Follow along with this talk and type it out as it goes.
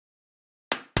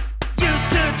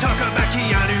talk about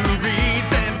Keanu Reeves,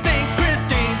 then things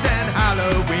Christine's and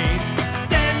Halloween's.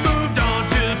 Then moved on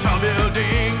to tall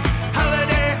buildings,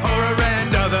 holiday horror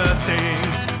and other things.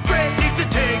 Brett needs to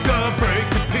take a break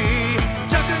to pee.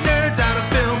 Chuck the nerds out of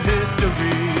film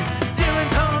history.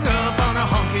 Dylan's hung up on a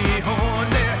honky horn.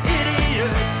 They're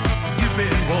idiots. You've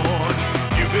been warned.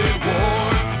 You've been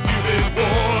warned. You've been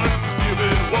warned. You've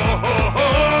been warned.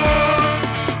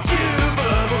 Chew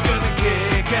bubblegum and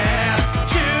kick ass.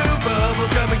 Chew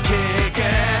bubblegum and kick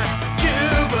ass.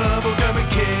 Chew bubblegum and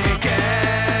kick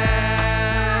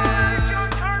ass. John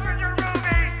Carpenter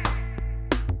movies.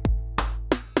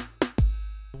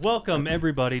 Welcome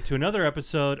everybody to another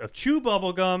episode of Chew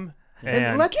Bubblegum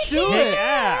and let's do Kick it.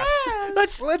 Ass.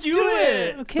 Let's do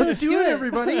it. Okay, let's do it,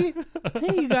 everybody.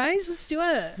 Hey, you guys, let's do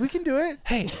it. We can do it.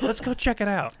 Hey, let's go check it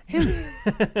out.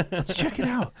 Let's check it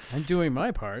out. I'm doing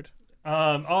my part.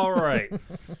 All right.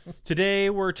 Today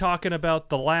we're talking about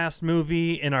the last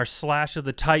movie in our Slash of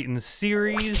the Titans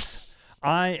series.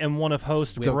 I am one of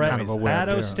host Still Brett kind of a web,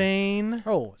 yeah. Adostain.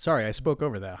 Oh, sorry, I spoke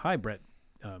over that. Hi, Brett.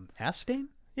 Astain?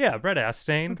 Yeah, Brett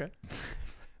Astain. Okay.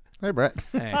 Hey, Brett.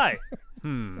 Hey. Hi.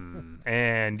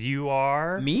 And you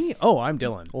are? Me? Oh, I'm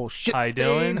Dylan. Oh, shit. Hi,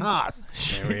 Stain Dylan. Haas.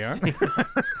 There we are.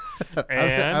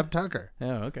 And I'm Tucker. Oh,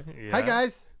 okay. yeah, Hi,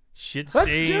 guys. Shit Let's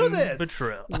do Stain this.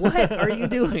 Betrayal. What are you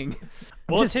doing?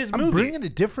 Well, it's his I'm movie. bringing a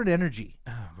different energy.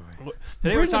 Today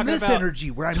we're Bringing talking this about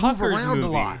energy where I move Tucker's around movie.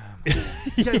 a lot.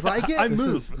 You guys like it? I This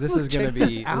move. is, this Look, is gonna check be this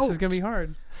this is out. gonna be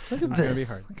hard. Look at It's gonna be this.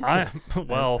 hard. Look at this.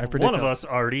 Well, I predict one of I'll- us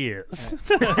already is.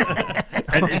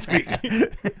 And it's me.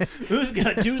 Who's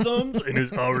got two thumbs and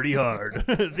who's already hard?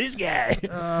 This guy.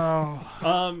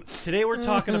 Today we're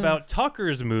talking about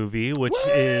Tucker's movie, which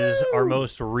is our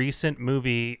most recent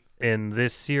movie in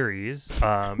this series.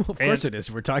 Of course it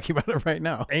is. We're talking about it right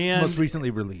now. And Most recently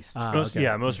released.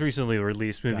 most recently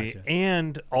released movie, Gotcha.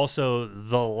 and also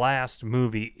the last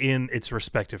movie in its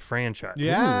respective franchise.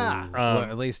 yeah. Well,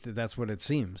 at least that's what it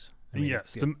seems. I mean,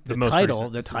 yes, the the most title.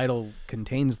 recent. The title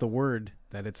contains the word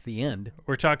that it's the end.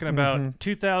 We're talking about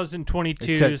 2022's.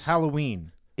 It says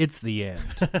Halloween. It's the end.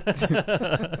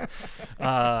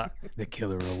 The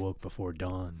killer awoke before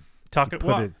dawn. talking. Put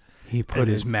well, his He put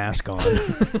his his- mask on.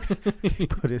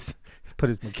 put his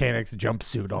mechanic's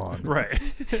jumpsuit on. right.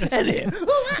 And it.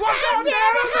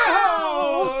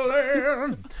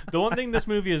 The one thing this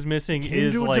movie is missing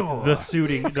is Kindle like door.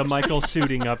 the Michael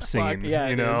suiting up scene. Yeah,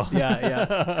 you it know,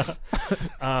 is.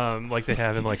 Yeah. like they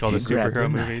have in like all the grabbed superhero the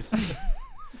movies.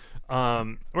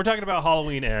 We're talking about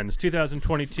Halloween Ends,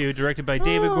 2022, directed by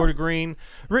David Gordon Green,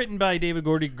 written by David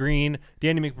Gordon Green,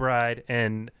 Danny McBride,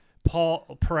 and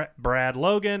Brad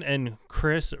Logan and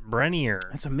Chris Brenier.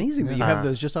 It's amazing that you have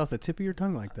those just off the tip of your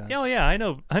tongue like that. Oh yeah, I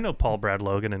know Paul Brad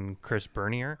Logan and Chris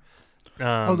Bernier.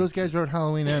 Oh, those guys wrote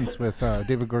Halloween Ends with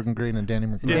David Gordon Green and Danny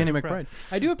McBride. Danny McBride.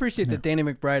 I do appreciate that Danny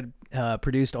McBride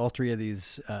produced all three of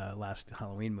these last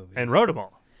Halloween movies. And wrote them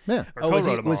all. Yeah. Or Oh,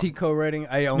 co-wrote 'em was all. he co-writing?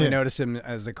 I only Yeah. noticed him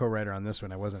as the co-writer on this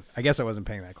one. I guess I wasn't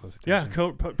paying that close Yeah,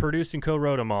 attention. produced and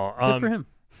co-wrote them all. Good for him.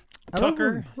 I love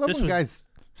Tucker, when this when was- guys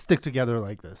stick together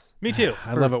like this. Me too.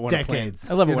 I love it when decades,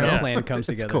 I love it you when know? a plan comes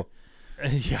It's together. cool.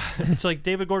 Yeah, it's like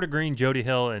David Gordon Green, Jody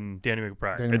Hill, and Danny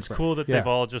McBride. Danny It's McBride. cool that Yeah. they've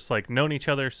all just like known each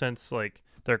other since like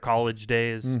their college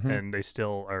days, Mm-hmm. and they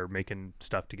still are making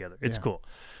stuff together. It's Yeah. cool.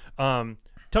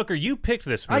 Tucker, you picked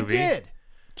this I movie. did.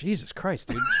 Jesus Christ,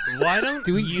 dude. Why don't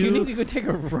Do you need to go take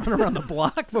a run around the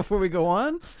block before we go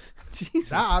on?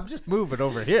 Jesus. Nah, I'm just moving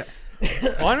over here.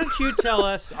 Why don't you tell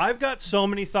us? I've got so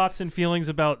many thoughts and feelings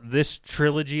about this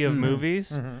trilogy of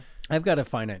movies. I've got a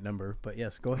finite number, but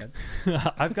yes, go ahead.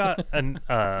 I've got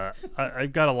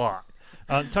I've got a lot.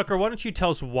 Tucker, why don't you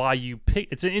tell us why you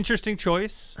picked? It's an interesting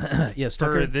choice Yes, for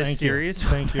Tucker. this Thank series. you.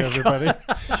 Thank you, everybody.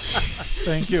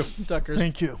 Thank you. Tucker's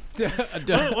Thank you. Why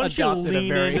don't you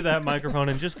lean into that microphone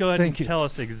and just go ahead Thank and you. tell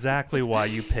us exactly why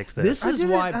you picked this? This I is did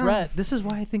why, it, Brett. This is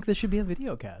why I think this should be a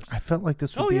video cast. I felt like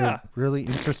this would Oh, be yeah. a really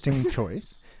interesting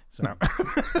choice. So,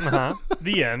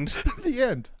 The end. The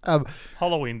end.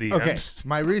 Halloween. The Okay, end.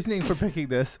 my reasoning for picking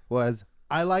this was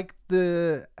I like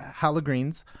the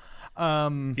Hallogreens.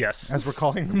 Yes. As we're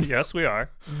calling them. Yes, we are.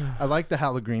 I like the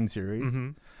Hallogreen series.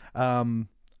 Mm-hmm.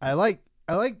 I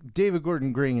like David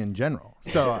Gordon Green in general.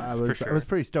 So I was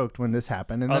pretty stoked when this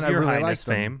happened, and Of then I Your really Highness liked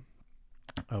them. fame.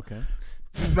 okay.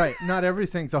 Right, not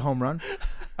everything's a home run.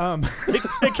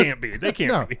 They can't be. They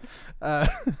can't No. be.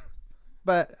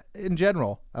 But in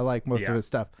general, I like most Yeah. of his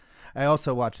stuff. I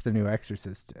also watched The New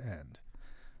Exorcist, and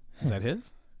Is that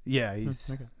his? yeah,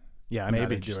 he's Yeah, I'm not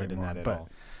maybe interested doing in more, that at but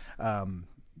all.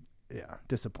 yeah,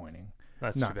 disappointing.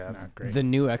 That's not, too bad. not great. The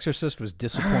new Exorcist was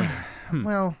disappointing.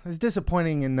 Well, it's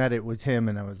disappointing in that it was him,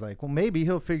 and I was like, well, maybe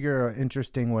he'll figure an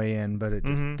interesting way in, but it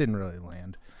just didn't really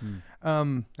land.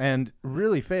 And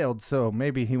really failed, so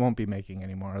maybe he won't be making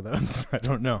any more of those. I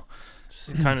don't know. It's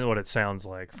kind of what it sounds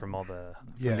like from all the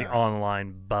the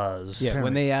online buzz. Yeah,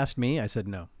 when they asked me, I said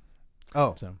no.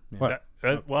 Oh, So yeah. what?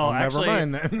 Well, Well, actually, never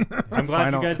mind then. I'm glad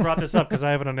Final. you guys brought this up because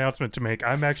I have an announcement to make.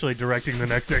 I'm actually directing the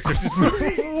next Exorcist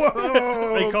movie.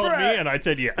 Whoa! They called me, and I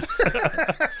said yes.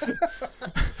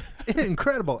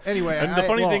 Incredible. Anyway, And the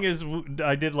funny thing is,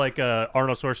 I did like a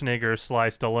Arnold Schwarzenegger Sly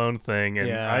Stallone thing, and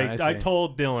Yeah, I I see.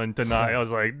 told Dylan to not. I was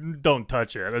like, "Don't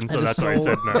touch it," and so And that's why I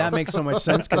said no. That makes so much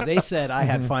sense because they said I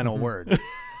had final word.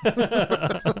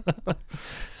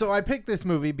 So I picked this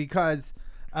movie because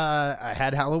I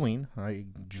had Halloween. I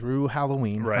drew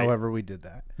Halloween. Right. However, we did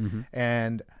that,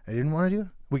 and I didn't want to do.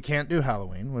 We can't do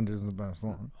Halloween when is the best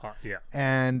one. Yeah.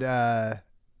 And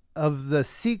of the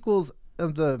sequels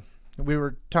of the, we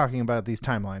were talking about these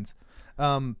timelines.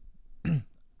 I'm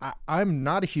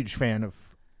not a huge fan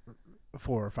of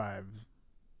 4 and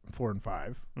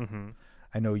 5. Mm-hmm.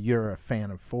 I know you're a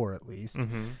fan of 4 at least.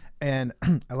 Mm-hmm. And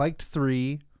I liked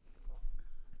 3.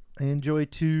 I enjoy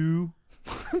 2.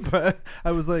 But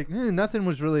I was like, nothing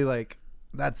was really like,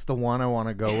 that's the one I want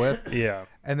to go with. Yeah.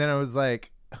 And then I was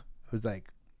like,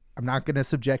 I'm not going to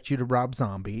subject you to Rob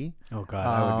Zombie. Oh God,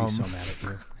 I would be so mad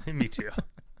at you. Me too.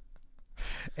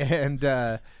 And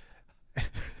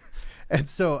and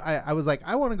so I was like,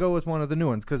 I want to go with one of the new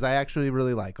ones because I actually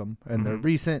really like them and they're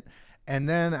recent. And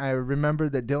then I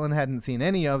remembered that Dylan hadn't seen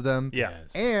any of them. Yeah.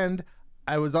 And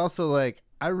I was also like,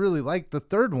 I really liked the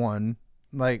third one.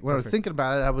 Like when I was thinking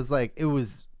about it, I was like, it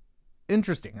was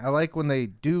interesting. I like when they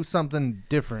do something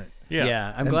different.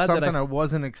 Yeah. I'm and glad something that I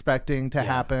wasn't expecting to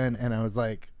happen. And I was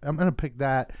like, I'm going to pick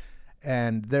that.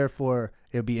 And therefore,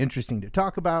 it'll be interesting to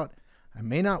talk about. I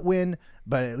may not win,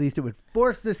 but at least it would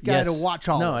force this guy to watch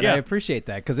all No, of and it. I appreciate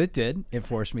that because it did. It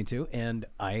forced me to, and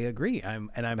I agree. I'm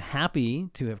happy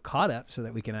to have caught up so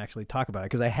that we can actually talk about it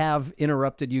because I have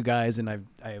interrupted you guys, and I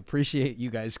appreciate you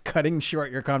guys cutting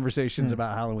short your conversations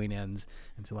about Halloween Ends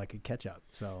until I could catch up.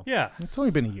 So Yeah. It's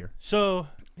only been a year. So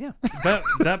yeah,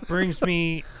 that brings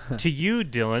me to you,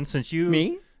 Dylan, since you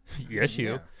me. Yes,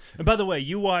 you. Yeah. And by the way,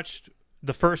 you watched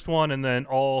the first one and then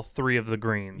all 3 of the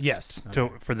greens. Yes.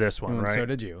 For this one, right? So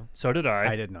did you. So did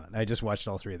I. I did not. I just watched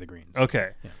all 3 of the greens.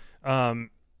 Okay. And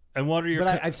what are your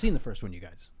But I've seen the first one, you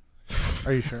guys.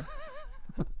 Are you sure?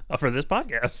 for this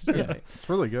podcast? Yeah. It's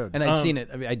really good. And I'd seen it.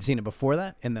 I mean, I'd seen it before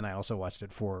that, and then I also watched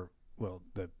it for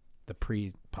the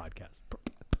pre-podcast.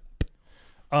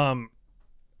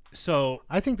 So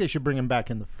I think they should bring him back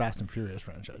in the Fast and Furious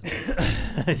franchise.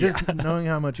 Just knowing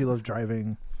how much he loves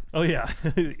driving. oh yeah,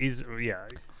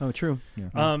 Oh, true.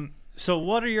 So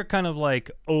what are your kind of like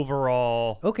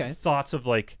overall thoughts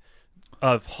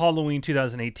of Halloween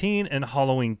 2018 and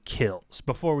Halloween Kills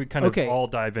before we kind of all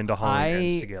dive into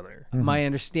Halloween Ends together? My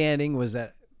understanding was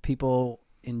that people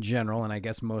in general, and I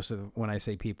guess when I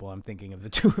say people, I'm thinking of the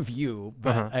two of you,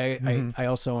 but I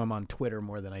also am on Twitter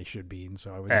more than I should be, and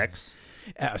so I was X.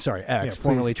 X, Yeah,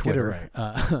 formerly please get it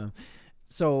Twitter.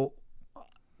 So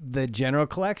the general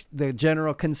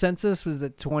consensus was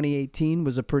that 2018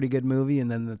 was a pretty good movie, and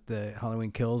then that the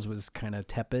Halloween Kills was kind of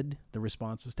tepid. The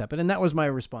response was tepid, and that was my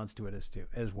response to it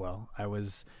as well.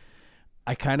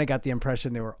 I kind of got the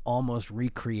impression they were almost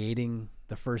recreating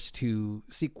the first 2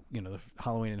 the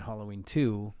Halloween and Halloween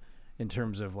 2 in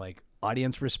terms of like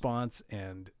audience response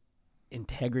and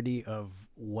integrity of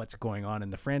what's going on in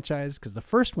the franchise. Because the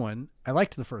first one, I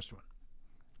liked the first one,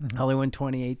 Halloween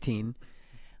 2018.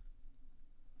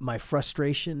 My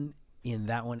frustration in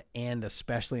that one, and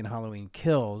especially in Halloween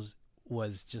Kills,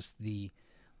 was just the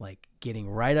like getting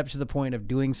right up to the point of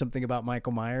doing something about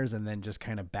Michael Myers and then just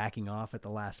kind of backing off at the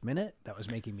last minute. That was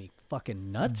making me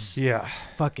fucking nuts. Yeah.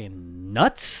 Fucking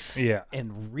nuts. Yeah.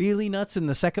 And really nuts in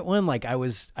the second one. Like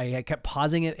I kept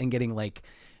pausing it and getting like,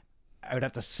 I would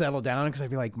have to settle down because I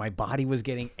feel like my body was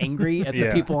getting angry at the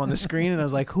people on the screen. And I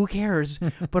was like, who cares?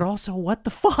 But also, what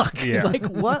the fuck? Yeah. Like,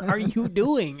 what are you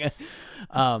doing?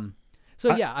 I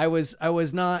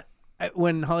was not,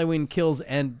 when Halloween Kills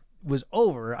was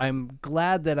over, I'm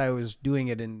glad that I was doing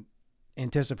it in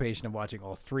anticipation of watching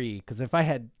all 3. Because if I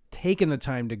had taken the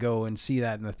time to go and see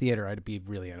that in the theater, I'd be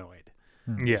really annoyed.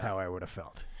 Yeah. That's how I would have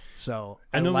felt. So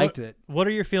I And then liked it. What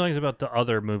are your feelings about the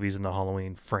other movies in the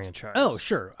Halloween franchise? Oh,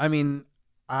 sure. I mean,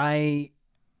 I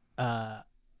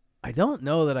don't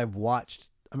know that I've watched.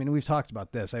 I mean, we've talked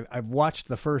about this. I've watched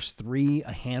the first 3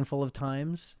 a handful of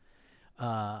times,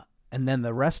 and then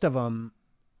the rest of them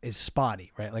is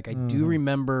spotty, right? Like I do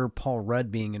remember Paul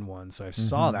Rudd being in one, so I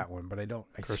saw that one, but I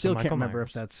still can't remember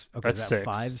if that's okay. That's is that 6.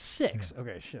 5, 6.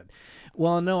 Okay, shit.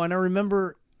 Well, no, and I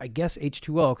remember, I guess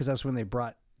H2O because that's when they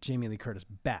brought Jamie Lee Curtis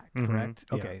back, correct?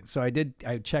 Okay, so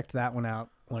I checked that one out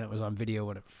when it was on video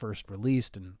when it first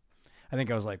released, and I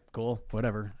think I was like, cool,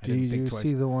 whatever. I Did didn't think you twice.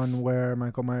 see the one where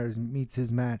Michael Myers meets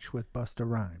his match with Busta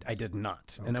Rhymes? I did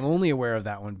not, and I'm only aware of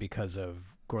that one because of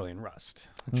Gorley and Rust.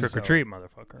 Trick or treat,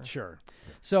 motherfucker. Sure.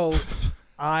 So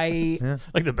I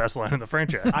Like the best line in the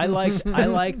franchise. I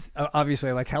liked obviously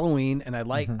I like Halloween, and I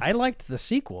liked the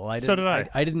sequel. So did I.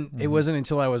 I didn't. It wasn't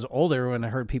until I was older when I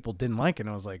heard people didn't like it, and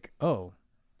I was like, oh,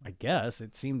 I guess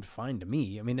it seemed fine to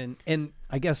me. I mean, and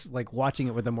I guess like watching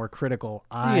it with a more critical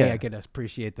eye, I could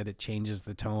appreciate that it changes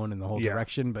the tone and the whole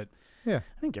direction, but. Yeah.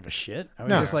 I didn't give a shit. I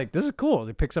was just like, this is cool.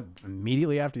 It picks up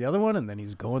immediately after the other one, and then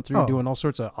he's going through doing all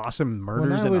sorts of awesome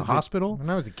murders in a hospital. When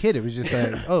I was a kid, it was just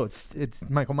like, oh, it's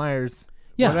Michael Myers,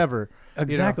 whatever.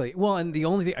 Exactly. You know? Well, and the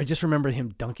only thing, I just remember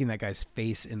him dunking that guy's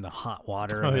face in the hot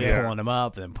water and then pulling him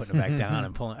up and then putting him back down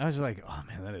and pulling. I was like, oh,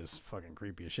 man, that is fucking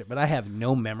creepy as shit. But I have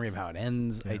no memory of how it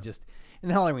ends. I just,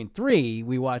 in Halloween 3,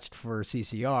 we watched for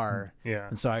CCR. Yeah.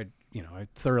 And so I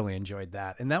thoroughly enjoyed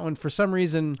that. And that one, for some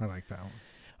reason, I like that one.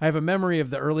 I have a memory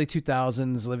of the early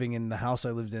 2000s living in the house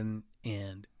I lived in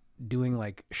and doing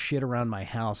like shit around my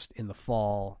house in the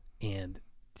fall and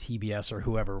TBS or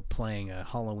whoever playing a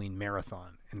Halloween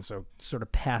marathon. And so sort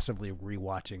of passively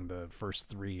rewatching the first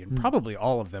 3 and probably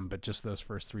all of them, but just those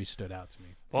first 3 stood out to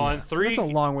me. Well, and 3... So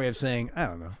that's a long way of saying, I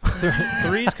don't know.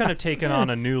 3's kind of taken on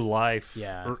a new life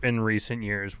Yeah. in recent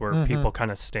years where people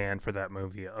kind of stand for that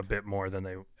movie a bit more than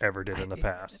they ever did in the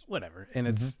past. Whatever. And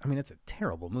it's, I mean, it's a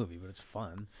terrible movie, but it's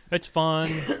fun. It's fun,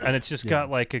 and it's just got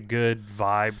like a good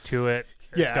vibe to it.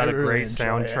 It's got a I really great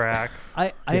enjoy it. soundtrack.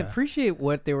 I appreciate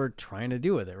what they were trying to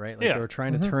do with it, right? Like they were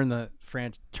trying to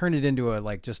turn it into a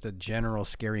like just a general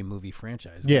scary movie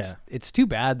franchise. which it's too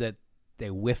bad that they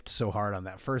whiffed so hard on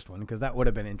that first one because that would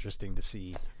have been interesting to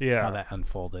see how that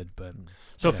unfolded. But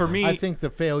so for me, I think the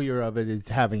failure of it is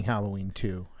having Halloween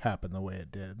 2 happen the way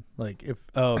it did. Like if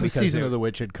because Season of the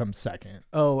Witch had come second.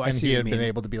 I and see he what had you been mean.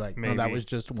 able to be like, no, that Maybe. was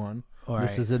just one. All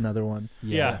This right. is another one.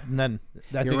 Yeah. And then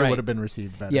I think right. it would have been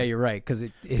received better. Yeah, you're right because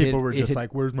People were just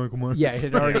like, "Where's Michael Myers?" yeah,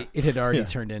 it had already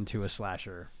turned into a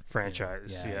slasher franchise.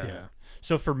 Yeah. Yeah.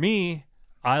 So for me,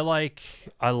 I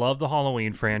love the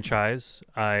Halloween franchise.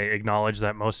 I acknowledge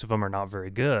that most of them are not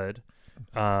very good.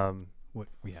 What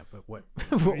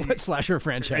what slasher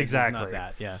franchise Exactly. is not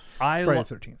that? Yeah. I Friday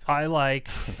the 13th. I like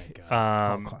Oh my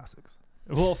God. All classics.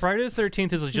 well, Friday the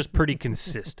 13th is just pretty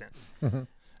consistent.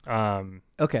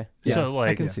 Okay. Yeah. So, I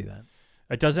like- can see that.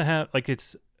 It doesn't have like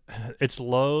it's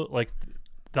low, like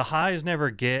the highs never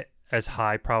get as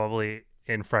high probably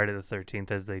in Friday the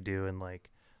 13th as they do in like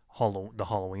the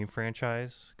Halloween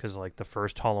franchise because like the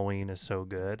first Halloween is so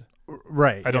good.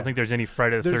 Right. I don't think there's any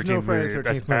Friday the There's 13th no Friday the movie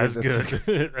 13th that's movie as that's-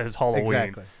 good as Halloween.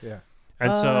 Exactly. Yeah.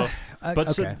 And so, but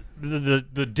okay. so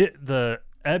the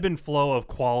ebb and flow of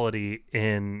quality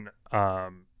in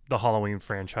the Halloween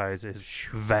franchise is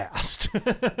vast.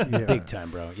 Yeah. Big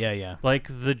time, bro. Yeah, yeah. Like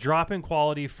the drop in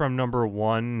quality from number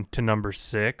 1 to number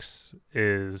 6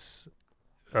 is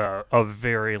a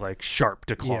very like sharp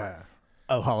decline. Yeah.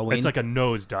 Oh, Halloween. It's like a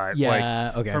nosedive. Yeah,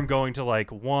 Like okay. from going to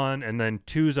like 1 and then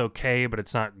 2's okay, but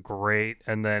it's not great.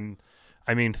 And then,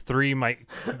 I mean, 3 might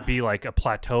be like a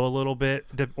plateau a little bit,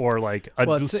 or like a,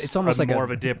 Well, it's almost like more a-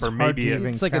 of a dip, it's or hard maybe to a,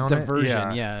 even it's like a count it?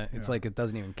 diversion. Yeah. Yeah. It's like it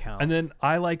doesn't even count. and then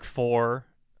I like 4,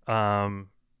 and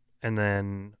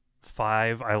then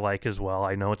 5 I like as well.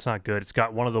 I know it's not good. It's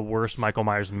got one of the worst Michael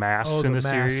Myers masks Oh, in the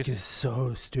the mask series. is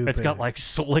so stupid. It's got like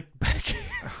slick back.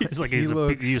 It's like he used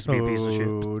to be a piece of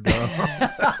shit. so dumb.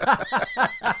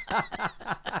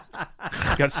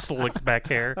 He's got slicked back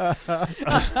hair.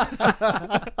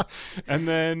 And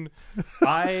then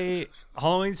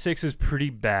Halloween 6 is pretty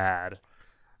bad.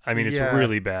 I mean, it's Yeah.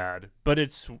 really bad, but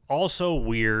it's also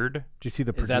weird. Did you see the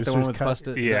is producer's that the one with cut?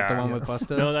 Busta? Is that the one Yeah. with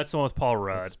Busta? No, that's the one with Paul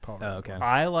Rudd. That's Paul Oh, Rudd. okay.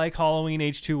 I like Halloween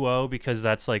H2O because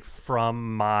that's like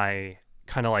from my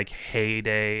kind of like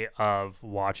heyday of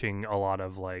watching a lot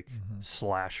of like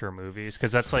slasher movies,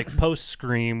 because that's like post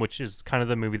Scream, which is kind of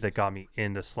the movie that got me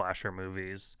into slasher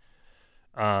movies.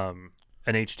 And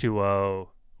H2O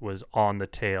was on the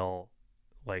tail.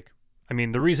 Like, I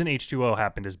mean, the reason H2O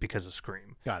happened is because of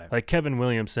Scream. Got it. Like Kevin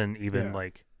Williamson even Yeah.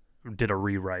 like did a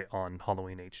rewrite on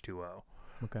Halloween H2O.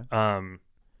 Okay.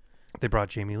 They brought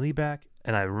Jamie Lee back,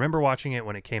 and I remember watching it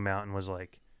when it came out and was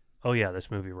like, oh yeah,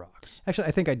 this movie rocks. Actually,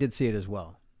 I think I did see it as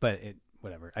well, but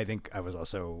whatever. I think I was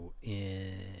also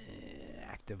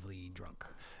actively drunk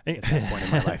at that point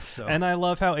in my life. So And I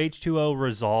love how H2O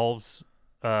resolves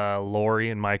Laurie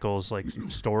and Michael's like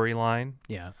storyline.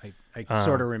 Yeah, I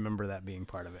sort of remember that being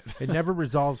part of it. It never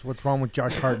resolves what's wrong with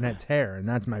Josh Hartnett's hair, and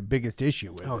that's my biggest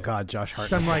issue with it. Oh God, Josh Hartnett.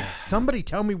 So I'm like, somebody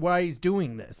tell me why he's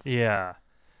doing this. Yeah,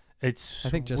 it's I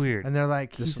think just- weird. And they're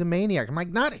like, he's a maniac. I'm like,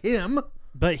 not him.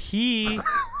 But he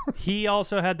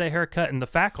also had the haircut in The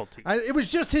Faculty. It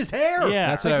was just his hair. Yeah.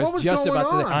 That's Like, what I what was was just going about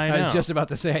to. on? I I was know. just about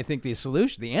to say. I think the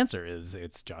answer is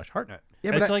it's Josh Hartnett.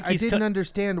 Yeah, but It's I, like I he's didn't cut-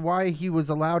 understand why he was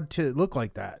allowed to look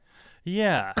like that.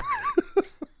 Yeah.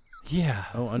 Yeah.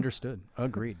 Oh, understood.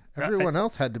 Agreed. Everyone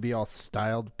else had to be all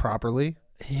styled properly.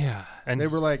 Yeah. And They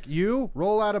were like, you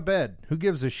roll out of bed. Who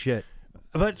gives a shit?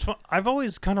 but it's I've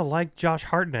always kind of liked Josh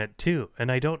Hartnett too, and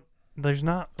I don't. There's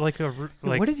not like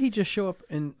What did he just show up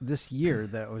in this year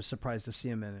that I was surprised to see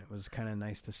him in? It was kind of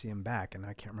nice to see him back, and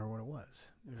I can't remember what it was.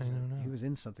 He was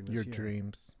in something this Your year.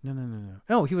 dreams. No.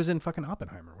 Oh, he was in fucking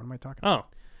Oppenheimer. What am I talking about?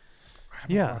 Oh.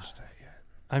 Yeah. Watched that yet.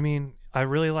 I mean, I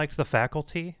really liked The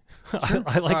Faculty. I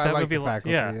like I that like movie. The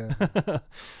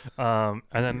Faculty, And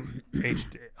then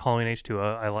Halloween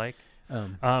H2O. I like.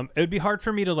 It would be hard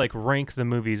for me to like rank the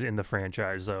movies in the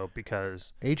franchise though,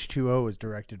 because H2O was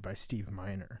directed by Steve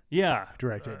Miner. yeah,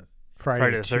 Directed Friday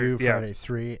Friday the 2, 3rd, yeah. Friday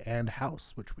 3, and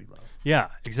House, which we love. yeah,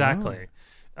 exactly.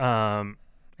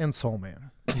 And Soul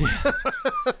Man.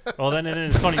 Well, then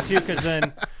it's funny too because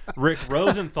then Rick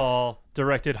Rosenthal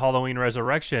directed Halloween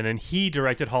Resurrection, and he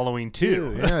directed Halloween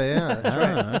 2. Yeah, that's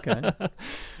right.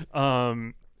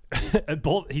 Okay.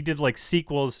 Both he did like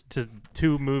sequels to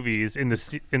 2 movies in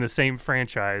the same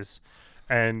franchise,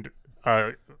 and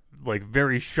like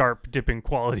very sharp dipping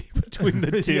quality between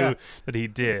the 2 Yeah. that he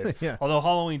did. Yeah. Although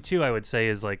Halloween 2, I would say,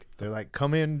 is like They're like,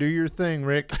 come in, do your thing,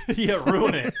 Rick. yeah,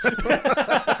 ruin it.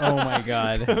 Oh my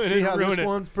God. See how Ruin this it.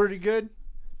 one's pretty good?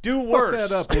 Do Fuck worse.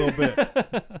 that up a little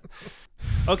bit.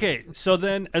 Okay, so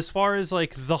then as far as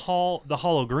like the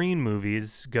Hollow Green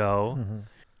movies go,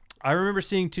 I remember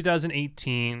seeing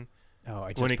 2018 Oh, I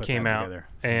just when it put came that out, together.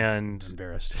 and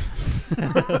Embarrassed.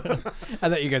 I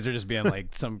thought you guys were just being like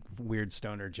some weird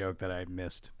stoner joke that I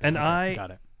missed. And Okay,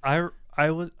 got it.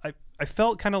 I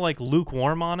felt kind of like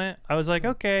lukewarm on it. I was like,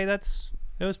 okay,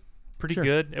 it was pretty Sure.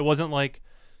 good. It wasn't like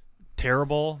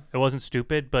terrible. It wasn't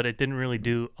stupid, but it didn't really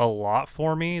do a lot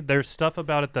for me. There's stuff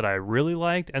about it that I really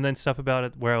liked, and then stuff about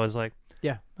it where I was like,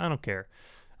 Yeah. I don't care.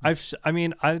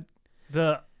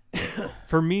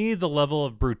 For me, the level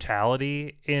of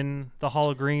brutality in the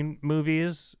Hollow Green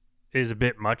movies is a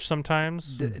bit much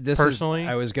sometimes. Personally,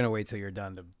 I was gonna wait till you're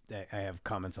done to. I have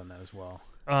comments on that as well.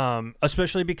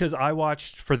 Especially because I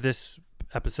watched for this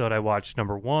episode, I watched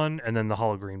number 1 and then the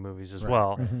Hollow Green movies as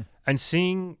well, and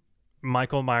seeing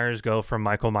Michael Myers go from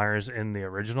Michael Myers in the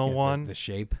original Yeah, one, the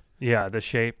shape. the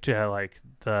shape to like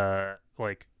the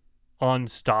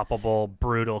unstoppable,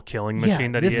 brutal killing Yeah,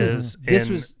 machine that he this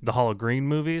in was- the Hollow Green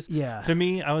movies. Yeah. To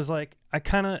me, I was like,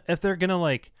 if they're gonna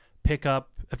like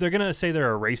if they're gonna say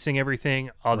they're erasing everything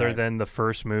other Right. than the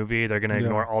first movie, they're gonna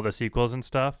ignore all the sequels and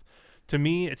stuff. To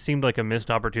me, it seemed like a missed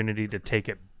opportunity to take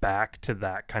it back to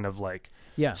that kind of like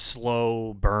Yeah.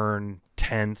 slow burn,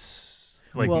 tense,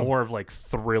 like Well- more of like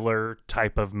thriller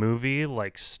type of movie,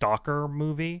 like stalker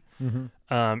movie.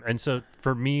 And so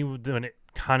for me, when it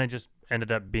kind of just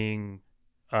ended up being,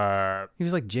 He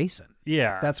was like Jason.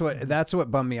 yeah, That's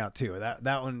what bummed me out too.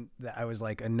 That one, I was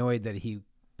like annoyed that he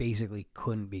basically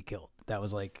couldn't be killed. That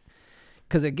was like,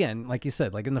 because again, like you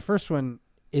said, like in the first one,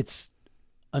 it's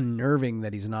unnerving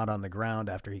that he's not on the ground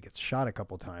after he gets shot a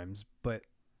couple times. But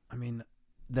I mean,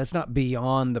 that's not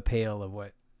beyond the pale of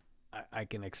what I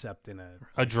can accept in a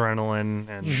adrenaline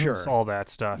and Sure. all that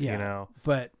stuff, you know.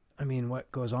 But I mean,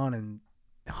 what goes on in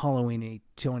Halloween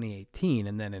 2018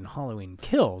 and then in Halloween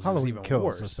Kills is Halloween even Kills,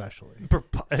 worse. especially.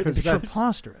 It's that's-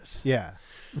 preposterous. Yeah.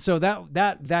 So that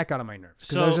got on my nerves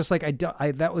because I was So- just like,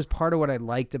 I that was part of what I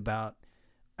liked about.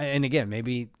 And again,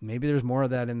 maybe there's more of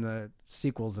that in the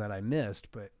sequels that I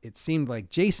missed, but it seemed like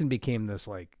Jason became this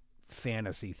like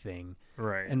fantasy thing,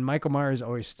 Right. and Michael Myers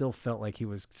always still felt like he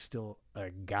was still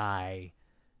a guy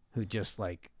who just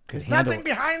like could handle it.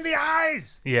 behind the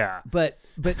eyes. Yeah. But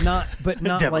not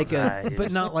Devil's like eyes.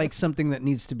 but not like something that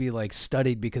needs to be like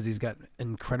studied because he's got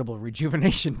incredible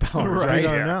rejuvenation powers, Right. I right?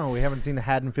 don't Yeah. know. We haven't seen the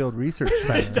Haddonfield Research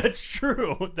Center. That's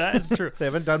true. That is true. They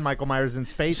haven't done Michael Myers in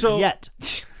space So- yet.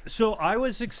 So I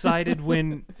was excited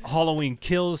when Halloween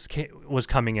Kills was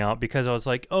coming out because I was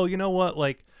like, oh, you know what?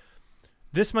 Like,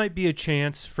 this might be a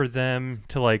chance for them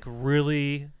to like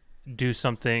really do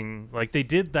something like they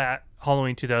did that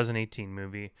Halloween 2018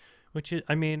 movie, which is,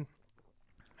 I mean,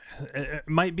 it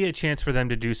might be a chance for them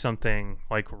to do something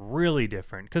like really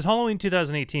different because Halloween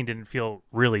 2018 didn't feel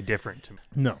really different to me.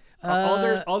 No.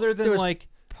 Other than there was like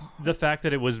the fact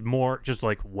that it was more just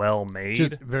like well made.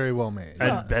 Just very well made.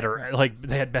 And better, like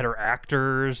they had better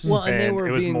actors. Well, and they were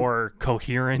it was being- more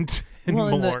coherent and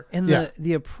well, more. and Yeah.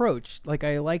 the approach, like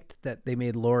I liked that they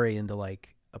made Laurie into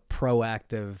like a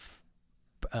proactive,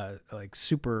 like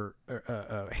super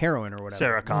heroine or whatever.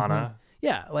 Sarah Connor.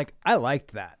 Yeah, like I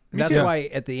liked that. Me That's too. why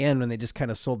at the end when they just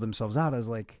kind of sold themselves out, I was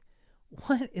like,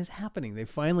 "What is happening? They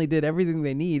finally did everything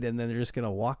they need, and then they're just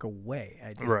gonna walk away."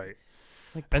 I just, Right.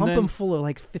 Like And pump then- them full of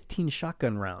like 15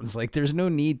 shotgun rounds. Like there's no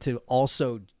need to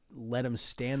also let him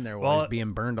stand there while Well, he's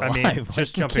being burned I alive. mean, Like,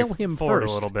 just kill jumping him forward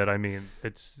first. a little bit. I mean,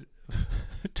 it's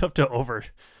tough to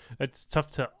It's tough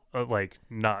to like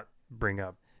not bring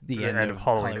up The the end end of of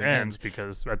Halloween Halloween ends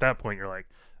because at that point you're like,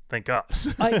 thank God.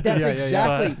 That's Yeah, yeah.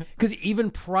 exactly because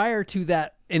even prior to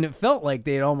that, and it felt like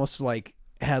they'd almost like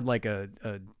had like a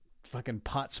fucking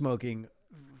pot smoking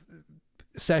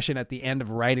session at the end of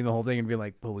writing the whole thing and be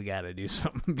like, well, we got to do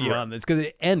something beyond this because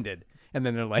it ended, and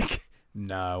then they're like,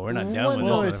 no, we're not done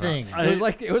One with this. more motherfucker."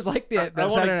 thing. It was like the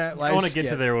Saturday Night Live. I want to get to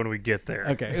skit. there when we get there.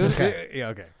 Okay. It was, yeah.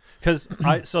 Okay. Because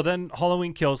so then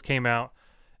Halloween Kills came out,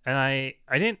 and I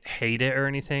didn't hate it or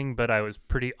anything, but I was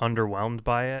pretty underwhelmed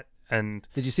by it, and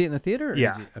Did you see it in the theater? Or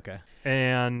Yeah. Did you, okay.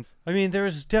 And I mean,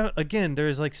 there's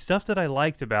there's like stuff that I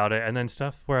liked about it, and then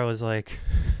stuff where I was like,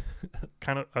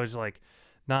 I was like,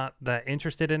 not that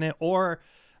interested in it. Or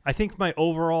I think my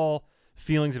overall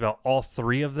feelings about all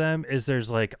three of them is there's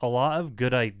like a lot of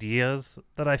good ideas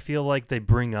that I feel like they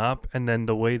bring up, and then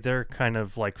the way they're kind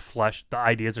of like the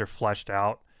ideas are fleshed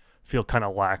out, feel kind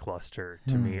of lackluster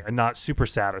to me and not super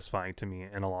satisfying to me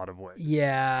in a lot of ways.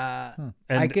 Yeah. I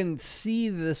And- can see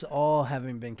this all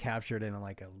having been captured in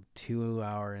like a 2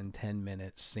 hour and 10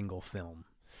 minute single film.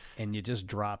 And you just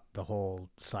drop the whole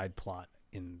side plot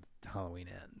in Halloween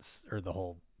Ends, or the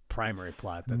whole primary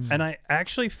plot. And I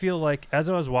actually feel like as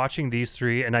I was watching these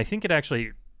three, and I think it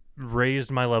actually raised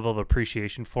my level of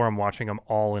appreciation for them watching them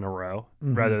all in a row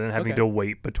rather than having Okay. to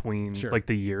wait between Sure. like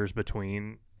the years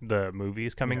between the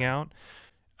movies coming out.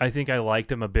 I think I liked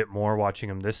them a bit more watching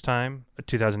them this time.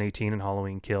 2018 and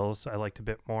Halloween Kills I liked a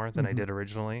bit more than I did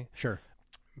originally. Sure.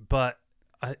 But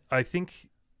I think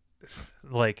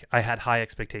like I had high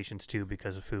expectations too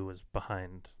because of who was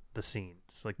behind the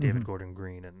scenes, like David Gordon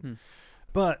Green and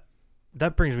but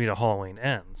that brings me to Halloween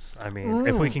Ends. I mean,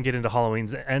 if we can get into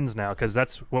Halloween Ends now, because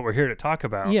that's what we're here to talk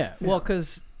about. Yeah. Well,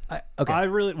 because I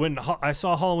really, when I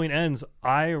saw Halloween Ends,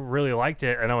 I really liked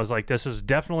it, and I was like, this is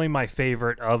definitely my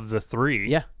favorite of the three.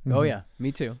 Yeah. Oh, yeah.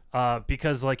 Me too.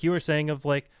 Because like you were saying, of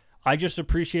like, I just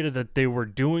appreciated that they were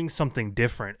doing something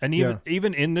different, and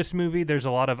even in this movie, there's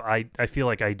a lot of I feel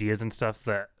like ideas and stuff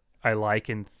that I like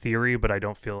in theory, but I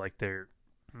don't feel like they're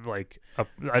like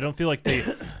I don't feel like they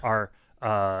are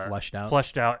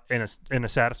fleshed out in a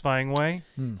satisfying way.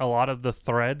 A lot of the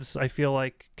threads I feel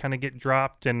like kind of get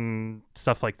dropped and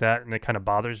stuff like that, and it kind of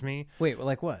bothers me. Wait,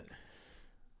 like what?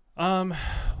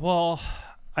 Well,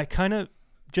 I kind of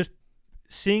just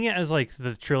seeing it as like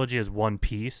the trilogy as one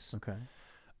piece. Okay.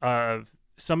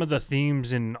 Some of the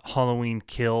themes in Halloween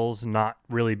Kills not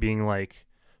really being like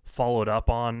followed up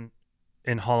on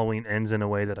in Halloween Ends in a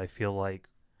way that I feel like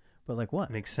But like what?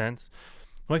 makes sense.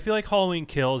 Well, I feel like Halloween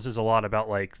Kills is a lot about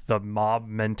like the mob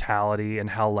mentality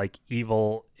and how like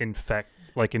evil infected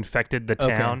the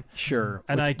town. Okay. Sure.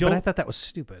 And But I don't- I thought that was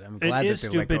stupid. I'm It glad is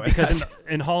that they're stupid like, because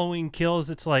in Halloween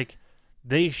Kills, it's like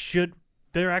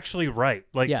they're actually right.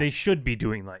 Like Yeah. they should be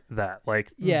doing like that.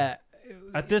 Like yeah.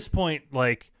 at this point,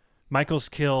 like Michael's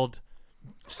killed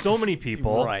so many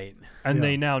people, Right. and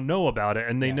they now know about it,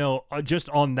 and they know just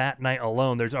on that night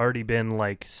alone, there's already been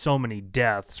like so many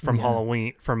deaths from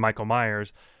Halloween from Michael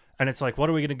Myers, and it's like, what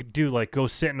are we gonna do? Like go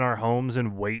sit in our homes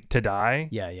and wait to die?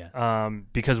 Yeah. Yeah.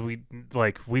 Because we've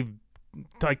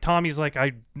Tommy's like,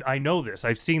 I know this,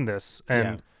 I've seen this,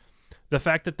 and the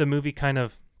fact that the movie kind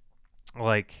of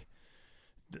like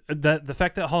the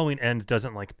fact that Halloween Ends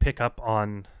doesn't like pick up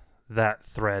on that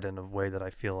thread in a way that I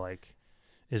feel like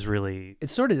is really It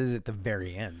sort of is at the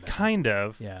very end. though. kind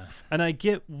of. Yeah. And I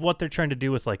get what they're trying to do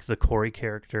with like the Corey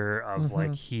character of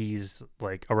like he's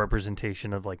like a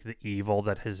representation of like the evil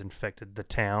that has infected the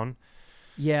town.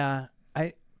 Yeah.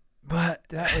 But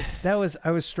That was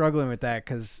I was struggling with that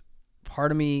because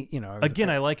part of me, again,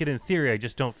 I like it in theory. I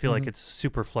just don't feel like it's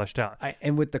super fleshed out.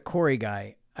 and with the Corey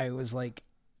guy, I was like,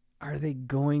 are they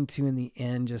going to in the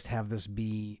end just have this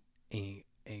be a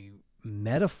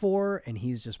metaphor and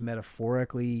he's just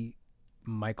metaphorically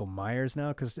Michael Myers now?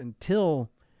 Because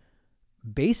until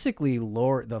basically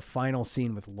the final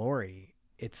scene with Laurie,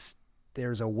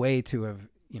 there's a way to have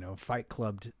Fight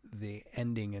Clubbed the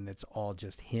ending, and it's all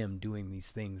just him doing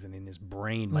these things, and in his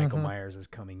brain, Michael Myers is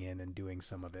coming in and doing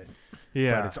some of it.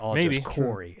 Yeah, but it's all maybe. just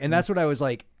Corey, and that's what I was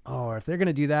like. Oh, if they're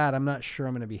gonna do that, I'm not sure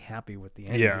I'm gonna be happy with the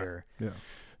end here. Yeah.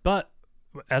 But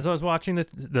as I was watching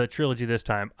the trilogy this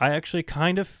time, I actually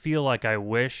kind of feel like I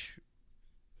wish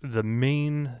the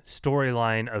main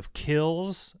storyline of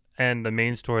Kills and the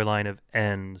main storyline of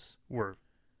Ends were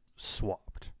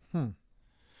swapped.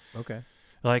 Okay.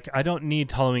 Like, I don't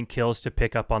need Halloween Kills to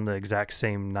pick up on the exact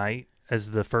same night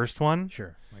as the first one.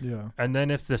 Sure. Yeah. And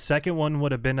then if the second one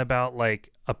would have been about,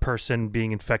 like, a person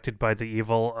being infected by the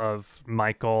evil of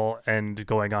Michael and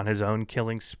going on his own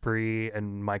killing spree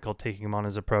and Michael taking him on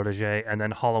as a protege, and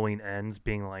then Halloween Ends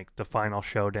being, like, the final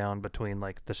showdown between,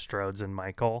 like, the Strodes and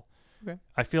Michael. Okay.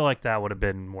 I feel like that would have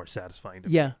been more satisfying to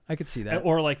me. Yeah, I could see that.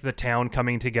 Or, like, the town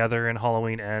coming together in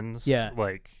Halloween Ends. Yeah.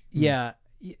 Like... Yeah.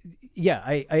 Yeah,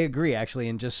 I agree, actually,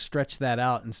 and just stretch that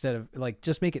out instead of, like,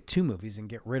 just make it 2 movies and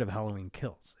get rid of Halloween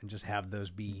Kills and just have those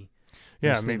be...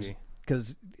 Yeah, maybe.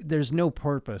 Because there's no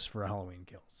purpose for Halloween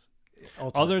Kills.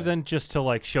 Other than just to,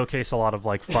 like, showcase a lot of,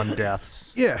 like, fun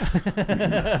deaths. Yeah. I think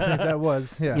that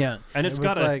was, yeah. Yeah. And it's It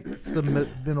got was a... like, it's the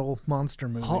middle monster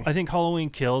movie. I think Halloween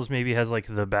Kills maybe has, like,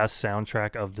 the best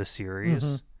soundtrack of the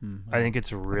series. I think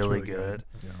it's really, good.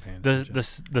 Yeah.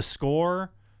 The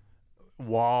score,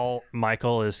 while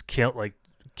Michael is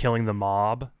killing the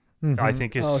mob, I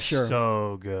think is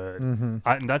so good.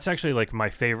 And that's actually, like,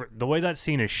 my favorite. The way that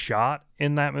scene is shot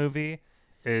in that movie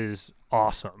is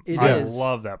awesome. It I is.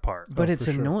 love that part. But it's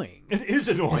for sure. annoying. It is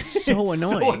annoying. It's so It's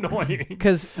annoying. so annoying.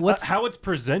 Because what's... how it's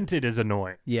presented is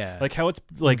annoying. yeah. Like how it's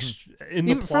like in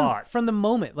the Even plot. from the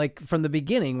moment, like from the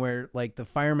beginning, where like the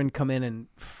firemen come in and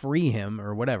free him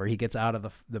or whatever, he gets out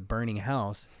of the burning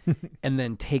house, and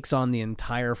then takes on the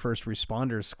entire first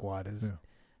responders squad.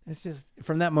 It's just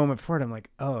from that moment forward, I'm like,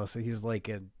 oh, so he's like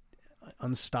an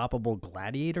unstoppable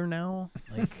gladiator now.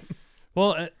 Like,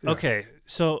 Well, okay,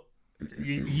 so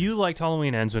you liked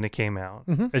Halloween Ends when it came out.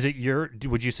 Is it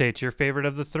would you say it's your favorite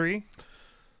of the 3?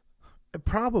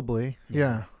 Probably,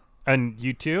 yeah. And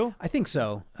you too? I think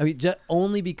so. I mean,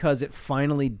 only because it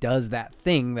finally does that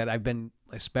thing that I've been,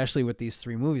 especially with these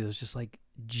 3 movies, it's just like,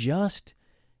 just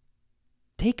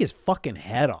take his fucking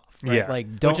head off. Right? Yeah,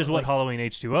 like, don't, which is what Halloween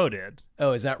H2O did.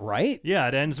 Oh, is that right? Yeah,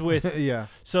 it ends with Yeah.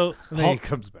 so And then he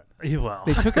comes back. well,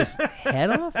 They took his head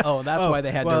off? Oh, that's why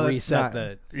they had well, to it's reset not-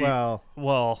 the...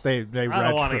 Well, they I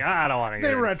don't want to.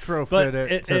 they retrofit But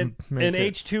it in to make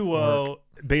it H2O,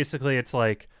 basically, it's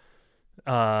like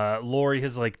Laurie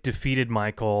has like defeated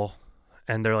Michael,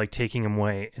 and they're like taking him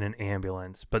away in an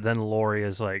ambulance. But then Laurie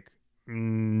is like,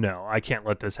 "No, I can't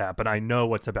let this happen. I know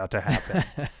what's about to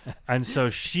happen." And so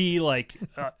she like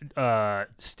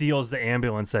steals the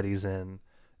ambulance that he's in,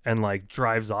 and like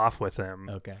drives off with him.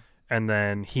 Okay. And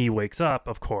then he wakes up,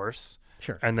 of course.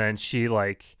 Sure. And then she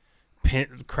like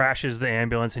crashes the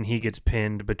ambulance, and he gets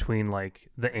pinned between like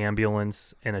the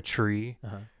ambulance and a tree.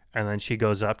 And then she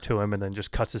goes up to him and then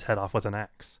just cuts his head off with an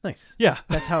axe. Nice. Yeah.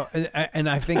 That's how... And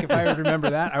I think if I would remember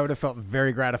that, I would have felt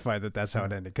very gratified that that's how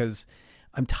it ended. Because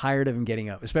I'm tired of him getting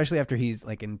up. Especially after he's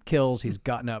like in Kills, he's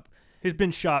gotten up. He's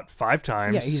been shot 5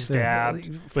 times. Yeah, he's stabbed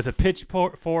with a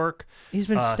pitchfork. He's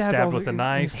been stabbed with a his His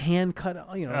knife. hand cut, half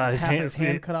of his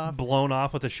hand cut off. Blown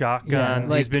off with a shotgun. Yeah,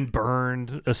 like- he's been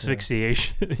burned,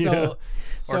 asphyxiation, So,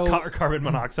 or carbon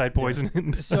monoxide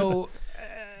poisoning. So,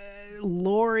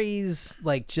 Laurie's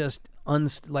like just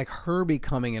like her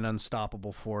becoming an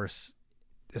unstoppable force,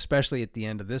 especially at the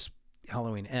end of this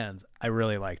Halloween Ends. I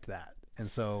really liked that, and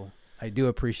so I do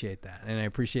appreciate that, and I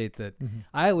appreciate that.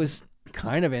 I was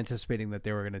kind of anticipating that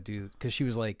they were going to do, because she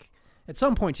was like, at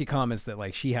some point she comments that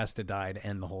like she has to die to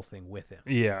end the whole thing with him.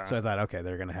 Yeah. So I thought, okay,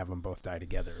 they're going to have them both die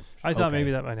together. I thought Okay.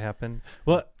 maybe that might happen.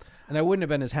 Well, And I wouldn't have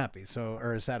been as happy,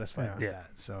 or as satisfied with Yeah. that.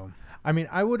 So I mean,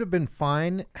 I would have been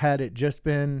fine had it just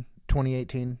been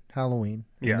 2018 Halloween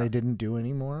and Yeah. they didn't do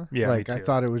any more. Yeah, like me I too.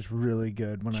 thought it was really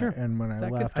good when Sure. when I That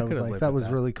could- left. I I was could've like, lived that with was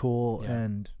that. really cool, Yeah.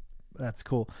 and that's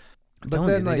cool. I'm But telling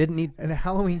then you, like, they didn't need. and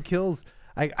Halloween Kills,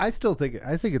 I still think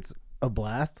it's a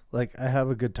blast. Like I have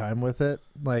a good time with it.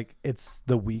 Like it's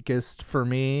the weakest for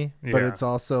me, but Yeah. it's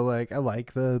also like I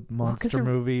like the 'cause monster they're-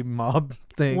 movie mob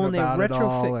thing Well, and they about it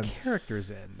all. retrofit And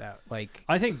characters in that, like.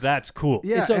 I think that's cool.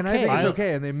 yeah, It's and I think okay. it's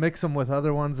okay, and they mix them with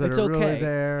other ones that It's are really okay.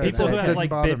 there. and People it who had didn't like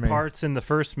bother bit me. parts in the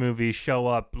first movie show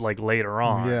up like later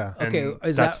on. Yeah. and Okay,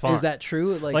 is that's that fine. is that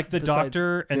true? like the besides-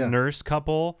 doctor and Yeah. nurse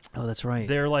couple? Oh, that's right.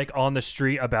 They're like on the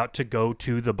street about to go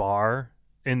to the bar,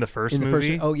 in the first in the movie.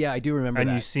 first. Oh yeah, I do remember and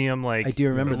that. you see them like I do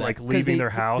remember like that. 'Cause leaving their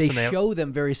house. They and they show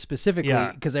them very specifically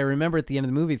Yeah. because I remember at the end of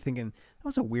the movie thinking that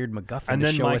was a weird MacGuffin and to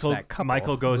then show us that couple.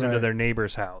 Michael goes into Right. their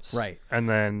neighbor's house, Right. and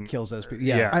then kills those people.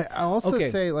 Yeah. Yeah. I also Okay.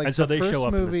 say like and so the they first show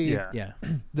up. movie. In this, yeah. Yeah.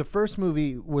 The first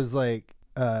movie was like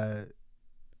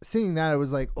seeing that I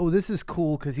was like, oh, this is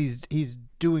cool because he's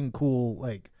doing cool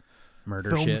like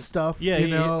Murder film shit. stuff. Yeah, you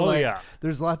yeah, know, oh, like, yeah.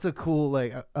 There's lots of cool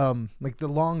like the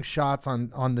long shots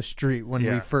on the street when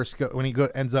Yeah. we first go when he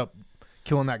ends up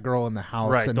killing that girl in the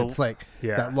house, Right, and the- it's like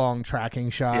yeah. that long tracking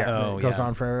shot Yeah. that Oh, goes yeah.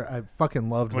 on forever. I fucking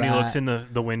loved When that. he looks in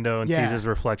the window and Yeah. sees his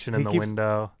reflection in He the keeps-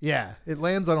 window. Yeah, it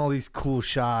lands on all these cool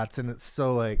shots, and it's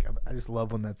so like I just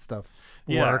love when that stuff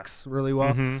Yeah. works really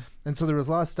well. Mhm. And so there was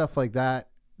a lot of stuff like that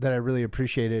I really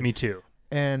appreciated. Me too.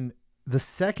 And the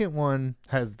second one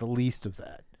has the least of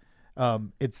that.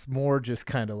 It's more just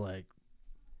kind of like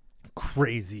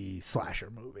crazy slasher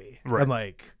movie, Right. and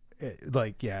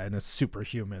like yeah, in a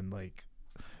superhuman like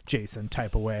Jason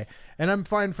type of way. And I'm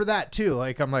fine for that too.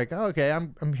 Like I'm like, oh, okay,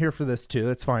 I'm here for this too.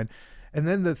 That's fine. And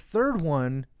then the third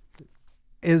one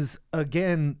is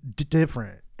again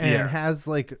different and Yeah. has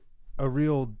like a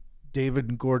real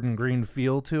David Gordon Green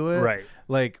feel to it. Right.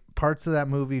 Like parts of that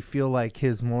movie feel like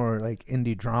his more like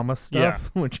indie drama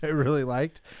stuff, which I really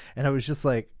liked. And I was just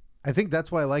like, I think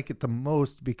that's why I like it the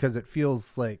most, because it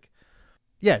feels like,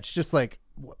 yeah, it's just like,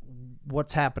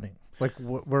 what's happening? Like,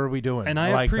 what are we doing? And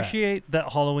I like appreciate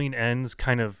that Halloween Ends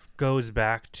kind of goes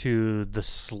back to the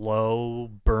slow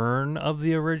burn of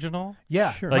the original. that.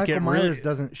 Yeah, Sure. Like, Michael it Myers really-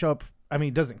 doesn't show up. I mean,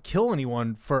 he doesn't kill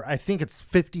anyone for, I think it's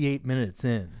 58 minutes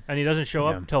in. And he doesn't show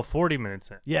up Yeah. until 40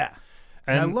 minutes in. Yeah.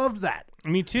 And I And loved that.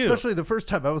 me too. Especially the first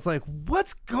time. I was like,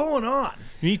 what's going on?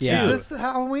 Me too. Yeah. Is this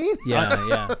Halloween? Yeah,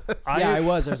 yeah. I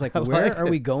was like, where like are it.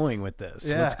 we going with this?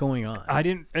 Yeah. What's going on? I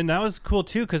didn't, and that was cool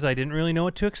too because I didn't really know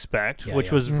what to expect, Yeah, which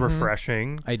yeah. was Mm-hmm.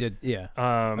 refreshing. I did. Yeah.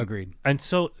 Agreed. And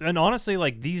so, and honestly,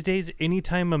 like these days,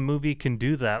 anytime a movie can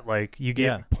do that, like you get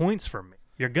Yeah. points from me.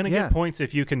 You're gonna Yeah. get points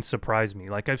if you can surprise me.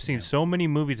 Like I've seen so many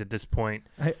movies at this point.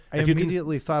 I If you can-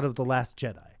 immediately thought of The Last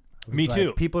Jedi. I was Me like,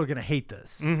 too. People are going to hate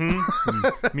this.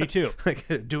 Me too.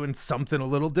 Like doing something a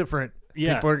little different.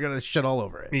 Yeah. People are going to shit all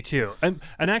over it. Me too. And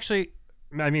actually,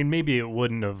 I mean, maybe it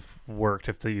wouldn't have worked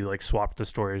if you like swapped the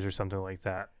stories or something like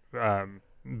that.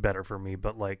 Better for me,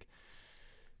 but like,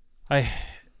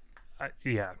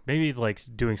 yeah, maybe like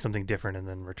doing something different and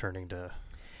then returning to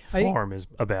form is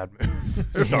a bad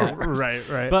move. Star Wars.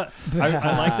 Right. But I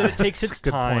like that it takes its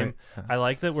Good time. point. I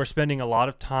like that we're spending a lot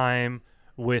of time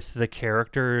with the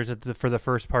characters for the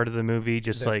first part of the movie,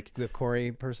 just like The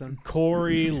Corey person,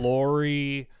 Corey,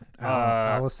 Lori,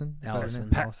 Allison? Is that her Allison.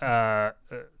 name?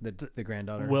 Allison? the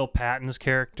granddaughter. Will Patton's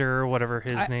character, whatever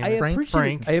his name I is.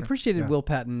 Frank? I appreciated Yeah. Will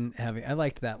Patton having. I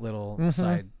liked that little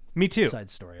Me too. side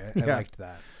story. I Yeah. liked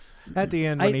that. At the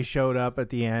end, when I- he showed up at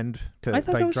the end to I thought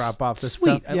that like was drop off the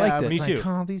sweet. stuff. I yeah, liked I it. was Me like, too.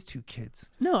 oh, these two kids.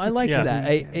 No, I liked Yeah.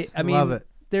 that. I mean, love it.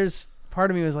 there's part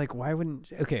of me was like, why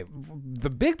wouldn't? Okay, the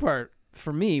big part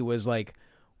for me was like,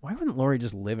 why wouldn't Lori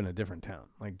just live in a different town?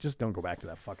 Like, just don't go back to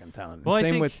that fucking town. And Well, I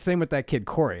think- same with that kid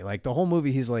Corey. Like the whole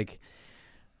movie, he's like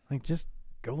just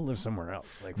go live somewhere else.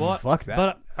 Like, Well, fuck that.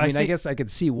 but I mean, I think- guess I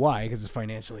could see why because it's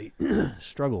financially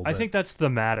struggle. I but think that's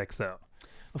thematic, though,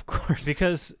 of course.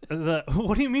 because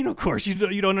What do you mean? Of course, you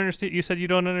don't understand. You said you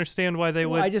don't understand why they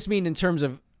Well, would. I just mean in terms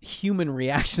of human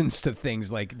reactions to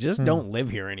things. Like, just don't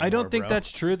live here anymore. I don't think bro.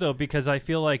 that's true though, because I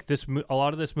feel like a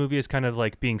lot of this movie is kind of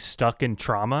like being stuck in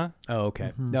trauma. Oh,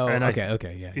 okay. No. And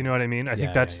Okay. Yeah. You know what I mean? I Yeah,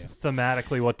 think that's yeah.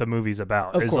 thematically what the movie's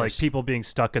about. Of is course. like people being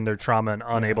stuck in their trauma and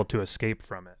unable to escape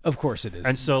from it. Of course it is.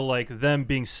 And so like them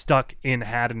being stuck in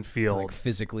Haddonfield, like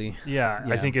physically. yeah, I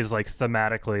yeah. think is like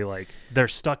thematically like they're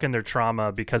stuck in their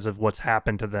trauma because of what's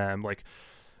happened to them. Like,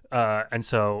 and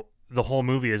so the whole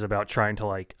movie is about trying to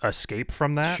like escape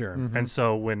from that. Sure. And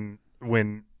so when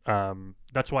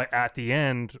that's why at the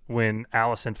end when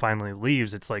Allison finally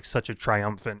leaves, it's like such a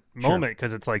triumphant moment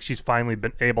because it's like she's finally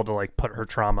been able to like put her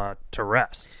trauma to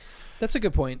rest. That's a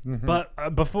good point.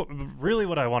 But before, really,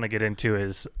 what I want to get into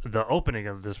is the opening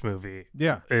of this movie.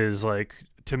 Yeah. Is like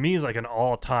to me is like an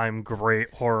all-time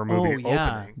great horror movie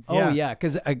opening. Oh Yeah. yeah,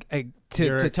 because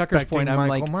You're to Tucker's expecting point, I'm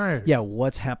Michael like, Myers. yeah,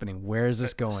 what's happening? Where is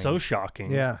this going? So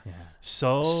shocking. Yeah.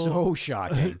 So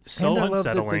shocking. So And I love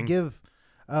that they unsettling. give.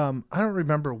 I don't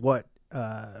remember what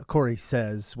Corey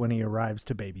says when he arrives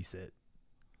to babysit.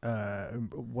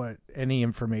 What any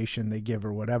information they give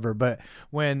or whatever, but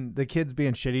when the kid's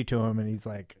being shitty to him and he's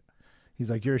like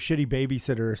you're a shitty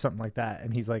babysitter or something like that,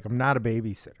 and he's like, I'm not a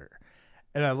babysitter,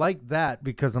 and I like that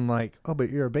because I'm like, oh, but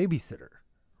you're a babysitter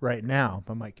right now.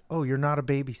 I'm like, oh, you're not a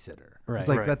babysitter. Right. It's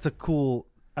like Right. that's a cool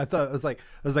I thought it was like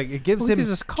it gives Well, him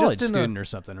he's a college just in student or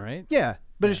something, right? Yeah,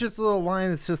 but it's just a little line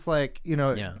that's just like, it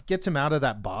Yeah. gets him out of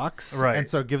that box. Right. And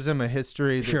so it gives him a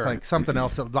history that's Sure. like something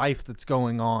else, a life that's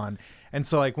going on. And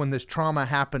so like when this trauma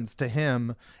happens to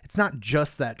him, it's not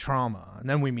just that trauma. And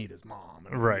then we meet his mom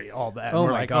and Right. we meet all that. Oh and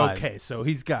we're my like, God. okay, so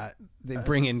he's got They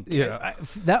bring in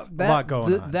that that lot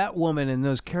going on. That woman and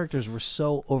those characters were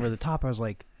so over the top. I was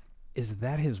like, is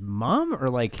that his mom or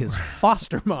like his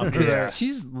foster mom? 'Cause Yeah.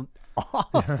 she's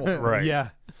awful. Right. Yeah.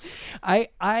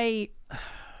 I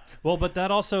Well, but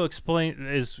that also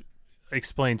explains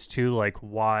too, like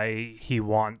why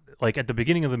like at the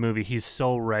beginning of the movie, he's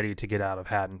so ready to get out of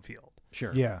Haddonfield.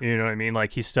 sure. Yeah. You know what I mean?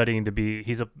 Like he's studying to be.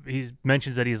 He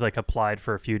mentions that he's like applied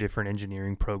for a few different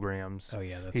engineering programs. Oh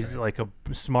yeah, that's He's right. like a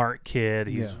smart kid.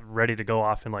 He's Yeah. ready to go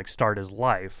off and like start his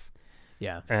life,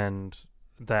 Yeah. and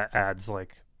that adds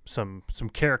like some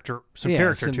character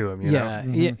Yeah, to him. You know? yeah,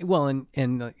 yeah. Well,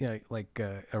 and like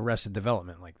Arrested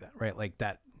Development, like that, right? Like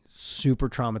that super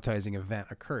traumatizing event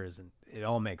occurs, and it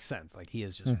all makes sense. Like he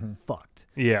is just fucked.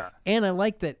 Yeah. And I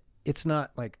like that it's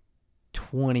not like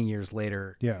 20 years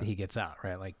later Yeah. he gets out,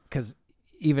 right? Like because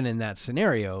even in that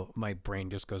scenario, my brain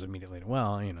just goes immediately to,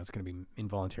 well, it's going to be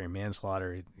involuntary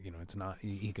manslaughter. It's not.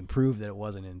 He can prove that it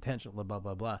wasn't intentional. Blah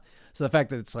blah blah. So the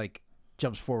fact that it's like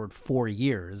jumps forward 4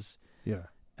 years. Yeah.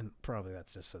 And probably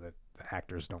that's just so that the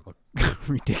actors don't look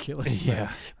ridiculous.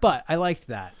 Yeah. But I liked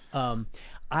that.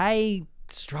 I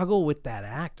struggle with that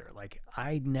actor. Like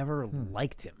I never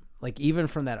liked him. Like even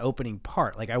from that opening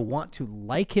part, like I want to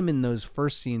like him in those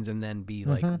first scenes and then be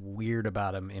like weird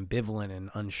about him, ambivalent and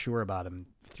unsure about him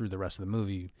through the rest of the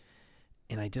movie.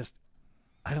 And I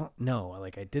don't know.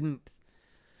 Like I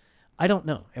don't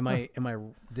know.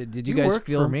 Did you He guys worked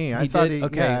feel for me? I he thought did? he,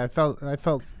 Okay. yeah, I thought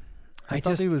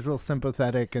just- he was real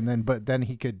sympathetic, but then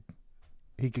he could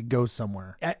go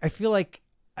somewhere. I feel like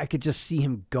I could just see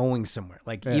him going somewhere.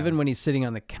 Like Yeah. even when he's sitting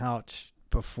on the couch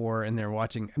before and they're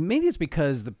watching, maybe it's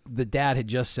because the dad had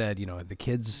just said, the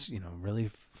kids, really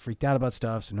freaked out about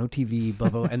stuff. So no TV, blah,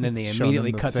 blah. And then they He's showing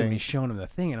immediately them the cut to him. thing. He's showing him the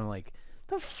thing. And I'm like,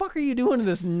 the fuck are you doing to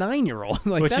this 9-year-old?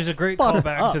 Like, Which that's is a great fucked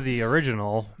callback up. to the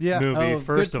original Yeah. movie, Oh,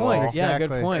 first good of point. all. Yeah, good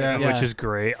Exactly. point. Yeah. Yeah. Which is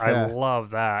great. Yeah. I love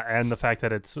that, and the fact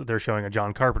that they're showing a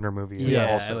John Carpenter movie is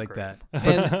Yeah, also I like great.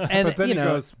 that. And But then he know,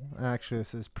 goes, actually,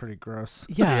 this is pretty gross.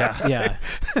 Yeah.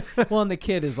 Well, and the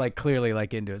kid is like clearly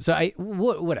like into it. So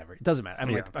whatever. It doesn't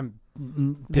matter.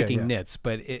 I'm picking Yeah. nits,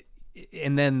 but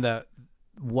and then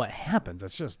what happens?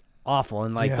 It's just awful.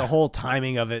 And like Yeah. the whole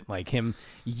timing of it, like him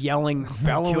yelling,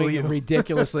 bellowing you.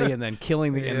 ridiculously, and then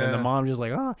killing and then the Yeah. mom just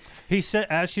like, oh, He said,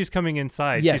 as she's coming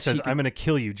inside, Yes, she says, she can- "I'm going to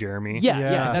kill you, Jeremy." yeah,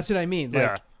 Yeah. that's what I mean.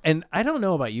 Like, Yeah. and I don't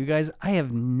know about you guys. I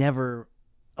have never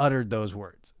uttered those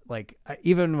words. Like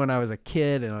even when I was a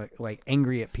kid and like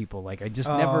angry at people, like I just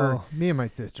never. Oh, me and my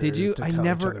sister. Did you? used to I tell each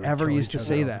never other we ever kill used to each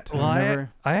say other all that. the Well, time. Never.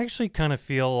 I actually kind of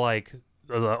feel like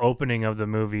the opening of the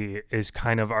movie is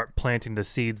kind of planting the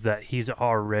seeds that he's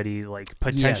already like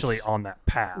potentially Yes. on that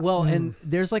path. Well, and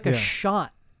there's like a Yeah.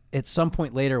 shot at some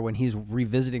point later when he's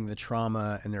revisiting the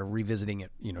trauma and they're revisiting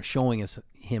it, showing us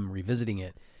him revisiting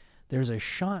it. There's a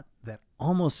shot that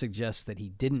almost suggests that he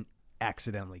didn't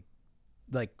accidentally,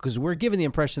 like, because we're given the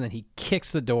impression that he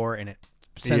kicks the door and it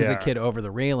sends the Yeah. kid over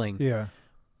the railing, Yeah.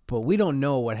 but we don't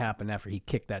know what happened after he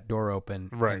kicked that door open.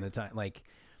 Right. And the time, like,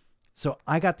 so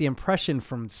I got the impression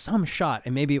from some shot,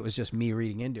 and maybe it was just me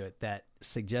reading into it, that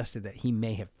suggested that he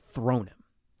may have thrown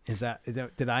him.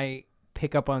 Did I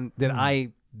pick up on? Did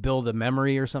I build a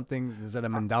memory or something? Is that a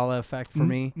Mandela effect for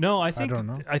me? no, I think don't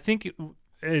know. I think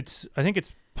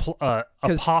it's a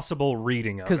 'Cause- possible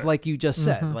reading of Because, it. like you just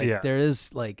said, like Yeah. there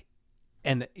is like,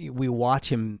 and we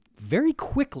watch him very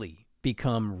quickly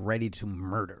become ready to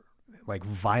murder, like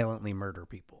violently murder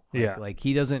people. Like, Yeah. like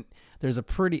he doesn't. There's a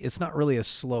pretty. It's not really a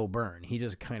slow burn. He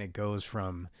just kind of goes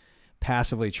from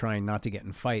passively trying not to get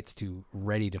in fights to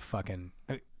ready to fucking.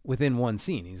 Within one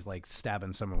scene, he's like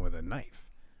stabbing someone with a knife,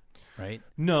 right?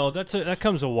 No, that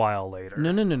comes a while later.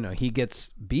 No. He gets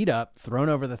beat up, thrown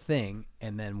over the thing,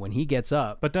 and then when he gets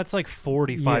up, But that's like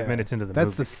 45 Yeah. minutes into the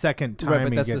That's movie. the second time. right,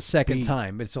 but he that's the gets second beat.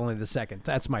 time. It's only the second.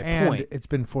 That's my And point. it's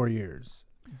been 4 years.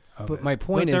 But my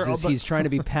point But is, they're- but- he's trying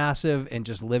to be passive and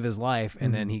just live his life,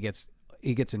 and then he gets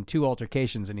in 2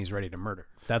 altercations and he's ready to murder.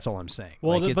 That's all I'm saying.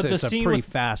 Well, like, but it's the a scene pretty with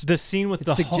fast. the scene with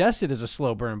it's the suggested as a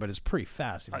slow burn, but it's pretty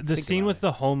fast. if you the think scene about with it.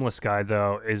 the homeless guy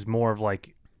though is more of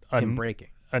like him breaking.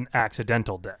 an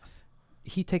accidental death.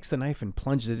 He takes the knife and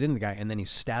plunges it in the guy, and then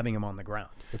he's stabbing him on the ground.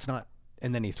 It's not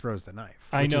and then he throws the knife,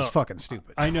 I which know. is fucking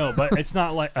stupid. I know, but it's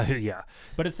not like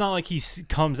but it's not like he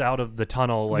comes out of the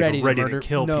tunnel like ready murder. to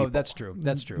kill people. No, that's true.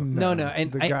 That's true. No, No,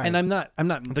 and the guy- I'm not.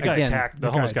 The guy again, attacked the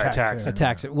the homeless guy guy attacks attacks him.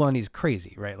 attacks it. Well, and he's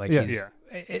crazy, right? Like, Yes. he's, Yeah.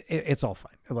 it's all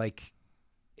fine. Like,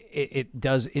 it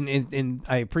does. And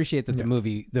I appreciate that the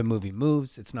movie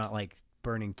moves. It's not like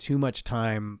burning too much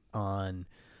time on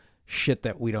shit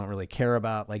that we don't really care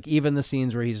about. Like, even the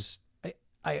scenes where he's.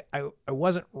 I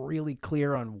wasn't really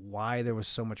clear on why there was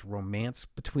so much romance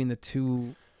between the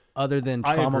two, other than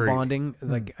I trauma agree. bonding.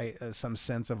 Like, some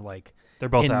sense of like. They're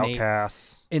both innate-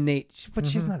 outcasts. But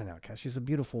she's not an outcast. She's a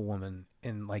beautiful woman,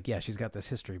 and like, yeah, she's got this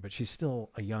history, but she's still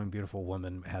a young, beautiful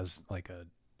woman. Has like a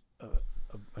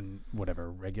whatever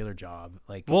regular job.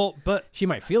 Like, Well, but she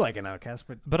might feel like an outcast,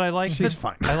 but I like she's that,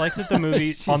 fine. I like that the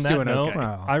movie She's on that doing note. okay.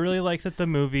 Wow. I really like that the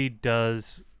movie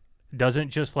doesn't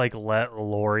just like let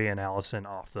Lori and Allison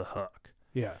off the hook.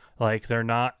 Yeah. Like they're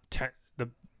not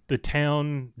the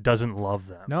town doesn't love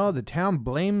them. No, the town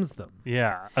blames them.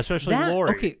 Yeah, especially that,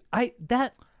 Lori. okay,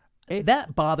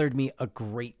 that bothered me a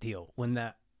great deal when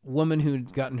that woman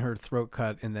who'd gotten her throat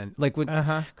cut, and then like when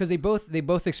because they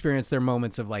both experienced their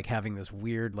moments of like having this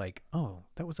weird like, oh,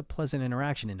 that was a pleasant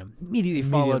interaction, and immediately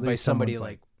followed by somebody someone's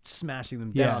like smashing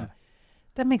them Yeah. down.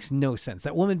 That makes no sense.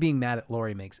 That woman being mad at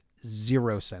Lori makes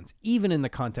zero sense, even in the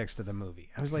context of the movie.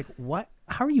 I was like, what?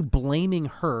 How are you blaming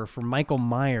her for Michael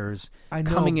Myers I know,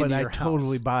 coming but into I your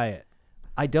totally house? buy it.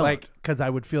 I don't. Like, because I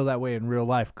would feel that way in real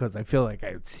life, because I feel like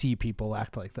I would see people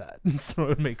act like that. So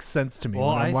it makes sense to me Well,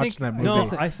 when I'm I watching think that movie.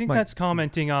 no, I think Like, that's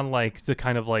commenting on like the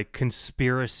kind of like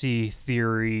conspiracy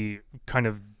theory kind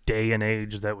of day and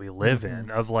age that we live in.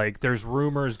 Of like, there's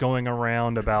rumors going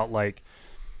around about like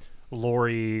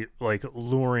Lori like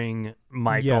luring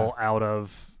Michael out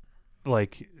of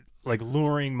like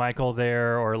luring Michael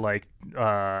there, or like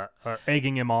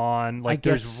egging him on. Like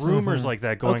there's guess- rumors like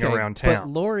that going okay, around but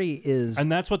town. Lori is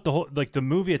And that's what the whole like the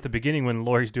movie at the beginning when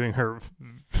Lori's doing her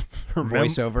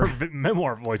Voiceover. her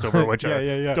memoir voiceover, which I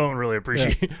yeah. don't really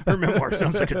appreciate. Her memoir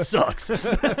sounds like it sucks.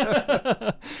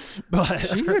 But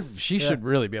she should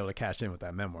really be able to cash in with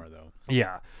that memoir, though.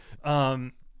 yeah,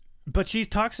 but she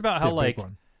talks about how big like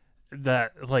one.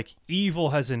 that like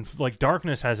evil has like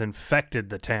darkness has infected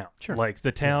the town. Sure. Like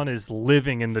the town is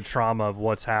living in the trauma of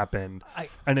what's happened,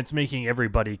 and it's making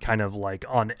everybody kind of like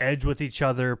on edge with each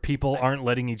other. People aren't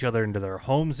letting each other into their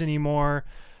homes anymore.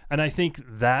 And I think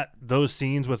that those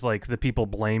scenes with like the people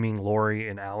blaming Lori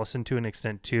and Allison to an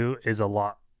extent too is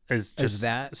just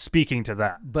that- speaking to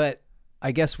that. But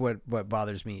I guess what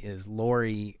bothers me is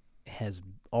Lori has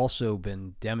also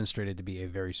been demonstrated to be a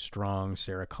very strong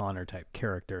Sarah Connor type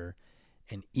character.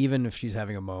 And even if she's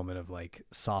having a moment of like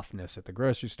softness at the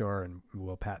grocery store and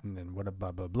Will Patton and what a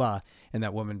blah, blah, blah, and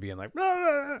that woman being like, blah,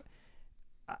 blah,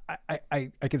 blah,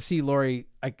 I could see Lori.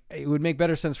 It would make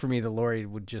better sense for me that Lori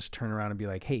would just turn around and be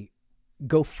like, "Hey,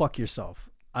 go fuck yourself.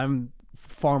 I'm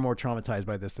far more traumatized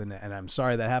by this than that, and I'm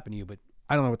sorry that happened to you, but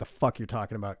I don't know what the fuck you're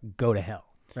talking about. Go to hell."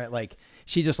 Right? Like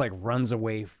she just like runs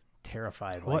away,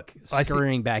 terrified, like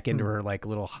scurrying back into her like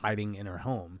little hiding in her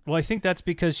home. Well, I think that's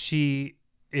because she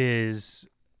is.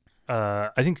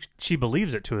 I think she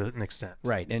believes it to an extent.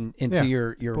 Right, and to Yeah.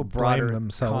 your People broader blame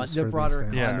themselves the for these broader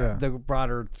things. Yeah. the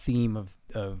broader theme of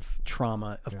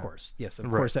trauma, of course, yes, of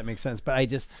course that makes sense. But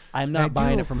I'm not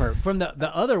buying it from her. From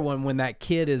the other one, when that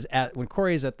kid is when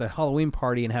Corey is at the Halloween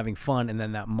party and having fun, and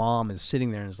then that mom is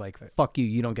sitting there and is like, "Fuck you,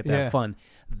 you don't get to have fun."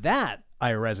 That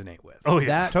I resonate with. Oh, yeah.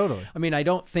 That, Totally. I mean, I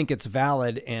don't think it's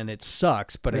valid and it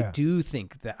sucks, but I Yeah. do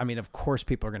think that. I mean, of course,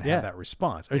 people are going to have that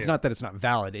response. It's not that it's not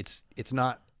valid. It's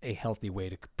not a healthy way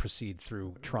to proceed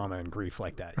through trauma and grief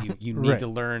like that. You need Right. to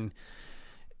learn,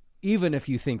 even if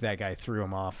you think that guy threw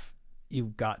him off,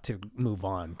 you've got to move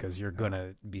on because you're going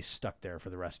to be stuck there for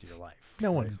the rest of your life.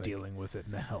 No one's Like, dealing with it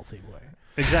in a healthy way.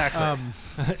 Exactly.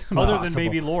 Other than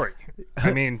maybe Lori.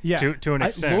 I mean, Yeah. to an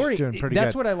extent. Lori, doing pretty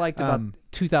that's good. what I liked about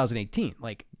 2018.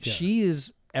 Like she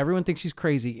is, everyone thinks she's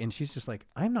crazy, and she's just like,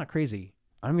 I'm not crazy.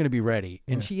 I'm going to be ready.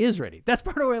 And she is ready. That's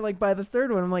part of why, like, by the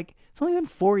third one, I'm like, it's only been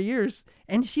 4 years,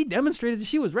 and she demonstrated that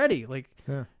she was ready. Like,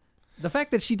 the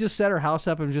fact that she just set her house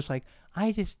up and was just like,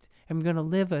 I just am going to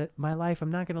live my life.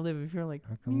 I'm not going to live if you're like,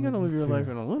 you're going to live your life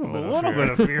in a little bit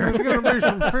of fear. There's gonna be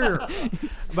some fear.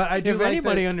 But I do If like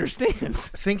anybody that- understands.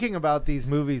 thinking about these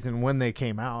movies and when they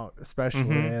came out,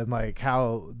 especially, and like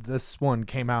how this one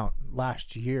came out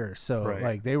last year. So Right.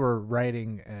 like they were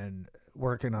writing and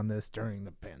working on this during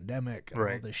the pandemic and all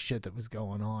Right. this shit that was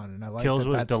going on. And I like Kills that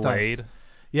was that stuff's- delayed.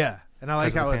 Yeah, and I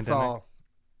like because of how the it's pandemic. all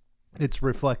it's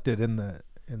reflected in the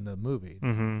movie.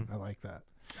 Mm-hmm. I like that.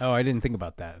 Oh, I didn't think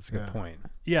about that. That's a good Yeah. point.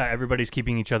 Yeah, everybody's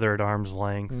keeping each other at arm's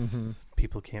length. Mm-hmm.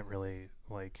 People can't really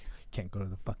Can't go to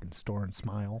the fucking store and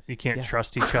smile. you can't Yeah.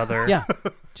 trust each other. Yeah,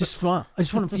 just smile. I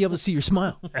just want to be able to see your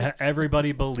smile.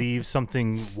 Everybody believes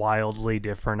something wildly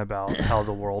different about how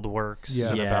the world works Yeah.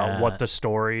 and Yeah. about what the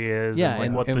story is Yeah, and like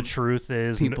and- what the and truth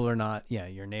is. People are not. Yeah,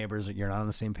 your neighbors. You're not on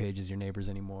the same page as your neighbors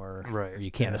anymore. Right. Or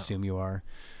you can't Yeah. assume you are.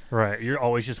 Right. You're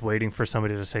always just waiting for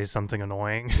somebody to say something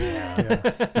annoying.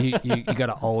 you got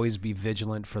to always be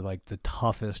vigilant for like the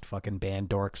toughest fucking band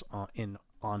dorks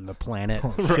on the planet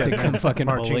Oh, to shit. come fucking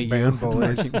Marching bully band you.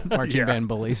 bullies. Marching Yeah. band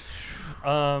bullies.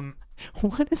 Um,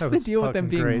 What is That the was deal with them fucking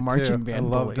being great, marching too. band I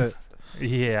loved bullies? it.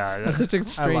 yeah. That's such a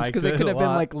strange liked because they it could a have been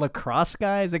lot. like lacrosse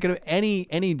guys. They could have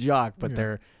any jock, but Yeah.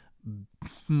 they're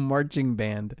marching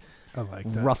band I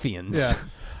like that. ruffians. Yeah.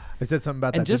 I said something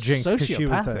about And that to just Jinx because she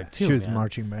was sociopathic, too, she was man.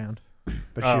 marching band,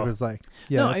 but she Oh. was like,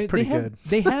 "Yeah, that's pretty good."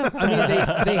 They have. I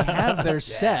mean, they have their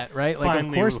set right. Like, Finally,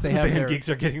 of course, they have band their. geeks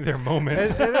are getting their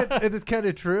moment. It is kind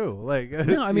of true. Like,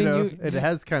 No, I mean, it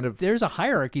has kind of There's a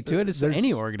hierarchy to it. It's There's-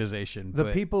 any organization. the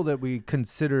but- people that we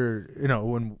consider,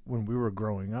 when we were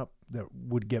growing up, that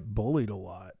would get bullied a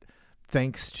lot,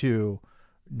 thanks to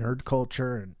nerd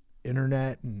culture and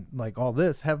internet and like all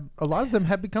this. A lot of them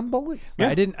have become bullies.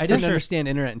 I didn't sure. understand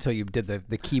internet until you did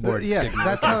the keyboard Yeah, signal.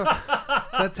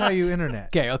 that's how you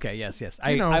internet. Okay, yes.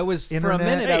 know, I was for a internet.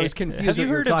 minute. I Hey, was confused. have you what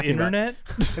you were heard of talking about. internet?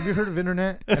 Have you heard of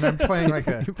internet? And I'm playing like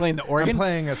a You're playing the I'm organ.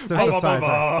 playing a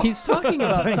synthesizer. He's talking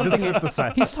about Playing the something.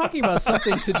 synthesizer. He's talking about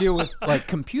something to do with like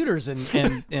computers and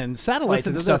satellites Listen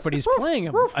and to stuff. this. But he's playing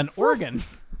an organ.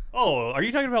 Oh, are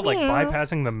you talking about like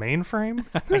bypassing the mainframe?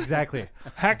 Exactly.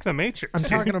 Hack the Matrix. I'm dude.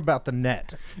 talking about the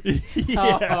net.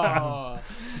 Yeah.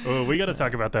 Oh, we got to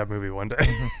talk about that movie one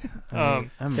day. I'm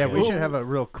Yeah, we good. should have a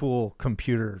real cool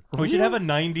computer. we should have a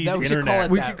 90s That we should call internet.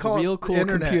 it We that could call real it cool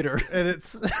internet, computer. and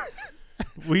it's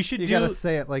We should you do gotta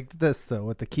say it like this though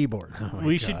with the keyboard.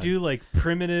 we should do like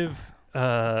primitive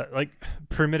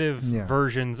Yeah.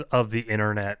 versions of the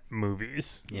internet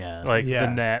movies. Yeah. Like Yeah.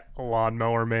 the Net,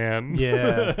 Lawnmower Man.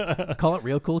 Yeah, Call it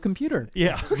real cool computer.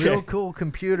 Yeah. real cool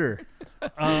computer.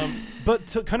 But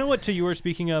kind of what you were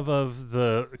speaking of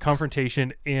the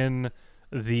confrontation in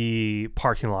the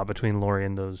parking lot between Lori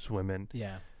and those women.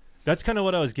 Yeah. That's kind of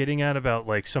what I was getting at about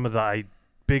like some of the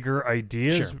bigger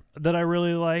ideas Sure. that I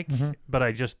really like, Mm-hmm. but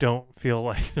I just don't feel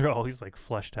like they're always like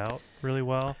fleshed out really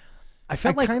well. I I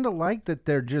felt like kind of like that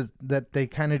they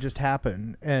kind of just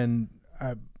happen, and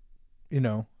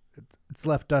it's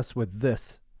left us with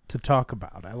this to talk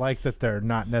about. I like that they're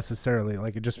not necessarily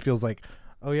like it. Just feels like,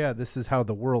 oh yeah, this is how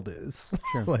the world is.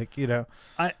 Like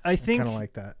I think kind of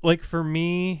like that. like for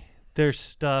me, there's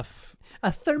stuff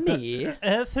for me.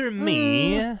 for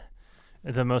me.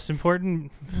 The most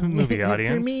important movie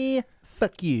audience. For me,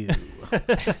 fuck you.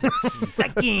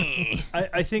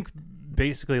 I think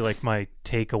basically like my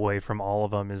takeaway from all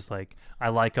of them is like I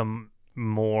like them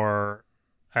more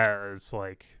as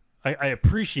like I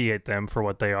appreciate them for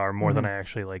what they are more than I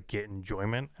actually like get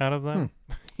enjoyment out of them.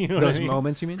 You know what Those I mean?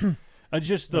 moments, you mean?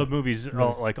 Just the movies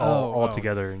all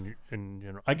together in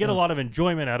general. I get a lot of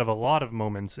enjoyment out of a lot of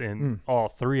moments in all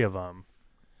three of them.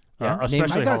 Yeah?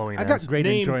 Especially I got Halloween. I got Ends. great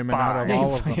Name enjoyment out of five.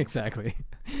 all of them. Exactly.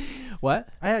 What?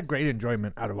 I had great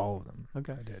enjoyment out of all of them.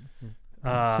 Okay. I did.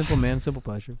 Simple man, simple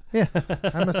pleasure. Yeah,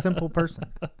 I'm a simple person.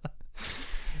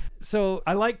 So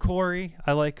I like Corey.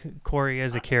 I like Corey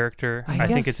as a character. I I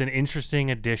think guess- it's an interesting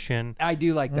addition. I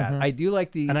do like that. I do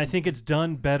like the And I think it's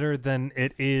done better than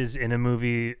it is in a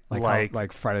movie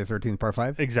like Friday the 13th Part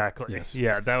 5. exactly. Yes.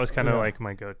 Yeah, that was kind of Yeah. like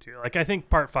my go-to. Like I think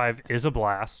Part 5 is a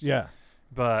blast. Yeah.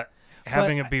 But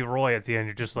having it be Roy at the end,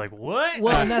 you're just like, what?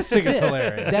 Well, and that's think just it's it.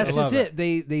 hilarious. That's I love just it.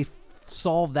 They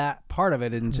solve that part of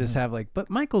it and just have like, but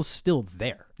Michael's still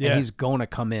there, Yeah. and he's going to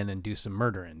come in and do some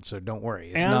murdering. So don't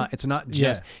worry. It's And- not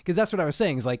just because that's what I was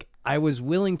saying. Is like I was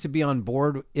willing to be on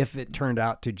board if it turned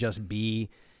out to just be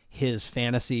his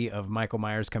fantasy of Michael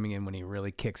Myers coming in when he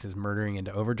really kicks his murdering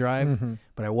into overdrive,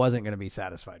 but I wasn't going to be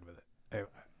satisfied with it.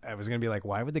 I was going to be like,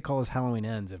 why would they call this Halloween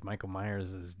Ends if Michael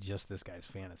Myers is just this guy's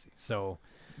fantasy? So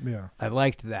Yeah. I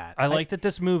liked that. I like that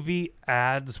this movie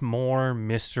adds more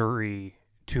mystery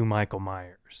to Michael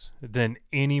Myers than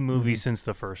any movie since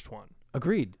the first one.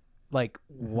 Agreed. Like,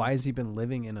 why has he been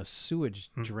living in a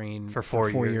sewage drain For 4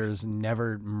 years,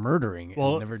 never murdering?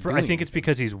 Well, and never I doing think it's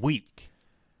because he's weak.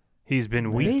 He's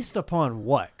been weak. based upon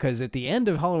what? Because at the end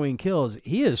of Halloween Kills,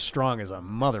 he is strong as a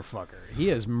motherfucker. He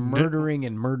is murdering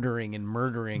and murdering and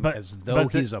murdering But- as though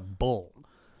but the- he's a bull.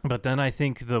 But then I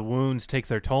think the wounds take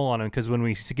their toll on him because when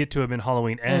we get to him in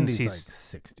Halloween And Ends, he's like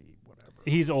 60, whatever.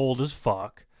 he's old as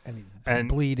fuck. And he's and-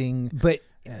 bleeding. But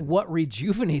what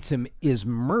rejuvenates him is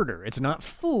murder. It's not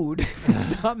food.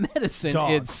 It's not medicine.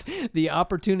 Dogs. It's the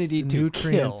opportunity to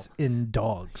nutrients kill. in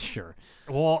dogs. Sure.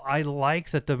 Well, I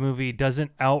like that the movie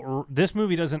doesn't this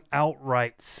movie doesn't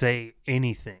outright say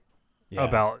anything Yeah.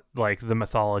 about like the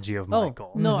mythology of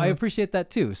Michael. Oh, no, I appreciate that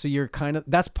too. So you're kind of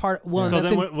that's part. Well, So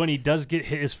that's then when he does get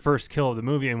his first kill of the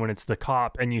movie, and when it's the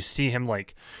cop, and you see him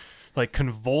like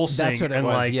convulsing That's what it and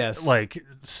was, like yes. like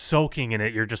soaking in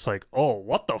it, you're just like, oh,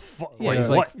 what the fuck? yeah, Like, he's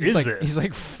what he's is like, this? He's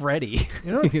like Freddy.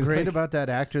 You know what's He's great like- about that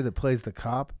actor that plays the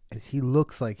cop is he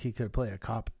looks like he could play a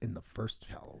cop in the first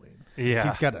Halloween. Yeah.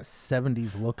 He's got a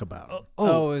 70s look about him.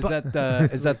 Oh, is that the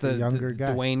It's is that like a the younger guy.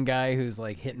 Dwayne guy who's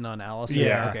like hitting on Allison?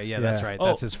 Yeah. Okay. Yeah, that's Yeah. right. Oh,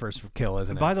 That's his first kill,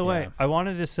 isn't it? By the way, Yeah. I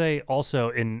wanted to say also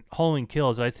in Halloween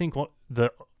Kills, I think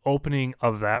the opening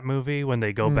of that movie when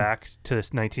they go back to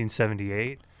this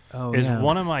 1978 is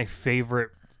one of my favorite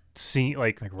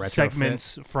retrofit?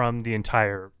 segments from the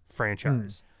entire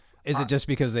franchise. Is it just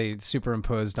because they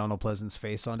superimposed Donald Pleasant's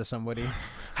face onto somebody?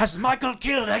 Has Michael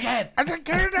killed again?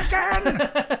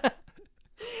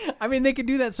 I mean, they could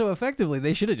do that so effectively.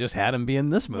 They should have just had him be in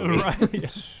this movie. Right.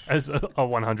 As a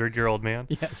 100-year-old man.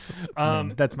 Yes.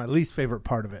 That's my least favorite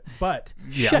part of it. But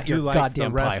Yeah. I Shut do your like the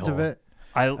goddamn rest pie of hole. it.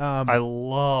 I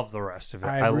love the rest of it.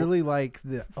 I really like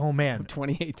the man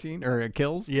 2018 or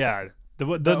Kills. Yeah. The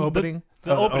opening?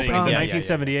 The Oh, the opening, opening. the Yeah,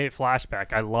 1978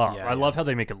 flashback. I love. Yeah, I love how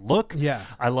they make it look. Yeah.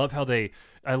 I love how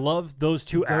I love those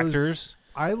two actors.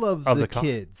 I love of the the cop.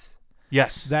 kids.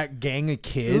 Yes. That gang of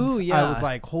kids. Ooh, I yeah. was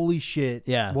like, holy shit.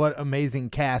 Yeah. What amazing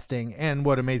casting and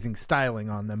what amazing styling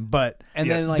on them. But And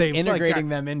Yes. then like They, like, integrating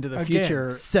got- them into the again, future.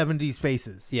 70s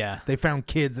faces. Yeah. They found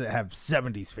kids that have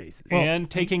 70s faces. and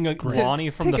taking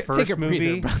Lonnie from the take first a breather,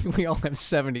 movie. bro. We all have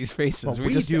 70s faces. Well, we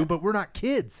we just do, but we're not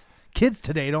kids. Kids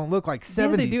today don't look like 70s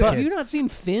Yeah, they do. Have you kids. not seen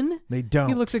Finn? They don't.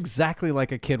 He looks exactly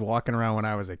like a kid walking around when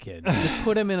I was a kid. Just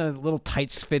put him in a little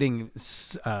tight-fitting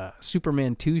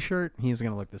Superman 2 shirt. He's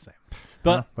gonna look the same.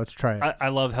 But Let's try it. I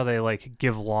love how they like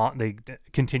they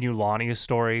continue Lonnie's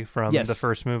story from Yes. the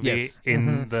first movie Yes.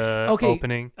 in the Okay.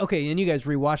 opening. Okay, and you guys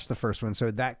rewatched the first one,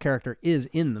 so that character is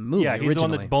in the movie. Yeah, he's the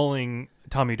one that's originally bullying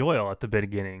Tommy Doyle at the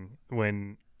beginning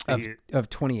when of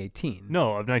 2018.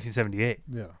 no, of 1978.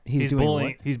 yeah. he's doing bullying.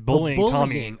 what? He's bullying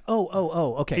bullying. Tommy.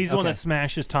 Oh, okay. He's the one okay. that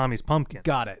smashes Tommy's pumpkin.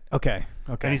 Got it. Okay.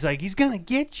 And he's like, he's gonna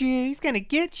get you. He's gonna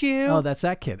get you. Oh, that's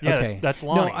that kid. Yeah, okay. that's No,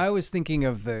 Lonnie. I was thinking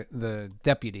of the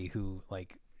deputy who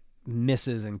like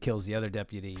misses and kills the other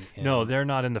deputy. And, no, they're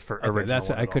not in the original. okay, that's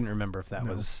one I at all. couldn't remember if that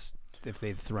was if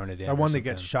they'd thrown it in. The or one that something.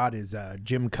 gets shot is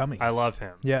Jim Cummings. I love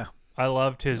him. Yeah. I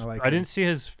loved his. I like I him. didn't see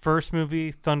his first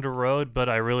movie, Thunder Road, but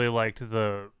I really liked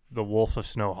the Wolf of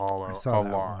Snow Hollow I saw a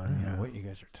that lot. one. I don't know Yeah. what you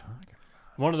guys are talking about.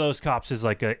 One of those cops is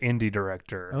like an indie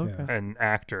director Okay. and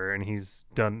actor, and he's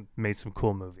made some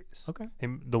cool movies. Okay.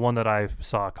 The one that I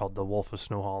saw called The Wolf of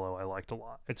Snow Hollow, I liked a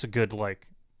lot. It's a good like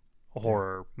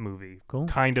horror movie, Cool.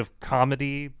 kind of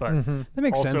comedy, but Mm-hmm. That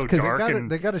makes also sense because dark.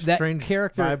 They got a that strange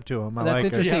character- vibe to him. I that's like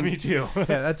it. interesting. yeah, me too. Yeah,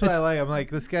 that's what I like. I'm like,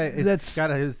 this guy, it's That's-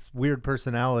 got his weird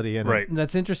personality in Right. it.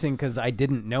 that's interesting because I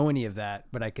didn't know any of that,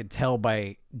 but I could tell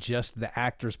by just the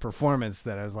actor's performance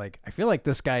that I was like, I feel like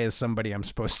this guy is somebody I'm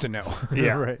supposed to know.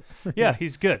 Yeah, right. yeah,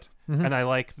 he's good, Mm-hmm. and I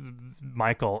like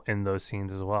Michael in those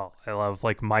scenes as well. I love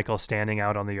like Michael standing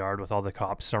out on the yard with all the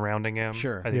cops surrounding him.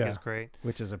 Sure. I think Yeah. it's great.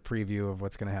 Which is a preview of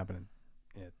what's going to happen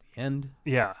at the end.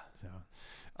 Yeah. So,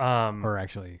 Or or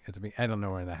actually, I don't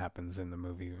know where that happens in the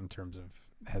movie in terms of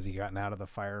has he gotten out of the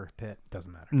fire pit?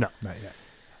 Doesn't matter. no, Not yet.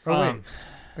 Oh, wait. Um,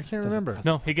 I can't remember.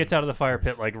 no, he gets out of the fire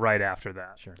pit like right after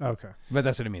that. Sure. Okay. But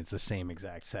that's what I mean. It's the same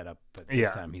exact setup, but this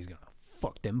Yeah. time he's going to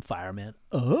fuck them firemen.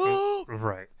 Oh!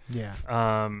 Right. Yeah.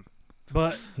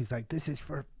 But He's like, this is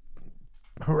for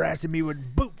harassing me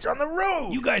with boots on the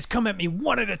road. You guys come at me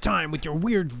one at a time with your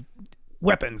weird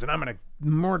weapons, and I'm going to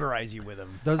murderize you with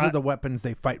them. Those are the weapons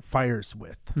they fight fires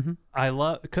with. I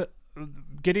love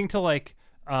getting to like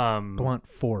Blunt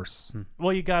force.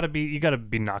 well, you gotta be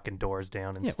knocking doors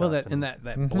down and Yeah, stuff. well,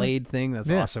 that blade thing, that's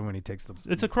Yeah. awesome when he takes the...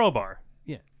 it's a crowbar.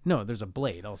 Yeah. No, there's a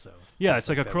blade also. Yeah, it's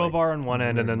like a that, crowbar on one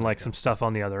end, and then like some stuff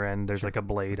on the other end. There's like a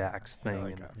blade axe thing.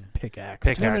 Like and- a pickaxe.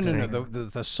 Pickaxe. No, Thing.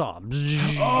 the saw.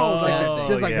 Oh, like Oh,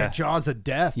 just like yeah. the jaws of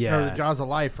death or Yeah. the jaws of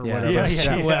life or Yeah. whatever. Yeah,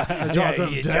 yeah, Yeah. The jaws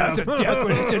of death.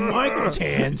 when it's in Michael's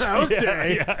hands.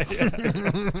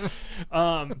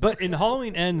 But in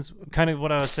Halloween Ends, kind of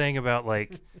what I was saying about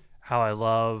like how I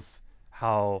love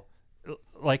how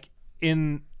like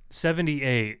in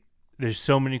 78 there's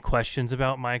so many questions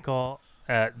about Michael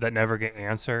that never get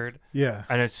answered, Yeah.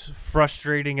 and it's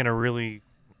frustrating in a really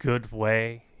good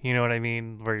way. You know what I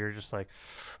mean? Where you're just like,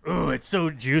 oh, it's so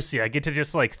juicy. I get to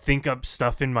just like think up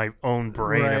stuff in my own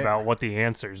brain Right. about what the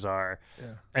answers are.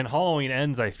 Yeah. And Halloween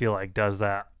Ends, I feel like, does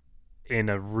that in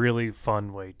a really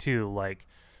fun way too. Like,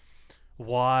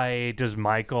 why does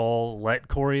Michael let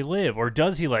Corey live, or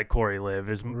does he let Corey live?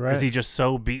 Is Right. he just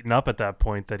so beaten up at that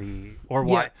point that he, or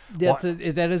why? That's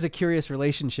why- that is a curious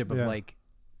relationship of Yeah. like,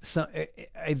 some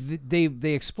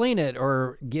they explain it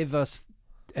or give us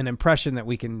an impression that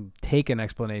we can take an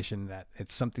explanation that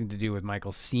it's something to do with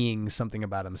Michael seeing something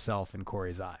about himself in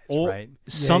Corey's eyes, Or right?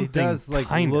 something he does like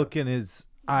kind look of. in his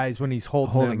eyes when he's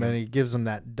holding Holding him, him. and he gives him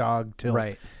that dog tilt.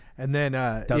 Right. And then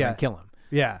Doesn't kill him.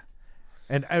 Yeah.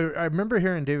 And I remember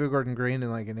hearing David Gordon Green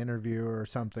in like an interview or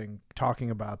something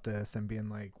talking about this and being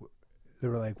like, they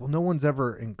were like, well, no one's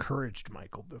ever encouraged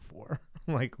Michael before.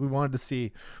 Like, we wanted to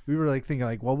see, we were like thinking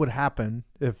like, what would happen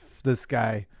if this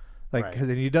guy, like, Right. because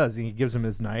he does, he gives him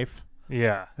his knife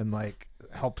Yeah. and like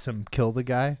helps him kill the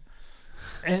guy.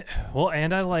 And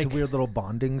I like, It's a weird little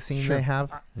bonding scene they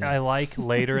have. I like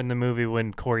later in the movie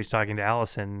when Corey's talking to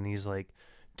Allison and he's like,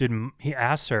 he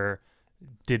asks her,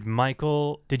 did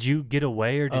you get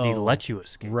away or did he Oh, let you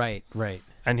escape? Right.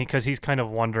 And because he's kind of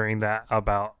wondering that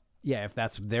about, Yeah, if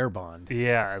that's their bond.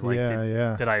 yeah, like,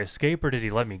 Yeah. did I escape or did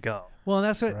he let me go? Well,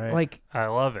 that's what Right. like, I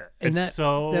love it. and It's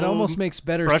so that almost makes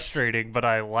better frustrating, but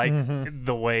I like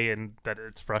the way and that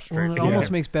it's Well, frustrating. it almost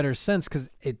makes better sense because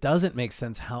it doesn't make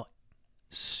sense how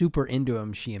super into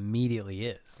him she immediately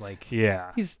is. Like,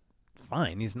 Yeah. he's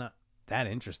fine. He's not that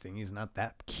interesting. He's not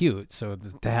that cute. So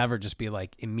to have her just be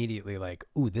like immediately like,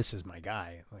 "Ooh, this is my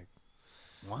guy." Like,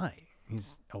 why?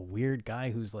 He's a weird guy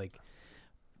who's like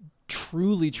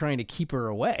truly trying to keep her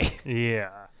away. Yeah.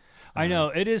 I know.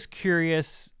 It is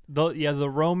curious. The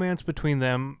romance between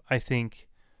them, I think,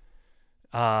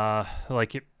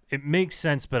 like it makes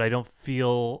sense, but I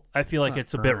feel like not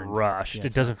it's a bit earned. rushed. Yeah, It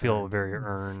it's doesn't not feel earned. very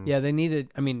earned. Yeah, they needed.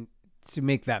 I mean, to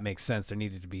make that make sense, there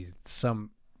needed to be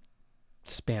some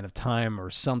span of time or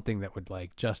something that would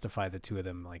like justify the two of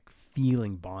them like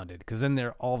feeling bonded. Because then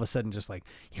they're all of a sudden just like,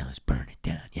 yeah, let's burn it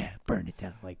down. Yeah, burn it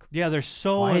down. Like, Yeah, they're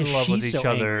so why in is love she with each so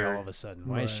angry other. all of a sudden?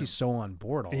 Why is she Right. so on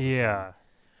board all of a Yeah.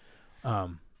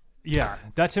 sudden? Yeah.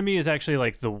 That to me is actually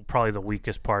like probably the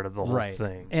weakest part of the whole Right.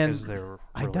 thing. And is their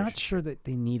I'm not relationship. sure that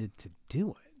they needed to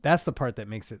do it. That's the part that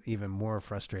makes it even more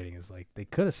frustrating. Is like they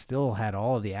could have still had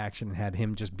all of the action and had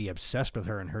him just be obsessed with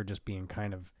her and her just being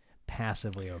kind of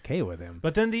passively okay with him.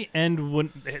 But then the end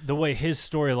wouldn't, the way his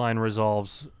storyline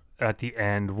resolves at the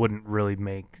end wouldn't really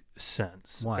make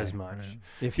sense Why? as much.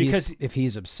 If Because- if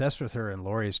he's obsessed with her and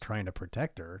Laurie's trying to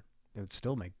protect her, it would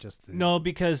still make just the No,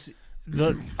 because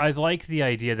I like the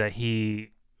idea that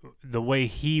the way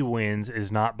he wins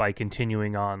is not by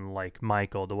continuing on like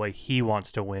Michael. The way he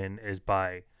wants to win is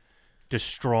by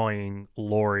destroying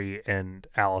Laurie and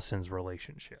Allison's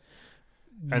relationship.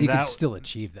 And you could that- still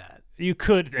achieve that. You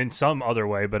could in some other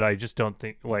way, but I just don't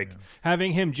think like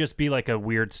having him just be like a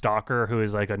weird stalker who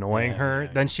is like annoying Yeah, her.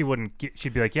 yeah, Then she wouldn't.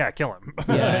 She'd be like, "Yeah, kill him."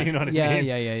 Yeah, you know what yeah, I mean?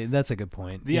 yeah. That's a good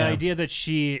point. The yeah. idea that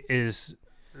she is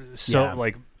so Yeah.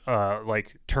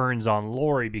 like turns on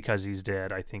Laurie because he's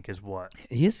dead, I think is what.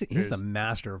 he's is- the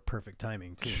master of perfect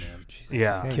timing too, man.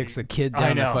 Yeah. Kicks the kid I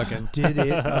down the know. fucking Did it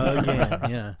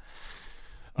again.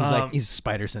 yeah. He's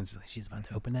spider sense. Like, she's about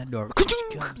to open that door.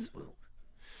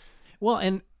 Well,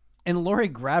 and Laurie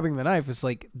grabbing the knife is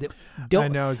like, don't. I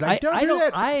know. It's like, don't do don't.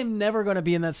 that. I am never going to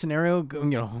be in that scenario. You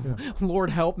know, Lord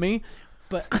help me.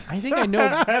 But I think I know.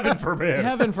 Heaven forbid.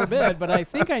 Heaven forbid. But I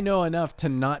think I know enough to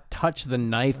not touch the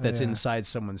knife that's inside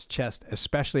someone's chest,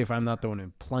 especially if I'm not the one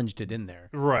who plunged it in there.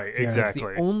 Right, exactly.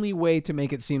 The only way to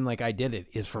make it seem like I did it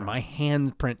is for my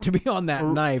handprint to be on that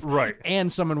knife, right.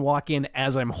 and someone walk in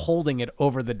as I'm holding it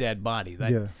over the dead body.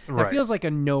 That, Yeah. that Right. feels like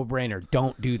a no-brainer.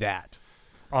 Don't do that.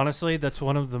 Honestly, that's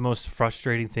one of the most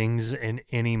frustrating things in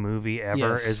any movie ever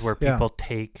Yes. is where Yeah. people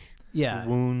take Yeah.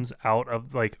 wounds out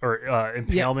of like or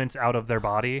impalements out of their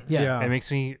body. Yeah. It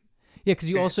makes me Yeah, because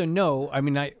you also know. I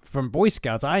mean, from Boy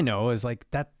Scouts, I know is like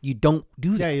that you don't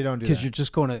do that. Yeah, you don't do because that. you're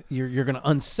just going to you're going to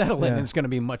unsettle it, Yeah. and it's going to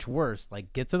be much worse.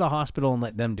 Like, get to the hospital and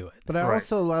let them do it. But I Right.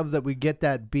 also love that we get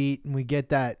that beat and we get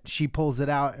that she pulls it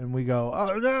out and we go,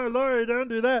 oh no, Laurie, don't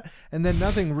do that. And then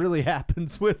nothing really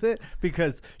happens with it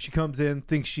because she comes in,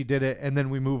 thinks she did it, and then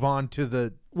we move on to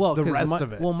the Well, the 'cause rest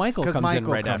of it. Well, Michael 'Cause comes in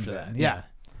Michael right comes after in, that. yeah.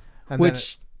 And then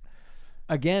Which,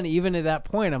 again, even at that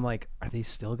point, I'm like, are they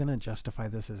still going to justify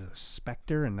this as a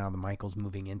specter? And now the Michael's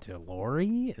moving into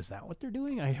Laurie? Is that what they're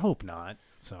doing? I hope not.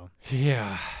 So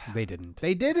yeah, they didn't.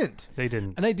 they didn't. they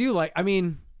didn't. And I do like, I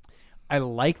mean, I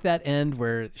like that end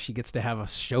where she gets to have a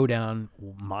showdown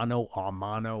mano a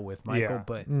mano with Michael, Yeah.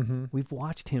 but Mm-hmm. we've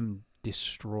watched him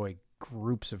destroy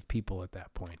groups of people at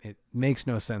that point. It makes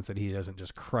no sense that he doesn't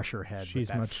just crush her head. She's with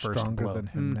that much first stronger blow. than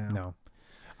him now. No.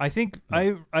 I think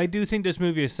I do think this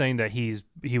movie is saying that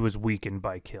he was weakened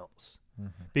by kills.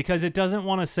 Because it doesn't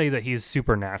want to say that he's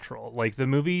supernatural. Like the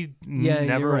movie Yeah,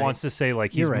 never you're right. wants to say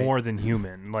like he's You're right. more than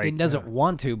human. Like It doesn't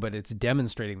want to, but it's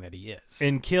demonstrating that he is.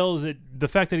 in Kills, the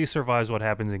fact that he survives what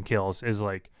happens in Kills is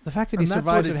like The fact that he And that's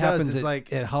survives what what it does happens is at,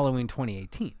 like- at Halloween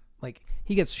 2018. Like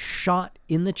he gets shot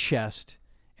in the chest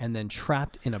and then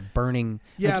trapped in a burning.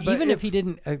 Yeah, like, but even if if- he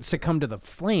didn't succumb to the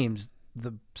flames,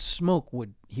 the smoke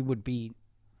he would be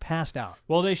passed out.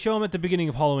 well, they show him at the beginning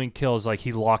of Halloween Kills like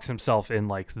he locks himself in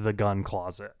like the gun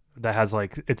closet that has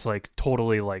like it's like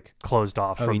totally like closed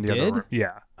off Oh, from he the did? other room.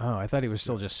 Yeah. Oh, I thought he was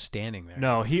still just standing there.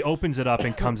 No, he opens it up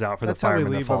and comes out for That's the how we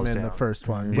fireman that leave him falls in down. the first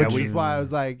one, Yeah, which we- is why I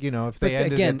was like, if But they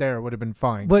ended again- it there, it would have been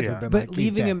fine. But, It would've been but like,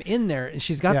 he's leaving dead. him in there, and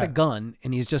she's got Yeah. the gun,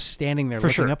 and he's just standing there For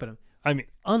looking sure. up at him. I mean,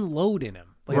 Unloading him.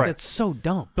 Like, Right. that's so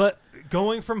dumb. but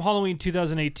going from Halloween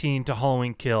 2018 to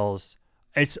Halloween Kills,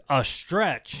 it's a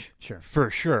stretch, Sure. for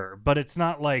sure. But it's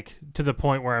not like to the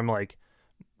point where I'm like,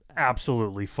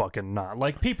 absolutely fucking not.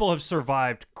 Like people have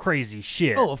survived crazy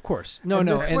shit. Oh, of course. No, and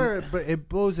no. This and- where it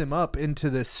blows him up into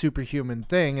this superhuman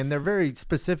thing, and they're very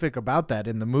specific about that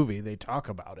in the movie. They talk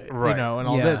about it, Right. and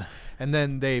all Yeah. this, and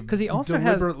then they 'Cause he also has-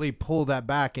 deliberately pull that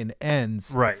back in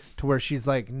ends, Right. to where she's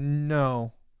like,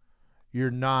 "No,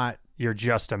 you're not. You're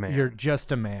just a man. You're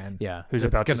just a man. Yeah. Who's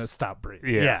that's about to gonna s- stop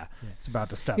breathing. Yeah. It's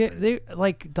about to stop. Yeah, breathing. they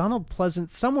like Donald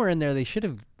Pleasant. Somewhere in there, they should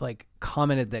have like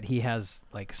commented that he has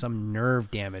like some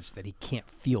nerve damage that he can't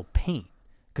feel pain,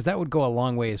 because that would go a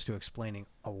long ways to explaining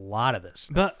a lot of this.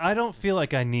 But I don't feel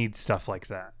like I need stuff like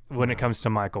that when it comes to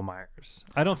Michael Myers.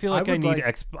 I don't feel like I, would need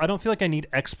like- I don't feel like I need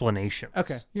explanations.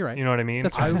 Okay, you're right. You know what I mean?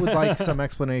 That's I would like some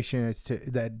explanation as to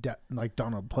that, like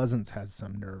Donald Pleasance has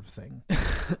some nerve thing yeah,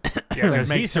 because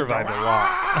he makes him survived a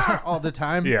lot. all the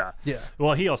time. Yeah. Yeah.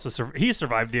 Well, he also he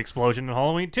survived the explosion in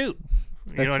Halloween 2. You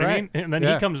That's know what I right. mean? And then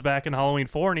Yeah. he comes back in Halloween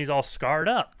 4 and he's all scarred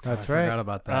up. That's I right. forgot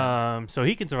about that. So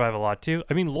he can survive a lot too.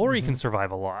 I mean, Lori can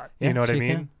survive a lot. Yeah, you know what I she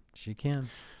mean? can. She can.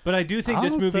 But I do think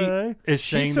this I'll movie say is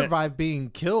She saying that survived being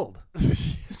killed.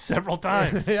 several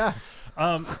times. Yeah.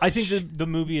 I think the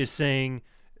movie is saying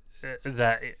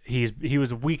that he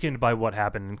was weakened by what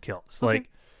happened in Kills. Like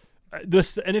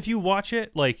this, and if you watch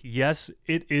it, like yes,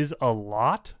 it is a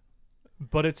lot,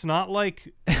 but it's not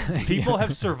like people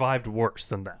have survived worse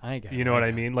than that. I get you it, know what I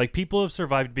I get mean? Like people have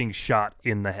survived being shot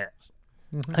in the head.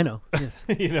 I know. Yes.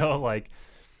 You know, like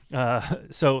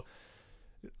so.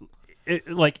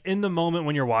 Like in the moment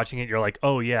when you're watching it, you're like,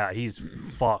 "Oh yeah, he's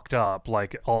fucked up."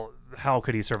 Like, how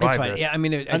could he survive It's fine. this? Yeah, I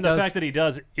mean, it and does, the fact that he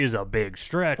does is a big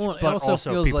stretch, well, it but also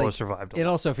feels people like have survived. it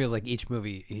also feels like each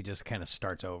movie he just kind of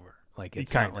starts over. Like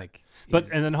it's not Kinda. like. But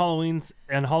he's- and then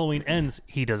Halloween ends.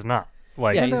 He does not.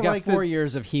 Like yeah, And he's I got like 4 that-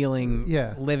 years of healing.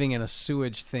 Yeah. living in a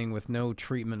sewage thing with no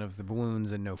treatment of the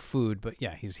wounds and no food. But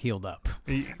yeah, he's healed up.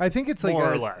 I think it's like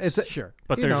More a, or less. It's a, Sure.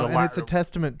 but you there's know, a and lot. it's a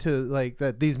testament to like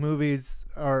that these movies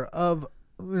are of,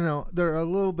 they're a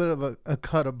little bit of a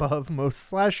cut above most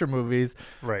slasher movies,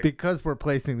 Right. because we're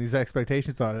placing these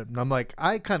expectations on it. And I'm like,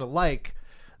 I kind of like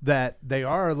that they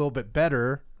are a little bit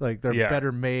better, like they're Yeah.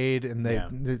 better made, and Yeah.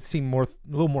 they seem a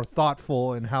little more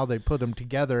thoughtful in how they put them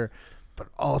together. But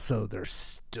also, they're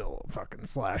still a fucking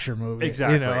slasher movie.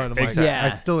 Exactly, And I'm exactly. like, Yeah. I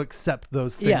still accept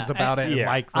those things Yeah, about it and yeah.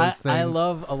 like those things. I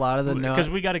love a lot of the because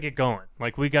we got to get going.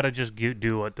 Like we got to just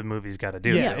do what the movie's got to do.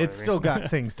 Yeah, you know what it's I mean? still got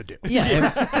things to do.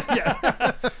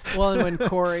 Yeah. Well, and when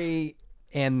Corey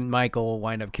and Michael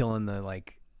wind up killing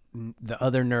the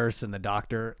other nurse and the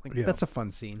doctor, like, Yeah. that's a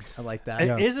fun scene. I like that.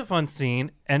 It is a fun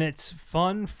scene, and it's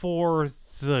fun for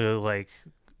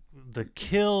the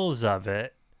kills of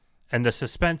it and the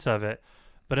suspense of it.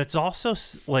 But it's also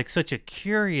like such a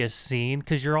curious scene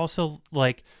because you're also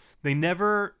like, they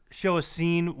never show a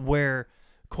scene where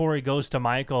Corey goes to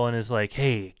Michael and is like,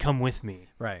 "Hey, come with me."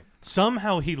 Right.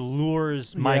 Somehow he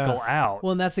lures Michael out.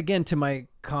 Well, and that's again to my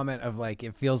comment of like,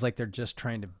 it feels like they're just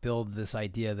trying to build this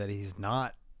idea that he's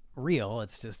not real.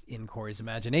 It's just in Corey's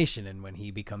imagination. And when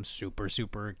he becomes super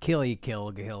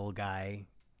kill guy,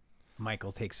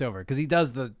 Michael takes over because he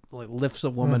does lifts a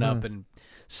woman up and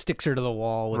sticks her to the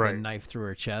wall with a Right. knife through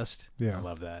her chest. Yeah. I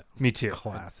love that. Me too.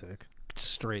 Classic.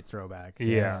 Straight throwback.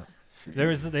 Yeah.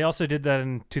 They also did that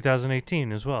in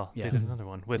 2018 as well. Yeah. They did another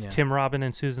one with Yeah. Tim Robin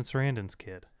and Susan Sarandon's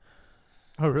kid.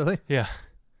 Oh, really? Yeah.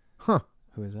 Huh.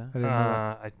 Who is that? I didn't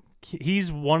know that.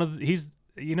 He's one of he's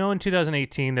in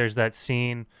 2018 there's that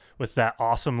scene with that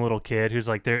awesome little kid who's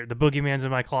like, the boogeyman's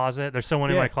in my closet. There's someone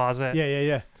in Yeah. my closet.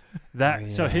 Yeah.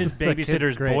 So his kid's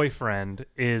babysitter's great. boyfriend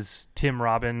is Tim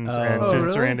Robbins Oh. and Oh, Susan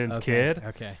really? Sarandon's kid.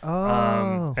 Okay.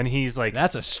 And he's like,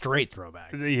 That's a straight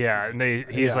throwback. yeah, and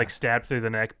he's Yeah. like stabbed through the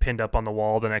neck, pinned up on the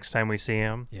wall the next time we see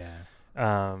him. Yeah.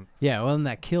 Yeah, well, in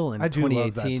that kill in I do love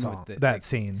 2018 that song. with the, That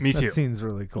scene. Me too. That scene's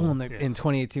really cool. well, in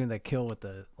 2018 that kill with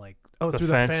the like Oh, The through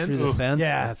fence. the fence. through the fence.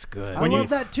 Yeah, That's good. I When you- love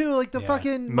that too. Like the Yeah.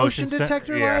 fucking motion sen-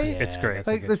 detector yeah, light. it's great. that's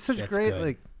a Like good- there's such that's great good.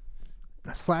 like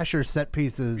slasher set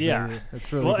pieces. Yeah.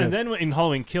 It's really Well, good. and then in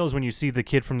Halloween Kills, when you see the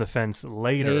kid from the fence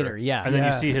later, yeah. and then you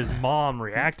Yeah. see his mom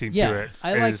reacting to Yeah, it.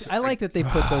 I like that they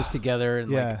put those together,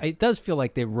 and Yeah. like it does feel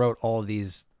like they wrote all of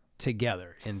these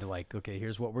together into like, okay,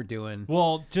 here's what we're doing.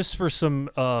 Well, just for some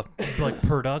like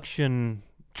production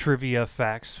trivia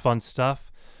facts, fun stuff.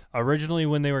 Originally,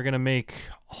 when they were going to make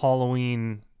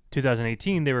Halloween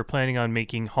 2018, they were planning on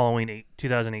making Halloween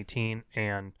 2018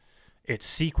 and its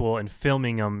sequel and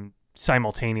filming them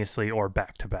simultaneously or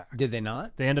back to back. Did they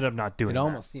not? They ended up not doing It that.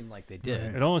 almost seemed like they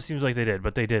did. It almost seems like they did,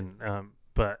 but they didn't.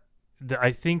 But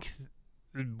I think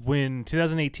when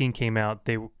 2018 came out,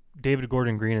 David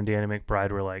Gordon Green and Danny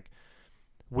McBride were like,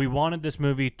 we wanted this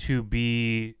movie to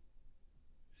be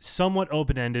somewhat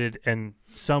open-ended and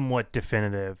somewhat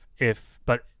definitive,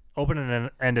 but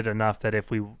open-ended enough that if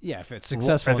we Yeah, if it's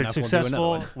successful, if enough, it's we'll do another successful,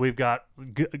 one. we've got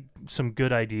some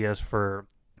good ideas for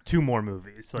 2 more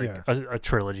movies, like Yeah. a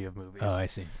trilogy of movies. Oh, I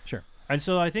see. Sure. And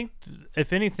so I think,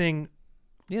 if anything,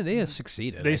 Yeah, they have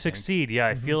succeeded. they I think. succeed. Yeah,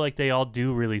 I feel like they all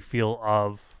do really feel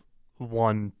of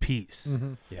one piece,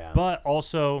 Mm-hmm. Yeah. but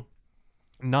also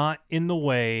not in the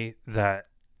way that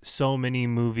so many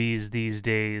movies these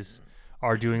days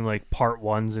are doing, like part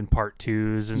 1s and part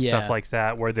 2s and Yeah. stuff like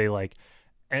that, where they like,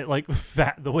 and like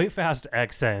the way Fast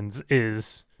X ends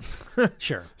is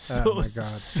sure. so Oh my God.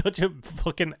 such a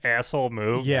fucking asshole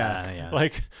move. Yeah.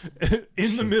 Like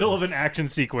in the middle of an Jesus. action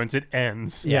sequence, it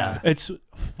ends. Yeah. It's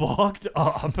fucked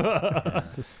up.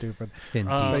 It's so stupid. Vin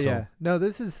But But yeah, no,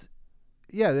 this is,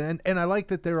 yeah, and I like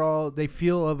that they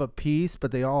feel of a piece,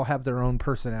 but they all have their own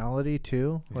personality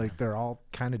too. Like they're all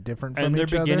kind of different from And they're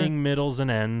each other. beginning, middles,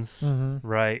 and ends, Mhm.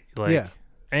 right? Like, Yeah.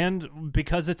 and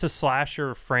because it's a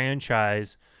slasher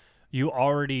franchise, you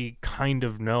already kind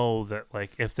of know that,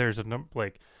 like, if there's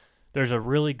there's a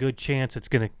really good chance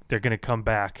they're gonna come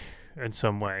back in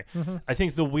some way. Mm-hmm. I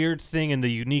think the weird thing and the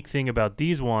unique thing about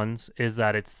these ones is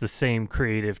that it's the same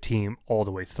creative team all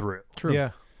the way through. True. Yeah.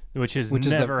 Which has Which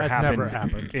is never that happened, never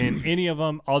happened. in any of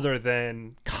them other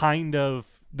than kind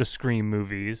of the Scream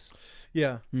movies.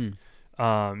 Yeah.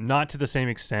 Not to the same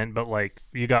extent, but like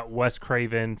you got Wes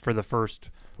Craven for the first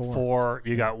 4.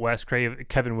 You got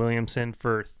Kevin Williamson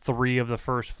for 3 of the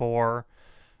first 4.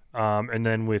 And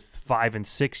then with 5 and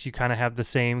 6, you kind of have the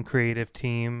same creative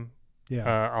team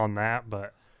Yeah. on that,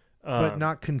 but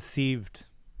not conceived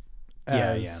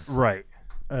Yeah, as right,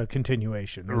 a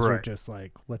continuation. Those are Right. just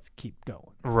like, let's keep going.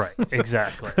 right,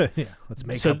 exactly. Yeah. Let's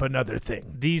make So- up another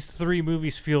thing. These 3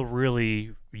 movies feel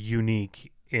really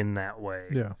unique in that way.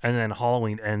 Yeah. And then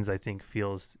Halloween Ends, I think,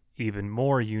 feels even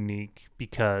more unique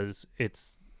because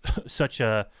it's such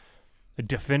a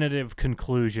definitive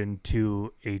conclusion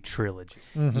to a trilogy.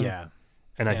 Yeah.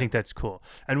 And I think that's cool.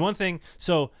 And one thing,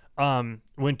 so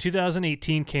when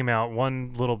 2018 came out,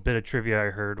 one little bit of trivia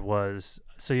I heard was,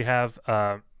 so you have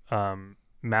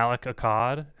Malik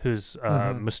Akkad, who's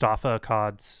Mustafa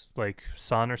Akkad's like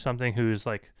son or something, who's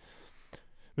like,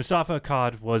 Mustafa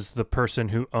Akkad was the person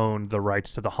who owned the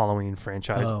rights to the Halloween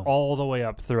franchise all the way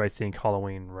up through, I think,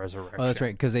 Halloween Resurrection. Oh, that's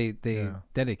right, because they Yeah.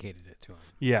 dedicated it to him.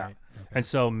 Yeah. Right? Okay. And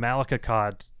so Malik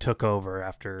Akkad took over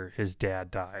after his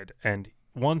dad died. And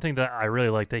one thing that I really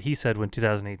liked that he said when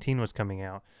 2018 was coming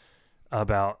out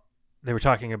about, they were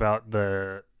talking about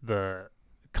the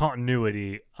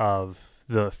continuity of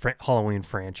the Halloween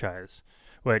franchise,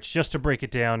 which, just to break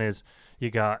it down, is you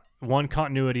got one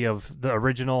continuity of the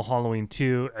original Halloween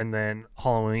 2 and then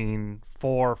Halloween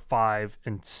 4, 5,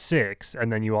 and 6.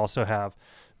 And then you also have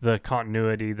the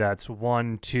continuity that's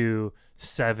 1, 2,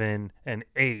 7, and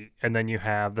 8. And then you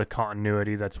have the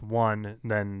continuity that's 1,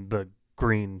 then the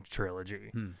Green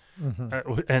trilogy.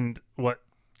 And what...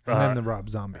 And then the Rob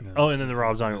Zombie. and then the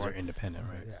Rob Zombie Those one. are independent,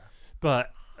 right? Yeah.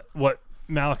 But what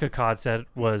Malik Akkad said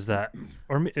was that,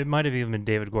 or it might have even been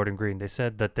David Gordon Green, they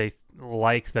said that they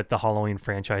like that the Halloween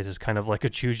franchise is kind of like a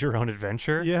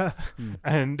choose-your-own-adventure. Yeah.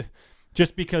 And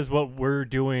just because what we're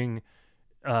doing,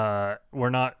 we're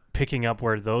not picking up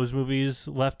where those movies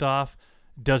left off,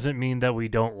 doesn't mean that we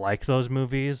don't like those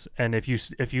movies. And if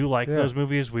you like Yeah. those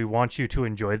movies, we want you to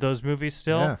enjoy those movies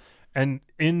still. Yeah. And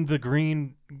in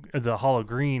the Hollow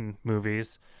Green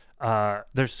movies,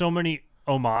 there's so many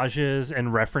homages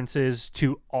and references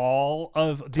to all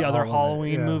of the other all of it,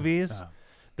 Halloween yeah. movies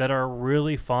that are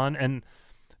really fun, and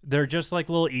they're just like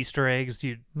little Easter eggs.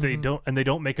 They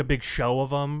don't make a big show of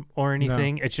them or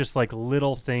anything. It's just like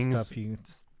little things. Stuff you can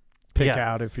pick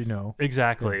out if you know.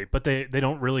 Exactly. But they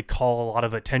don't really call a lot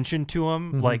of attention to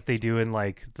them like they do in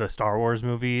like the Star Wars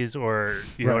movies, or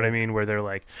you know what I mean, where they're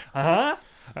like,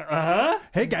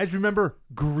 hey guys, remember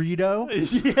Greedo?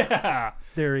 Yeah.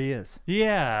 There he is.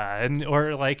 Yeah, and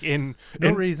or like in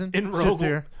reason. In Just Rogue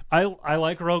here. I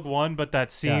like Rogue One, but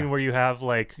that scene where you have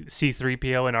like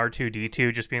C-3PO and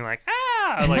R2-D2 just being like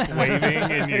like waving,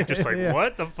 and you're just like,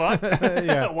 what the fuck?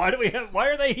 Why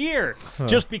are they here?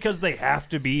 Just because they have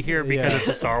to be here because it's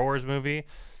a Star Wars movie.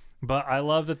 But I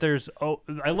love that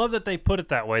I love that they put it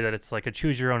that way, that it's like a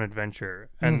choose your own adventure,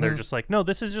 and they're just like, no,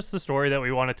 this is just the story that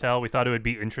we want to tell. We thought it would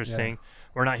be interesting.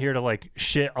 We're not here to like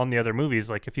shit on the other movies.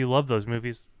 Like, if you love those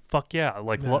movies, fuck yeah.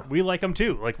 Like we like them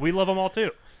too. Like, we love them all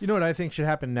too. You know what I think should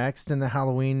happen next in the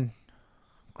Halloween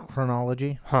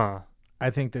chronology? I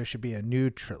think there should be a new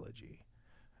trilogy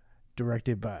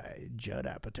directed by Judd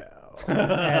Apatow.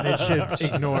 And it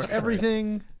should ignore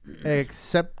everything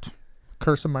except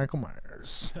Curse of Michael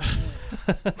Myers.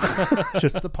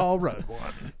 Just the Paul Rudd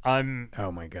one.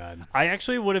 Oh my God. I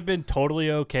actually would have been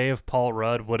totally okay if Paul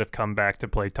Rudd would have come back to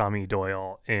play Tommy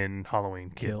Doyle in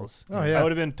Halloween Kills. Oh, yeah. I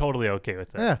would have been totally okay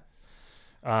with that. Yeah.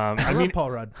 I love Paul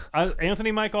Rudd.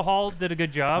 Anthony Michael Hall did a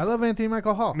good job. I love Anthony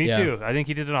Michael Hall. Me too. I think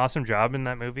he did an awesome job in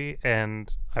that movie,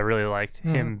 and I really liked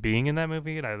him being in that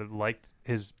movie, and I liked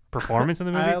his performance in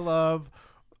the movie. I love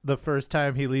the first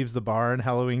time he leaves the bar in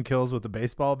Halloween Kills with the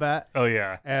baseball bat. Oh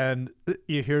yeah. And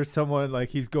you hear someone like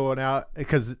he's going out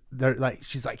because they're like,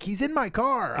 she's like, he's in my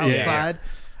car outside. Yeah.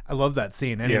 I love that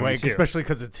scene anyway, especially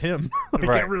because it's him.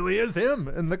 Like, it really is him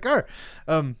in the car.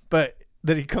 But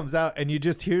then he comes out and you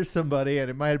just hear somebody, and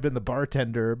it might have been the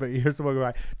bartender, but you hear someone go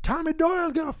like, Tommy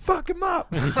Doyle's gonna fuck him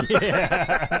up.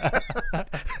 Yeah.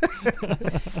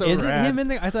 So is rad. it him in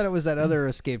there? I thought it was that other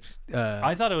escaped.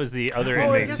 I thought it was the other I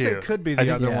inmate guess too. it could be the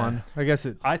other one. I guess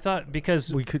it. I thought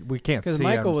because we can't see because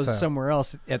Michael him, was so. somewhere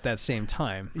else at that same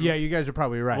time. Yeah, you guys are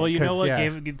probably right. Well, you know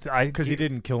what because he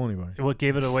didn't kill anybody. What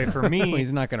gave it away for me? Well,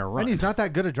 he's not going to run. And he's not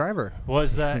that good a driver.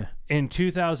 Was that in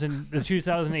the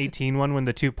 2018 one, when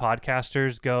the two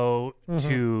podcasters go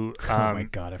to oh my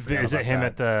God, I forgot visit about him that.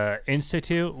 at the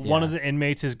institute? One of the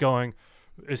inmates is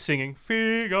singing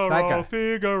Figaro,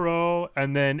 Figaro,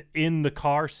 and then in the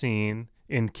car scene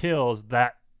in Kills,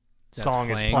 that song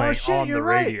is playing on the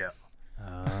radio.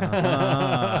 Look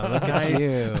at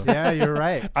you. Yeah, you're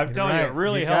right. I'm telling you, it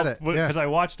really helped because I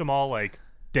watched them all like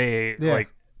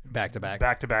back to back,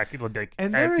 like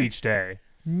and there is each day.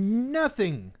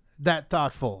 Nothing that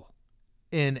thoughtful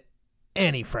in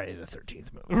any Friday the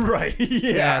 13th movie. Right.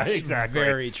 Yeah, that's exactly.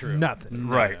 very true. Nothing.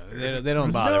 Right. They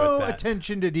don't bother no with that.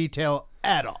 attention to detail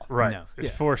at all. Right. No.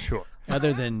 For sure.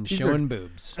 Other than showing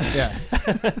boobs. Yeah.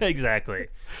 Exactly.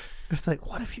 It's like,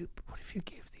 what if you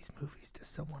gave these movies to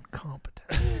someone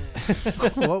competent?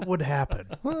 What would happen?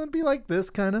 Well, it'd be like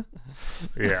this kind of.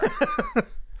 Yeah.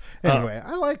 Anyway,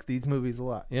 I like these movies a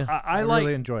lot. Yeah. I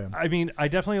really enjoy them. I mean, I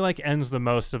definitely like Ends the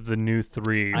most of the new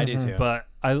three. I do too. But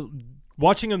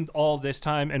watching them all this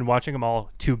time and watching them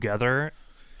all together,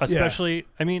 especially,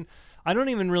 I mean, I don't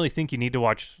even really think you need to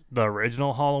watch the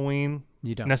original Halloween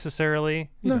necessarily.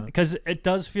 No. Because it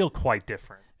does feel quite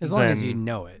different. As long as you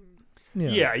know it.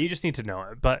 Yeah, you just need to know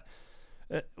it. But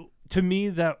to me,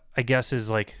 that I guess is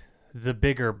like the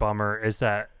bigger bummer is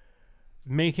that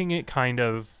making it kind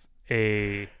of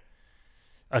a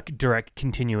direct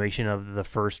continuation of the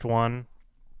first one,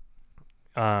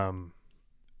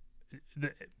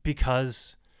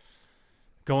 because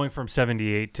going from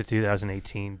 78 to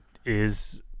 2018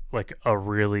 is like a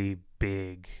really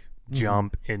big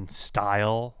jump in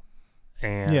style,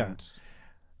 and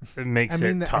it makes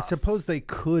it tough. I suppose they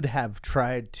could have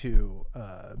tried to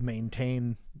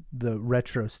maintain the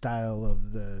retro style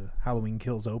of the Halloween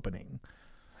Kills opening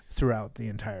throughout the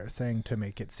entire thing to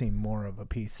make it seem more of a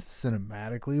piece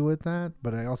cinematically with that.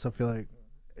 But I also feel like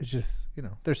it's just,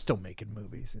 they're still making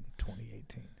movies in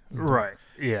 2018. Right.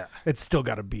 Yeah. It's still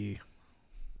got to be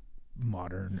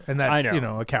modern. And that's,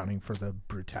 accounting for the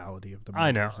brutality of the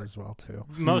movies as well, too.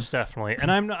 Most definitely.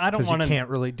 And I don't want to. You can't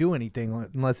really do anything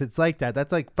unless it's like that.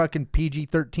 That's like fucking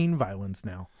PG-13 violence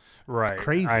now. Right. It's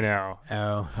crazy. I know.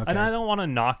 Oh, okay. And I don't want to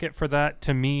knock it for that.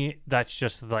 To me, that's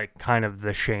just like kind of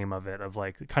the shame of it, of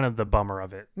like kind of the bummer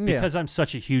of it. Because I'm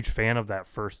such a huge fan of that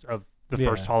first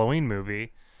Halloween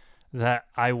movie that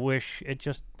I wish it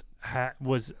just I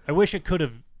wish it could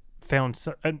have found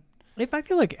if I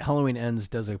feel like Halloween Ends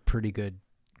does a pretty good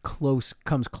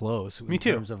comes close. Me in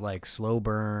too. terms of like slow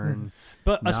burn.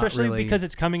 But Not especially really. because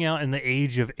it's coming out in the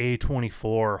age of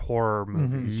A24 horror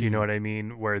movies, you know what I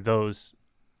mean? Where those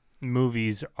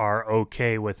movies are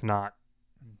okay with not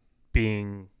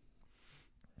being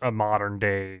a modern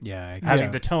day, Yeah. having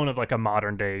Yeah. the tone of like a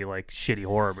modern day, like shitty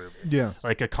horror movie, Yeah.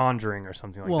 like a Conjuring or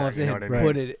something like Well, that. if they You know had what I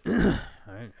mean? put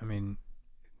it, I mean,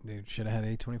 they should have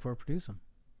had A24 produce them.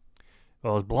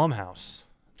 Well, it's Blumhouse.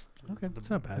 Okay, it's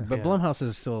not bad. But Yeah. Blumhouse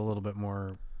is still a little bit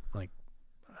more like,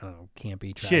 I don't know,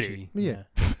 campy, trashy. Yeah.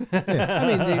 I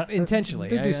mean, they intentionally.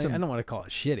 They do I some- don't want to call it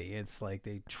shitty. It's like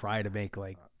they try to make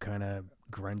like kind of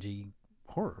grungy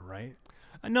horror, right?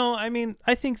 No, I mean,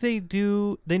 I think they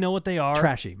do. They know what they are.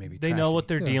 Trashy, maybe. They know what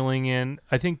they're Yeah. dealing in.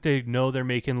 I think they know they're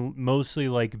making mostly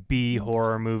like B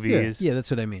horror movies. Yeah, that's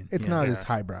what I mean. It's yeah. not Yeah. as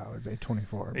highbrow as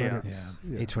A24, but Yeah. it's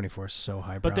Yeah. A24 is so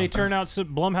high. But they turn out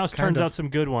some Blumhouse Kind turns of. out some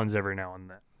good ones every now and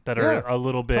then that are Yeah, a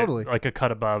little bit totally. like a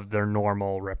cut above their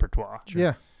normal repertoire.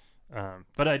 yeah.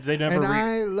 But they never. And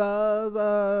I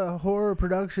love horror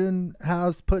production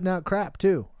house putting out crap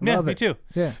too. Yeah, Love me it. too.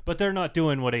 Yeah. But they're not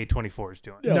doing what A24 is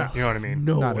doing. No. You know what I mean?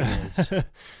 No Not one at is.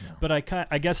 But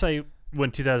I guess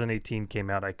when 2018 came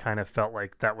out, I kind of felt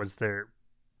like that was their,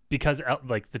 because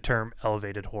like the term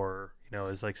elevated horror, you know,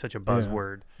 is like such a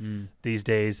buzzword these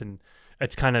days, and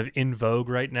it's kind of in vogue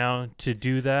right now to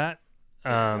do that.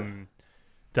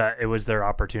 That it was their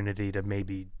opportunity to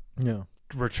maybe Yeah.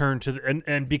 return to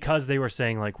and because they were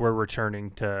saying like we're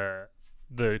returning to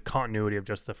the continuity of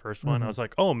just the first one, I was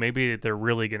like, oh, maybe they're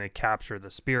really going to capture the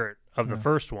spirit of the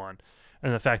first one.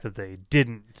 And the fact that they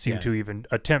didn't seem to even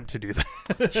attempt to do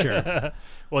that Sure.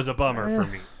 was a bummer for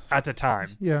me at the time.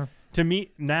 Yeah. To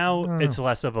me, now don't it's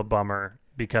less of a bummer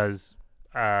because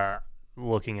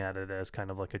looking at it as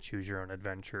kind of like a choose your own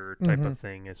adventure type of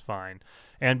thing is fine.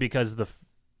 And because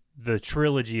the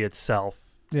trilogy itself,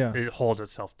 Yeah. it holds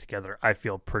itself together, I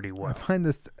feel pretty I well. find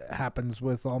this happens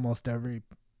with almost every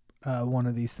one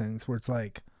of these things where it's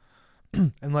like,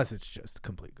 unless it's just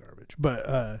complete garbage,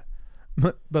 but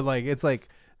like it's like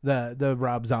the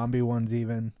Rob Zombie ones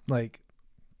even like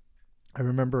I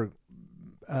remember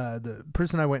the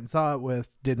person I went and saw it with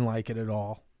didn't like it at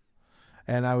all,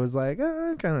 and I was like,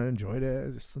 I kind of enjoyed it.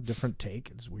 It's just a different take.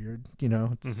 It's weird, you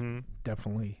know. It's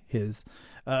definitely his.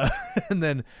 But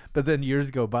then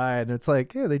years go by, and it's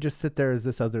like, yeah, they just sit there as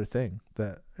this other thing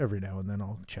that every now and then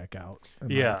I'll check out.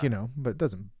 And Yeah. like, you know, but it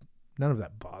doesn't. None of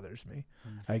that bothers me.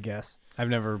 I guess I've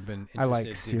never been interested I like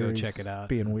to series go check it out.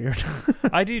 being weird.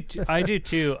 I do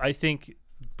too. I think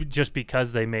just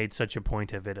because they made such a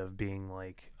point of it of being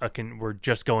like we're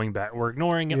just going back, we're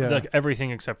ignoring Yeah. everything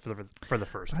except for the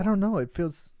first I one. don't know. It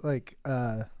feels like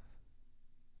I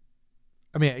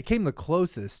mean, it came the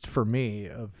closest for me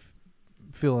of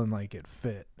feeling like it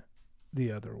fit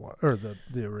the other one or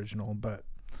the original, but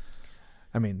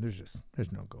I mean,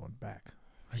 there's no going back.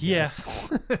 I Yeah.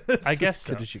 guess. I It's guess as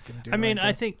good so. as you can do. I mean,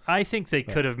 I guess. think they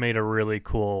But- could have made a really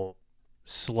cool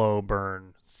slow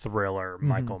burn thriller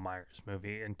Michael Myers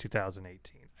movie in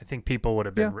 2018. I think people would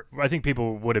have been. I think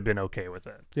people would have been okay with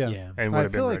it. Yeah. Yeah. And would I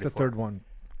have been feel like ready the for third it. one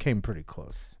came pretty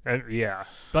close. Yeah,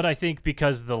 but I think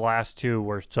because the last two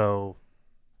were so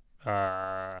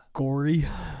Gory.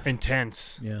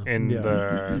 intense Yeah. in Yeah.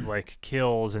 the like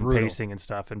kills and Brutal. pacing and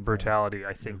stuff and brutality,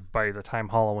 I think by the time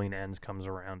Halloween Ends comes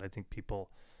around, I think people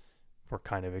were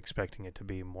kind of expecting it to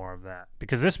be more of that,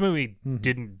 because this movie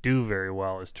didn't do very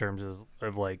well in terms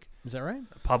of like Is that right?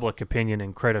 public opinion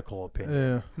and critical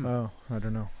opinion. Yeah. Oh, I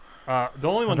don't know. The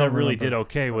only one that don't really did remember.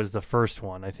 okay was the first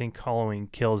one. I think Halloween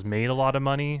Kills made a lot of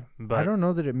money, but I don't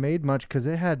know that it made much because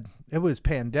it was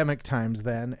pandemic times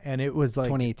then, and it was like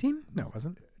 2018? No, it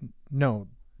wasn't. no,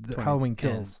 the 2010. Halloween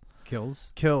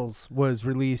Kills was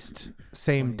released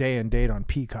same day and date on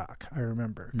Peacock. I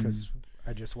remember because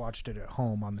I just watched it at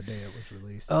home on the day it was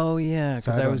released. Oh yeah, So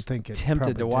because I I don't was think it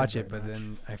tempted to probably watch did it, but very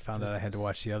then I found out I had to business.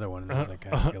 watch the other one, and I was like, I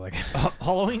don't feel like it.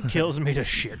 Halloween Kills made a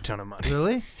shit ton of money.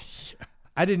 Really?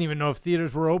 I didn't even know if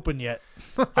theaters were open yet.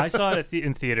 I saw it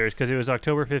in theaters because it was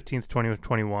October 15th,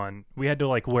 2021. We had to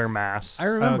like wear masks. I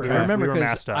remember. Okay. I remember We were because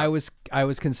masked up. I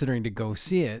was considering to go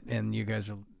see it, and you guys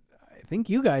were. I think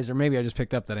you guys, or maybe I just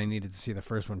picked up that I needed to see the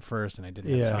first one first, and I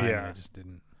didn't Yeah. have time. Yeah. And I just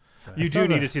didn't. You saw do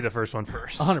need the- to see the first one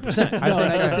first. 100%.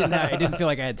 I didn't feel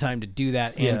like I had time to do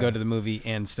that and Yeah. go to the movie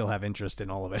and still have interest in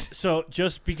all of it. So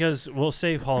just because we'll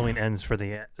save Halloween Ends for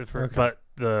the end, Okay. but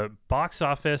the box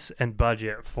office and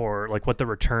budget for like what the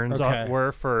returns Okay.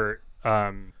 were for,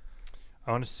 I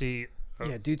want to see.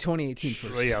 Yeah, do 2018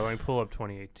 first. Yeah, let me pull up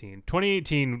 2018.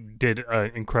 2018 did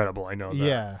incredible. I know that.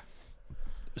 Yeah.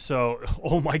 So,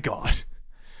 oh my god.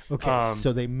 Okay.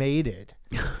 So they made it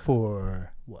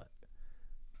for what?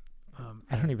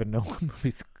 I don't even know what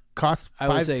movies cost. I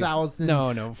would say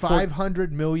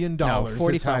 $500 million No, is how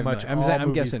 45 much million. all I'm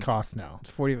movies guessing. cost now. It's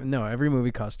 40. No, every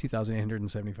movie costs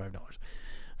 $2,875.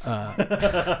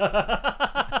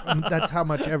 That's how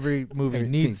much every movie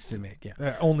needs to make.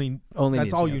 Yeah, only that's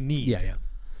needs all to go. you need. Yeah.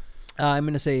 I'm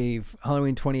gonna say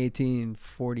Halloween 2018,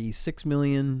 46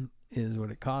 million is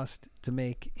what it cost to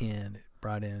make, and it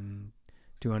brought in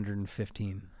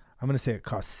 215. I'm gonna say it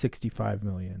cost $65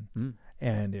 million,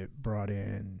 and it brought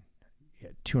in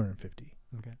 250.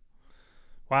 Okay.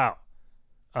 Wow.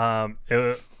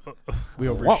 We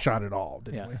overshot it all,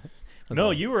 didn't we?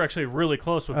 No, you were actually really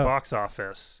close with box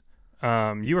office.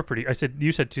 You were pretty.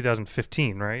 You said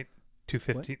 2015, right?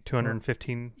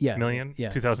 215 Yeah, million. yeah.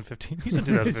 2015. You said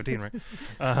 2015,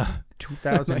 right?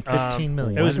 2015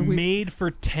 million. It was made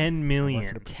for 10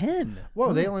 million, 10.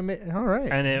 Whoa, they only made all right.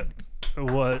 and it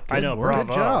was. I know, work. bravo.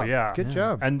 Good job. Yeah, Good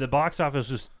job. And the box office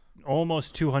was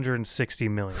almost 260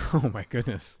 million. Oh my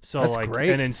goodness. So That's like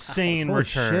great. an insane Holy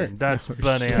return. shit. That's I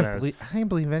bananas. can't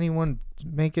believe anyone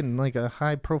making like a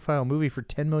high-profile movie for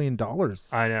 $10 million.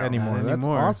 I know. anymore. Not That's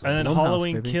anymore. awesome. And then Blumhouse,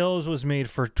 Halloween baby. Kills was made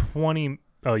for 20.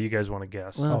 Oh, you guys want to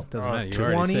guess? Well, doesn't matter. You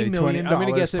already $20 said million. I'm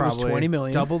gonna guess it was probably, 20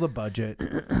 million. Double the budget,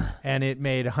 and it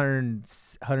made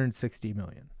 160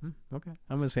 million. Okay.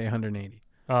 I'm gonna say 180.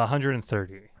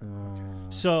 130.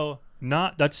 So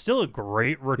that's still a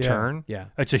great return. Yeah.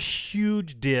 It's a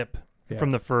huge dip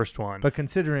from the first one. But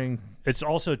considering It's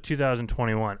also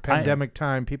 2021. pandemic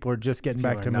time, people are just getting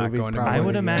back are to not movies. going to Probably. I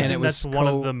would And imagine it was that's one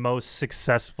of the most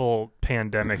successful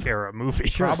pandemic era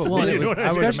movies. Probably. Well, You it know was, what I mean?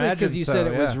 especially imagine because you said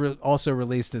so, it was yeah. also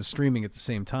released as streaming at the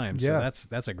same time. So Yeah.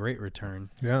 that's a great return.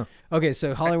 Yeah. Okay,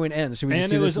 so Halloween ends. Should we just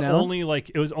And do it this was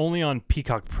now? only on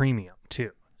Peacock Premium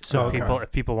too. So Okay.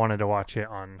 if people wanted to watch it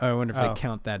on, I wonder if Oh. they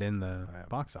count that in the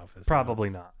box office. probably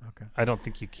not. Okay. I don't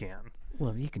think you can.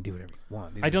 Well, you can do whatever you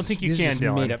want. These I are don't just- think you these are can, just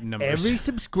Dylan. made up numbers. Every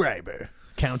subscriber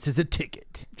counts as a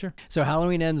ticket. Sure. So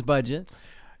Halloween ends budget.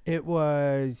 It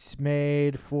was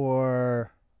made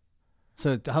for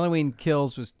So Halloween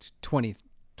Kills was 20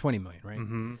 million, right?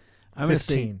 Mm-hmm. I'm gonna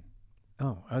say. 15.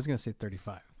 Oh, I was gonna say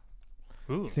 35.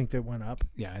 Ooh. You think that went up?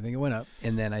 Yeah, I think it went up,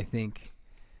 and then I think,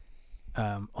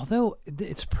 although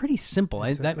it's pretty simple,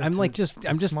 It's a I'm just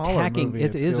smaller tacking. movie,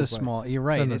 It it is a feels like, small. You're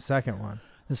right. Than the It's, second one.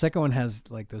 the second one has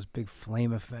like those big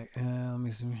flame effect. Let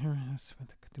me see. And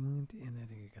then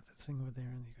you got this thing over there,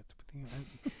 and you got the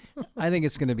thing. I think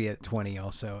it's going to be at 20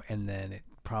 also, and then it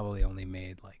probably only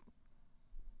made like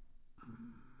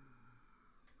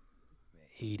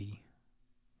 80.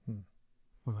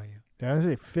 What about you? Yeah, I would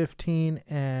say 15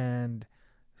 and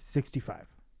 65.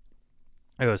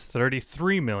 It was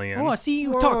 33 million. Oh, I see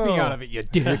you talked me Whoa. out of it, you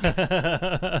dick.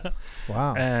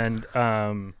 Wow. and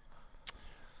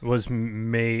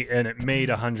it made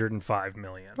 105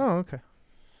 million. Oh, okay.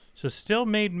 So still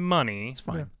made money. It's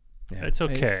fine. Yeah. It's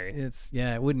okay. It's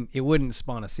it wouldn't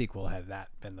spawn a sequel had that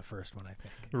been the first one, I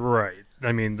think. Right.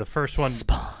 I mean, the first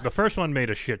one made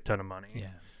a shit ton of money.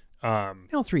 Yeah.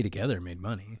 All three together made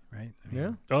money, right? I mean,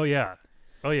 Yeah.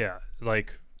 Oh yeah.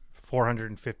 Like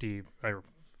 450 or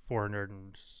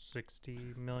 460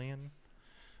 million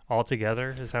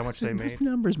altogether is how much they Those made.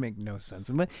 numbers make no sense.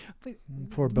 But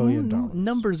 $4 billion.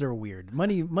 Numbers are weird.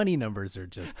 Money numbers are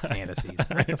just fantasies.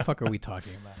 What the fuck are we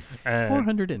talking about? And,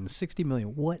 460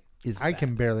 million. What is that? I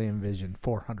can barely envision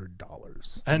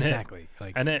 $400. and exactly.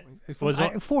 it was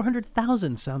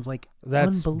 400,000 sounds like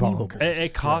That's unbelievable. bonkers.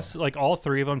 it costs like all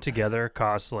three of them together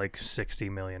cost like $60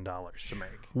 million to make.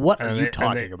 What And are they- you and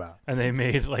talking they- about? And they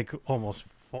made like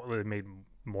they made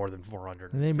more than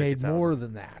 400. And they made more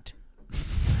than that.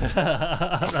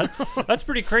 That's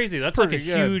pretty crazy. That's like a Pretty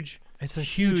good. huge. It's a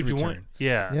huge huge one. return.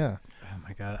 Yeah. Yeah. Oh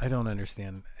my god, I don't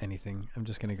understand anything. I'm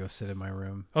just gonna go sit in my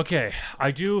room. Okay, I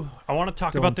want to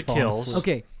talk Dylan's about the falling kills. asleep.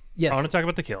 Okay. Yes. I want to talk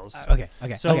about the kills. Okay.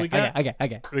 So okay. we got-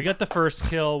 Okay. We got the first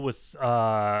kill with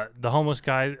the homeless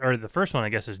guy, or the first one, I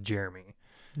guess, is Jeremy.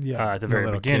 Yeah. At the very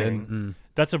little beginning. kid.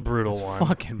 That's a brutal It's one.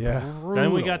 fucking Yeah. brutal.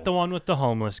 Then we got the one with the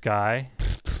homeless guy.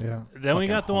 Yeah. Then we Fucking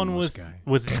got the one homeless with guy.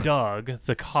 with Doug,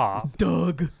 the cop.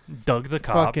 Doug. Doug the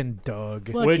cop. Fucking Doug.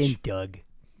 Which- Doug.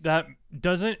 That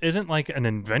isn't like an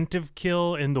inventive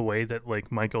kill in the way that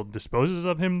like Michael disposes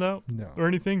of him though, No. or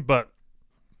anything, but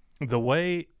the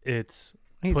way it's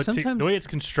Hey, the way it's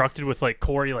constructed with like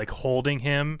Corey like holding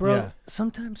him. Bro, Yeah.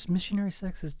 sometimes missionary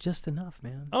sex is just enough,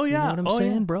 man. Oh, You yeah. know what I'm Oh,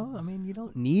 saying, yeah. bro? I mean, you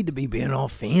don't need to be being all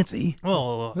fancy.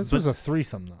 Well, This but- was a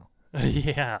threesome, though.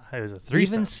 yeah, it was a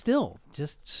threesome. Even still,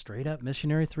 just straight up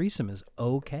missionary threesome is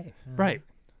okay Right.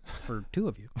 for two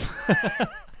of you.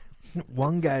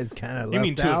 One guy's kind of left You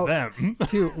mean two out. of them?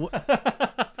 Two.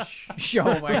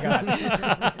 Oh my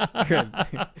god. Good.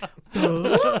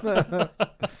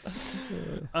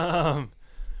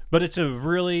 But it's a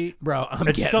really Bro,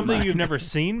 it's something you've never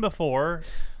seen before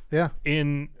Yeah.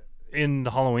 in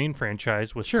the Halloween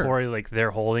franchise with Sure. Corey. Like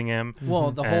they're holding him.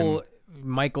 Well, the And- whole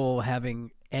Michael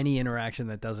having any interaction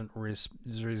that doesn't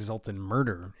result in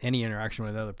murder, any interaction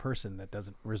with another person that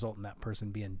doesn't result in that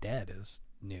person being dead is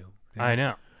new. I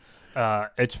know.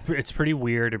 It's pretty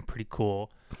weird and pretty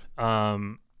cool.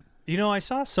 I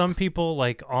saw some people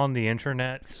like on the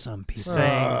internet Some people.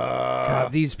 saying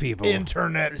God, these people.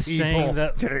 Internet saying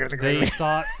that they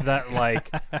thought that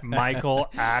like Michael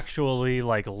actually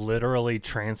like literally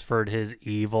transferred his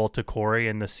evil to Corey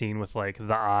in the scene with like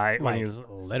the eye when Like, he was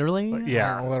literally?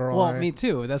 yeah. Well, me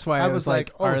too. That's why I was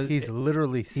like, oh, are- he's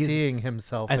literally seeing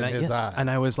himself in his eyes. And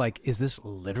I was like, is this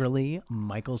literally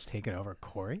Michael's taking over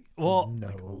Corey? Well,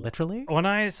 no. Literally? when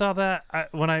I saw that,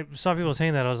 when I saw people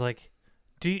saying that, I was like,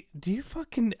 do you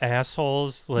fucking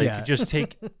assholes like Yeah. just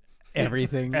take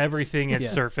Everything. everything at Yeah.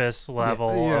 surface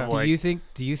level Yeah. of Do like you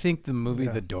think the movie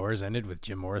Yeah. The Doors ended with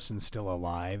Jim Morrison still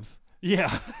alive?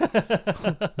 yeah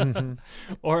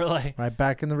or like Right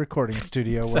back in the recording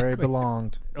studio where he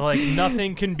belonged.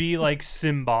 nothing can be like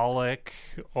symbolic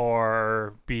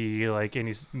or be like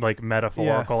any like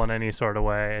metaphorical in any sort of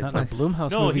way. It's Not in like, a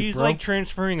Blumhouse no, movie, he's bro. like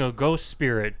transferring a ghost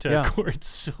spirit to Yeah. Corey. It's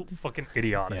so fucking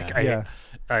idiotic. Yeah.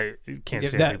 I can't Yeah,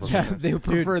 stand people. they would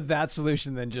prefer that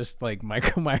solution than just like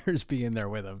Michael Myers being there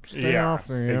with him. Stay Yeah, off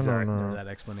me, I don't exactly. know. Or that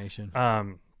explanation.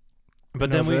 But You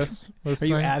know then we this Are you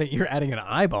thing? you're adding an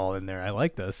eyeball in there. I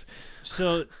like this.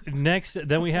 so next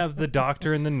then we have the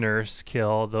doctor and the nurse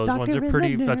kill. Those ones Doctor are and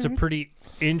pretty the that's a nurse. pretty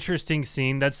interesting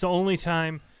scene. That's the only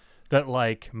time that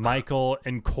like Michael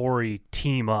and Corey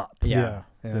team up. Yeah.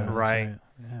 that's Right.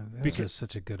 Yeah, this Because- was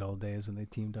such a good old days when they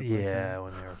teamed up. like Yeah, that.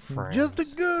 when they were friends. Just the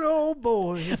good old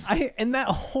boys. And that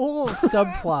whole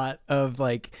subplot of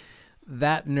like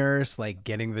that nurse like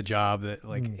getting the job that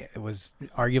like it was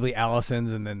arguably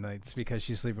Allison's, and then like, it's because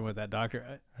she's sleeping with that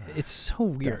doctor. It's so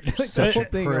weird. Like, the such whole a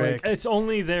thing, prick. like, It's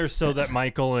only there so that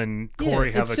Michael and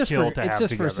Corey have it's a just kill for, to it's have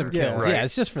just together. for some Yeah. kills. Right. Yeah,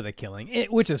 it's just for the killing,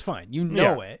 which is fine. You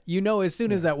know Yeah. it. You know as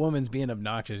soon as that woman's being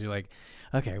obnoxious, you're like,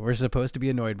 okay, we're supposed to be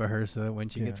annoyed by her, so that when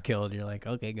she gets killed, you're like,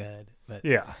 okay, good. But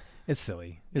Yeah. it's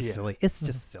silly. It's Yeah. silly. It's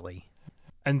just silly.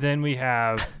 And then we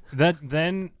have that.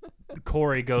 Then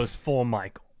Corey goes full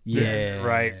Michael. Yeah.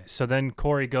 Right. So then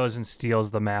Corey goes and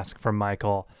steals the mask from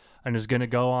Michael and is going to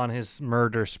go on his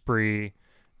murder spree.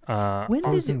 When I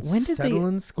was did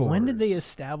settling they scores.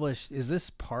 establish? Is this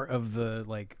part of the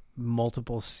like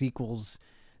multiple sequels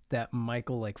that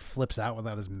Michael like flips out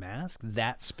without his mask?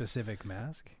 That specific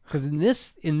mask? Because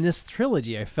in this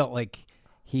trilogy, I felt like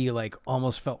he like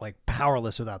almost felt like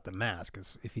powerless without the mask.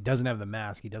 'Cause if he doesn't have the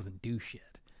mask, he doesn't do shit.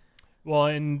 Well,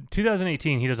 in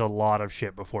 2018, he does a lot of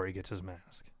shit before he gets his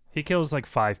mask. He kills like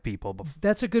 5 people before.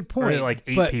 That's a good point. like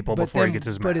 8 people before he gets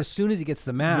his But mask. as soon as he gets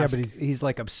the mask, but he's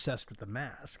like obsessed with the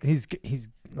mask. He's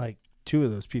like 2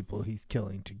 of those people he's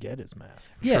killing to get his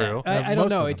mask. Yeah, True. I don't Most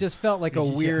know. of It them. just felt like a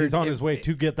weird. He's on his way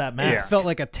to get that Yeah. mask. It felt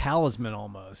like a talisman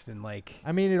almost, and like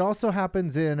I mean, it also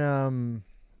happens in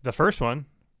The first one.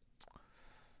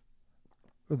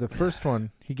 the first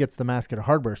one. He gets the mask at a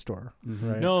hardware store,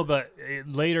 right? No, but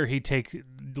later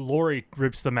Lori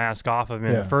rips the mask off of him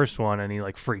in Yeah. the first one and he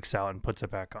like freaks out and puts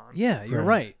it back on. yeah, you're Right.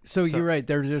 right. So you're right.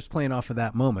 They're just playing off of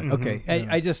that moment. Mhm.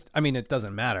 Okay, I mean, it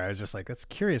doesn't matter. I was just like, that's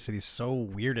curious that he's so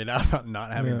weirded out about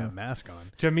not having Yeah. that mask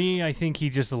on. To me, I think he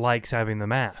just likes having the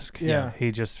mask. Yeah.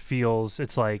 He just feels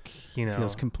it's like,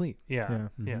 Feels complete. yeah.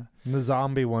 Yeah. And the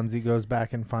zombie ones, he goes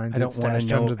back and finds I don't it want stashed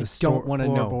to know. under the I don't want to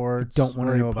know. I floorboards don't want where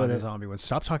to he know about put the it. zombie one.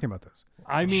 Stop talking about this.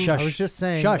 I mean, Shush. I was just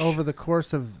saying, Shush. over the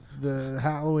course of the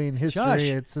Halloween history, Shush.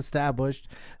 it's established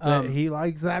that he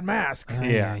likes that mask.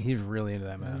 Yeah. he's really into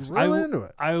that mask. He's really I into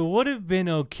it. I would have been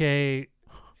okay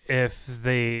if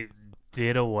they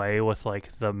did away with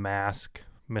like the mask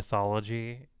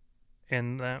mythology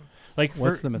in that. Like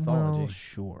What's for the mythology? Well,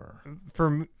 sure.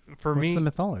 for What's me the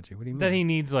mythology? What do you mean? that he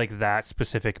needs like that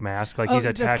specific mask. Like Oh, he's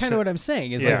attached. that's kind to, of what I'm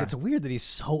saying. Is Yeah. like it's weird that he's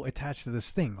so attached to this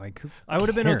thing. Like who I would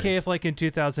have been okay cares? if like in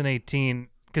 2018.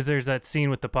 Because there's that scene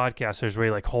with the podcasters where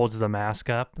he like holds the mask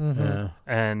up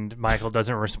and Michael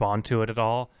doesn't respond to it at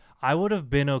all. I would have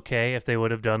been okay if they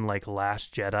would have done like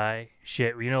Last Jedi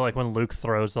shit. You know, like when Luke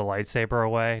throws the lightsaber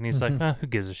away and he's like, who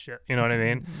gives a shit? You know what I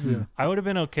mean? Yeah. I would have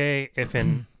been okay if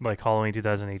in like Halloween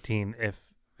 2018, if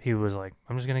he was like,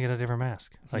 I'm just going to get a different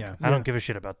mask. Like, Yeah. I don't give a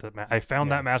shit about the mask. I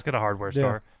found that mask at a hardware Yeah.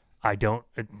 store.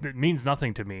 It means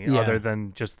nothing to me Yeah. other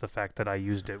than just the fact that I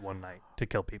used it one night to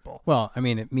kill people. Well, I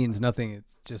mean, it means nothing.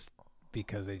 It's just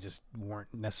because they just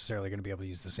weren't necessarily going to be able to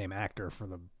use the same actor for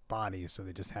the body, so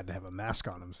they just had to have a mask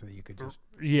on them so that you could just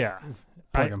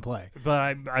plug and play.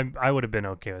 But I would have been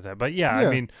okay with that. But yeah, I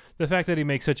mean, the fact that he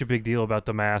makes such a big deal about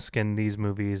the mask in these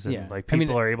movies, and like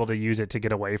people are able to use it to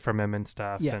get away from him and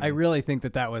stuff. Yeah, and I really think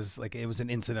that was like, it was an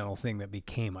incidental thing that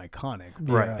became iconic.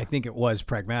 Right. I think it was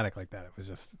pragmatic like that. It was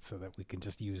just so that we could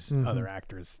just use other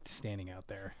actors standing out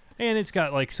there. And it's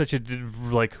got like such a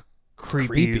like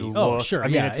creepy look. Oh, sure. I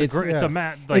mean, it's a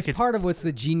mat. Like it's part of what's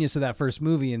the genius of that first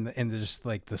movie, and just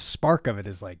like the spark of it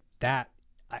is like that.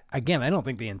 I don't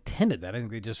think they intended that. I think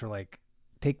they just were like,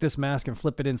 take this mask and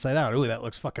flip it inside out. Ooh, that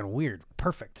looks fucking weird.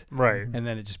 Perfect. Right. And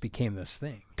then it just became this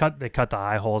thing. They cut the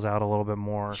eye holes out a little bit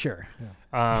more. Sure.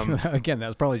 Yeah. Again, that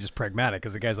was probably just pragmatic,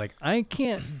 because the guy's like, I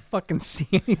can't fucking see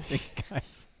anything,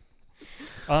 guys.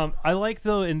 I like,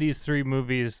 though, in these 3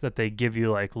 movies that they give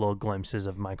you like little glimpses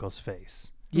of Michael's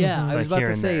face. Yeah, I was Like about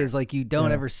to say there. is like, you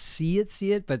don't ever see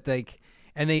it, but like,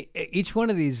 and each one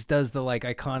of these does the like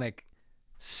iconic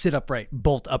sit upright,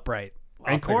 bolt upright.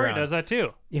 And Corey does that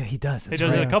too. Yeah, he does. He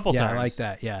does it a couple times. I like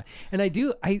that. Yeah, and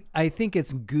I think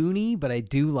it's goony, but I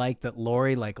do like that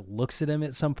Laurie like looks at him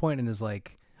at some point and is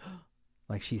like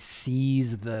she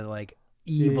sees the like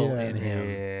evil in him.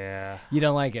 Yeah. You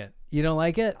don't like it. You don't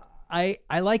like it. I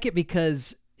like it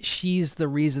because she's the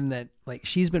reason that like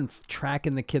she's been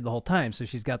tracking the kid the whole time, so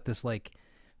she's got this like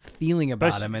feeling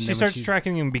about him, and she then starts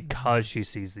tracking him because she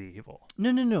sees the evil.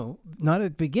 No, not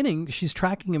at the beginning. She's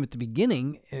tracking him at the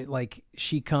beginning. Like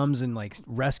she comes and like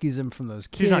rescues him from those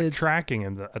kids. She's not tracking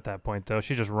him at that point, though.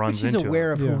 She just runs into him. She's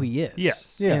aware of who he is.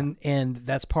 Yes. Yeah. And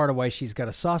that's part of why she's got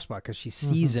a soft spot, because she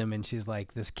sees him and she's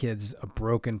like, this kid's a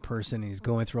broken person. And he's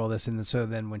going through all this, and so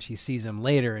then when she sees him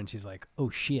later, and she's like,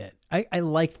 oh shit. I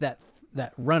liked that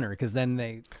runner, because then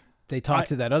they talk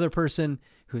to that other person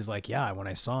who's like, yeah, when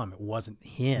I saw him, it wasn't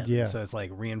him. Yeah. So it's like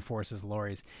reinforces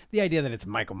Laurie's. The idea that it's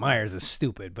Michael Myers is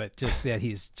stupid, but just that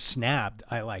he's snapped,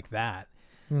 I like that.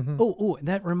 Oh,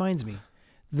 that reminds me.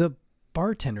 The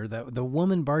bartender, the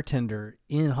woman bartender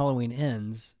in Halloween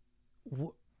Ends,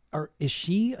 is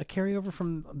she a carryover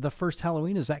from the first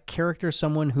Halloween? Is that character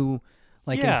someone who,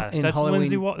 like in that's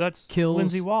Halloween that's Kills?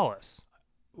 Lindsay Wallace.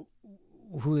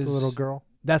 Who is The little girl.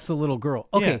 That's the little girl.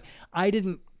 Okay, Yeah. I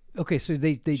didn't. Okay, so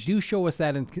they do show us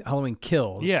that in Halloween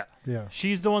Kills. Yeah. Yeah.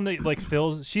 She's the one that like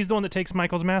fills. She's the one that takes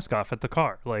Michael's mask off at the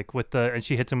car, like and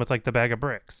she hits him with like the bag of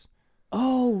bricks.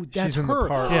 Oh, that's She's in the her.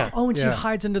 park. Yeah. Oh, and she Yeah.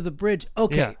 hides under the bridge.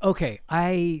 Okay. Yeah. Okay.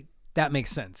 That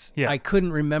makes sense. Yeah. I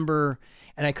couldn't remember,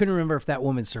 and I couldn't remember if that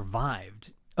woman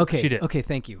survived. Okay. She did. Okay.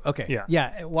 Thank you. Okay. Yeah.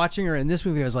 Yeah. Watching her in this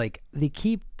movie, I was like, they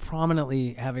keep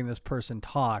prominently having this person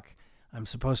talk. I'm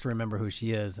supposed to remember who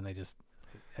she is, and I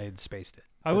had spaced it.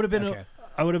 I would have been. Okay.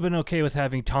 I would have been okay with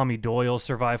having Tommy Doyle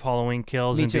survive Halloween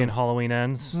Kills Me and too. being Halloween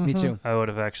Ends. Me too. I would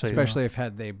have actually. Especially if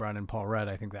they brought in Paul Rudd,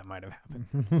 I think that might have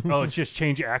happened. Oh, it's just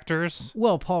change actors.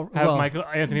 Well, Have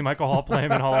Anthony Michael Hall play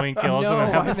him in Halloween Kills, No, and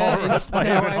then have I Paul meant Rudd play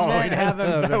him in I Halloween meant Ends. have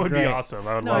him- That would be great. awesome.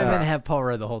 I would No, love I meant that. have Paul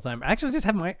Rudd the whole time. Actually, just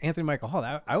have Anthony Michael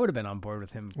Hall. I would have been on board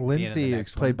with him. being in the Lindsay is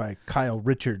next played one. by Kyle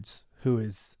Richards, who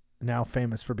is now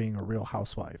famous for being a Real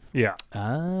Housewife. Yeah,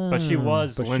 but she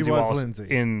was But she Lindsay was Wallace Lindsay.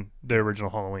 in the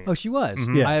original Halloween. Oh, she was.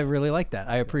 Yeah. I really like that.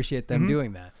 I appreciate them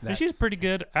doing that. And she's a pretty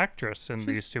good actress in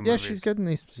these two Yeah, movies. she's good in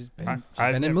these. She's been,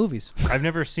 I've in never- movies. I've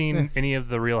never seen any of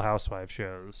the Real Housewives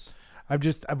shows.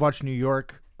 I've watched New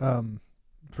York.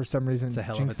 For some reason, It's a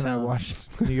hell of Jinx a and I town.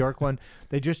 watched New York one.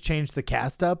 They just changed the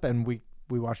cast up, and we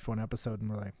watched one episode, and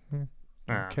we're like,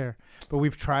 I Ah. don't care. But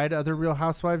we've tried other Real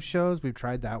Housewives shows. We've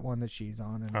tried that one that she's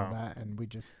on and all Oh. that, and we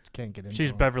just can't get into She's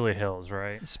them. Beverly Hills,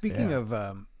 right? Speaking Yeah. of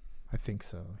I think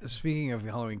so.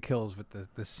 Halloween Kills, with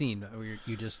the scene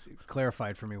you just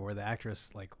clarified for me where the actress,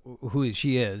 like who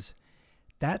she is,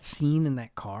 that scene in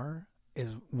that car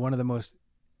is one of the most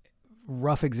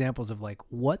rough examples of like,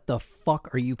 what the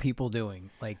fuck are you people doing?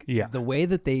 Like, Yeah. the way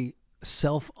that they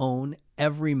self-own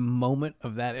every moment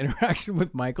of that interaction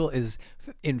with Michael is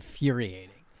infuriating,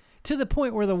 to the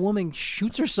point where the woman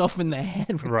shoots herself in the head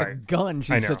with the Right. gun. I She's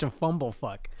know. such a fumble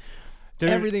fuck. There-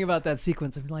 Everything about that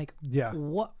sequence, I'm like, Yeah.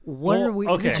 what Well, are we?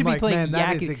 okay. They should I'm be like, playing man,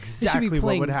 that is yakety- they should be exactly what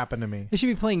playing- would happen to me. They should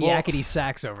be playing Well, yakety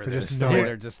sax over they're this. just The way doing it.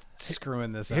 they're just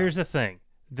screwing this up. Here's the thing.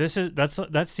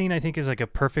 That scene I think is like a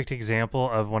perfect example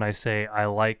of when I say I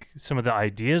like some of the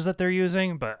ideas that they're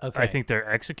using, but I Okay. think they're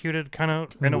executed kind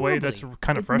of in a way that's Horribly.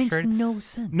 kind of It makes frustrating. no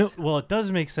sense. No, well, it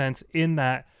does make sense in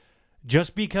that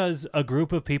just because a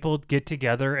group of people get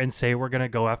together and say we're going to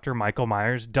go after Michael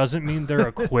Myers doesn't mean they're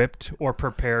equipped or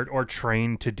prepared or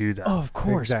trained to do that. Oh, of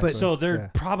course, Exactly. but So they're Yeah.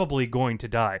 probably going to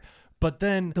die. But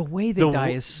then the way they die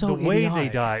is so the way they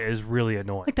idiotic. die is really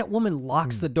annoying. Like that woman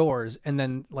locks Hmm. the doors and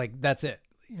then like that's it.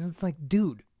 it's like,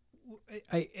 dude,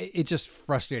 it just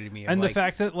frustrated me. And like, the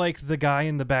fact that like the guy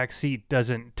in the back seat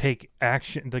doesn't take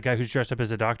action, the guy who's dressed up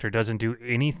as a doctor doesn't do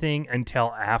anything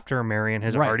until after Marion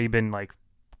has Right. already been like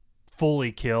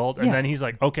fully killed, and Yeah. then he's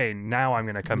like, okay, now I'm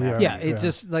gonna come Yeah. after yeah, you. it's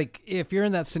just like if you're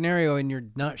in that scenario and you're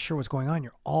not sure what's going on,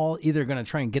 you're all either going to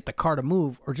try and get the car to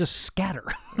move or just scatter.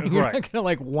 You're Right. not going to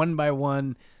like one by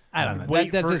one. I don't know.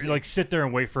 Wait That for just, like sit there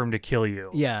and wait for him to kill you.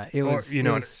 yeah, it or, was you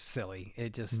know, it was silly.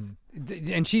 It just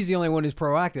and she's the only one who's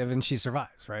proactive and she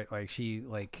survives, right? Like she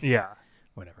like Yeah.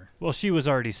 whatever. Well, she was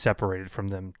already separated from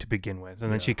them to begin with,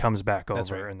 and then she comes back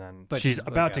That's over, right. and then But she's she's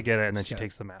about like, to get it, and then she's she gotta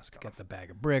takes the mask off. Got the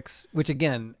bag of bricks, which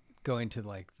again, going to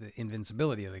like the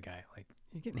invincibility of the guy, like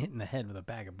you're getting hit in the head with a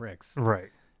bag of bricks. Right.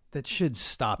 That should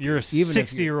stop You're a you. Even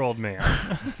if 60-year-old man.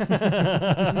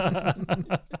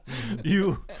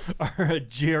 You are a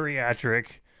geriatric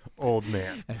old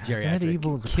man. a That geriatric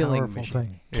evil is a killing powerful machine.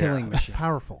 thing. Killing Yeah. machine.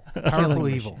 Powerful Killing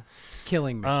evil. machine.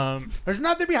 Killing machine. There's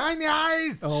nothing behind the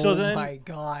eyes. So then- my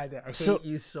god, I so- hate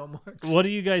you so much. What do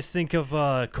you guys think of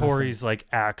Corey's like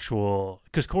actual?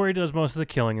 Because Corey does most of the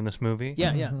killing in this movie.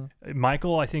 Yeah, yeah.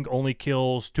 Michael, I think, only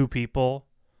kills 2 people.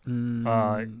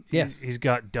 Yes. He's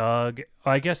got Doug.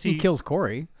 I guess He kills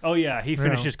Corey. Oh yeah, he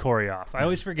finishes Corey off. I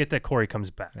always forget that Corey comes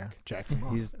back. Yeah, jacks him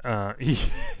off. He's He,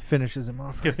 Finishes him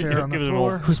off right Give- there on the give him a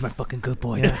floor. who's my fucking good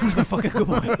boy? Who's my fucking good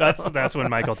boy? that's when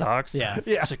Michael talks. Yeah.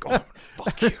 It's like, oh,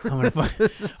 fuck you. I'm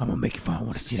gonna make you fun. I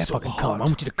want to see that fucking cum. I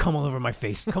want you to come all over my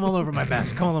face. Come all over my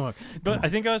mask. Come all over. But I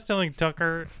think I was telling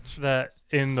Tucker that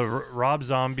in the Rob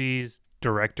Zombie's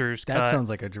director's That cut, sounds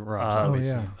like a Rob Zombie Oh,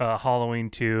 scene. yeah. Halloween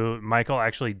 2, Michael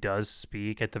actually does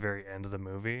speak at the very end of the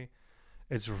movie.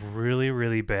 It's really,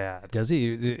 really bad. Does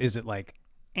he? Is it like,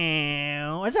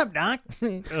 what's up, Doc?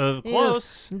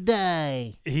 Close.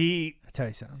 Die. He That's how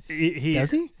he sounds. he Does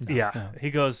he? Yeah,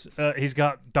 he goes. He's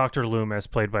got Dr. Loomis,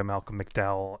 played by Malcolm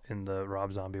McDowell in the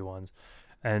Rob Zombie ones,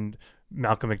 and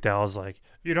Malcolm McDowell's like,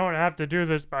 "You don't have to do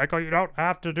this, Michael. You don't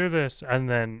have to do this." And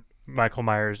then Michael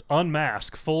Myers,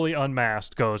 fully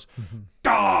unmasked, goes,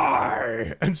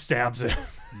 "Die!" and stabs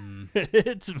him.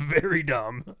 It's very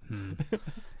dumb.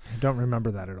 I don't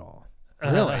remember that at all.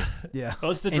 Really? Yeah.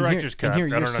 Oh, it's the And here- director's cut. And here I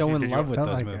you're don't know so if you in did love you- with Felt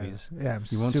those like movies. yeah, I'm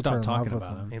You won't super stop in talking love with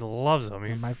about them. He loves them.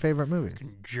 He's My favorite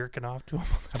movies. jerking off to him.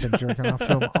 I've been jerking off to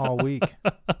them all week.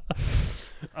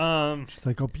 Um. She's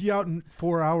like, I'll be out in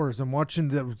 4 hours. I'm watching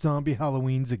the zombie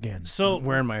Halloweens again. So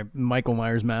Wearing my Michael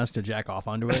Myers mask to jack off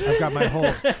onto it. I've got my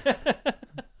whole.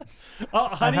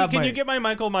 honey, have can my- you get my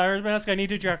Michael Myers mask? I need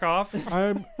to jack off.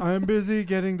 I'm busy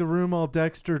getting the room all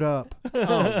Dextered up. Oh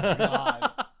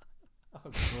god.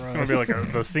 It's gonna be like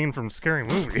the scene from Scary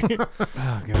Movie.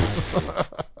 Oh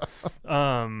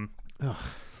god.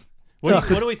 What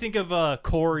do we think of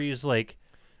Corey's like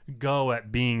go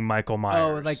at being Michael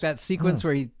Myers? Oh, like that sequence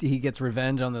where he gets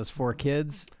revenge on those 4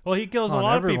 kids. Well, he kills a On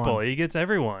lot everyone. of people. He gets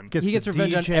everyone. He gets the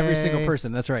revenge on every single DJ.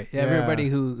 person. That's right. Yeah. Everybody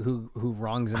who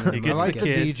wrongs him. in the He I gets movie like the the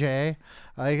kids. DJ.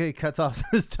 I like he cuts off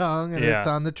his tongue and Yeah. it's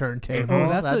on the turntable. Oh,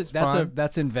 that's fun.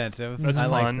 that's inventive. That's I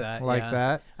fun. like that. like yeah.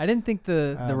 that. I didn't think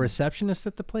the receptionist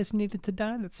at the place needed to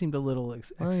die. That seemed a little Well,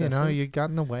 excessive. you know, you got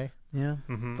in the way. yeah.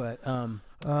 Mhm. But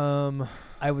Um,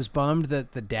 I was bummed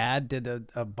that the dad did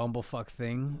a bumblefuck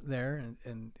thing there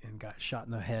and got shot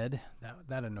in the head.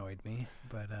 That annoyed me.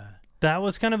 But That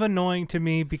was kind of annoying to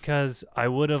me because I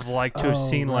would have liked to have Oh,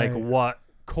 seen like right. what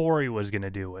Corey was gonna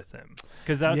do with him.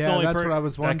 Because that's the yeah, only that's per- what I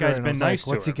was that wondering. guy's I been was nice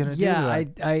like, what's to he him. gonna do? yeah,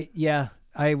 to that?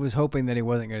 I was hoping that he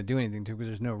wasn't going to do anything to it because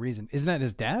there's no reason. Isn't that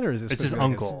his dad or is this It's his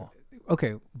supposed to be uncle.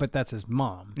 Okay, but that's his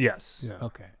mom. Yes. Yeah.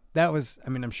 Okay, that was. I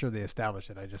mean, I'm sure they established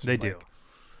it. I just They was do. like,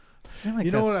 I feel like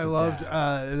You know what that's I the loved?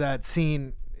 dad. That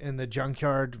scene in the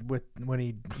junkyard with when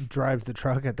he drives the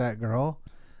truck at that girl.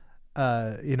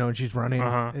 You know, and she's running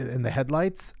Uh-huh. in the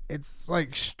headlights. It's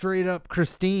like straight up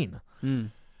Christine.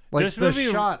 Mm. Like This the movie-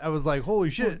 shot, I was like, holy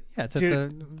shit. Yeah, it's Dude,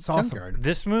 at the it's awesome. junkyard.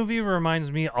 This movie reminds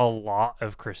me a lot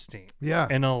of Christine Yeah.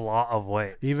 in a lot of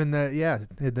ways. Even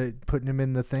the putting him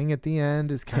in the thing at the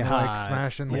end is kind of Yeah, like it's-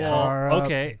 smashing the yeah. car up.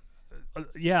 okay.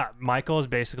 Yeah, Michael is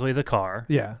basically the car.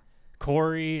 Yeah.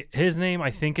 Corey, his name I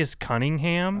think is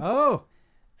Cunningham, Oh,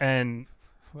 and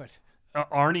What? Arnie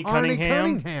Arnie Cunningham,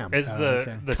 Cunningham. is Oh, the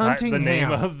okay. the name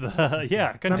Cuntingham. of the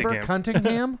remember Cunningham.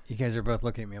 Cunningham? You guys are both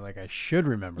looking at me like I should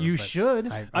remember. You but should.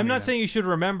 I I'm mean, not saying you should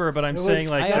remember, but I'm was- saying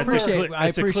like I that's appreciate- I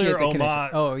it's a appreciate clear the connection.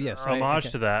 homage. Oh, yes, homage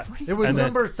okay. to that. It was And then-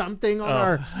 number something on Oh.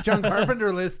 our John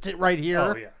Carpenter list right here.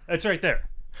 Oh yeah, it's right there.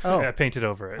 Oh. Yeah, I painted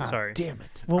over it. Ah, Sorry. damn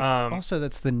it. Well, Um, also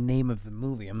that's the name of the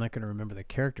movie. I'm not going to remember the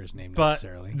character's name But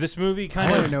necessarily. this movie All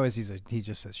kind I of know is he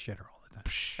just says shitter all the about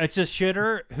that. It's a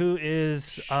shitter who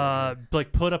is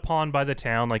like put upon by the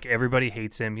town. Like everybody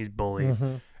hates him. He's bullied,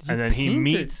 and then he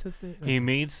meets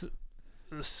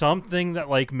something that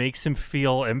like makes him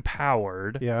feel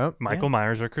empowered. Yeah. Michael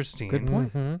Myers or Christine. Good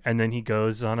point. And then he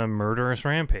goes on a murderous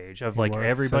rampage of like Works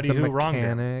everybody as a who wronged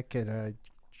him. mechanic at a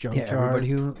Yeah, junkyard. everybody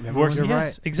who Works, You're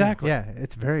yes, right. exactly. Yeah,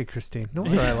 it's very Christine. No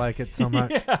wonder I like it so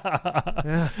much.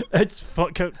 Yeah. It's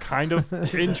kind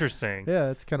of interesting.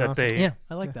 Yeah, it's kind of that awesome. they Yeah,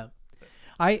 I like that.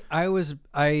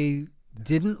 I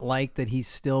didn't like that he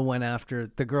still went after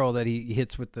the girl that he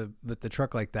hits with the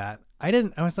truck like that. I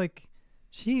was like,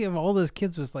 she of all those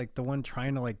kids was like the one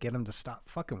trying to like get him to stop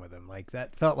fucking with him. Like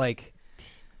that felt like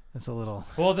that's a little.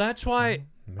 Well, that's why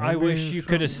I Maybe wish you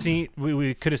could have something. seen.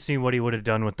 We could have seen what he would have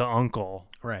done with the uncle.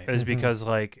 Right. Is because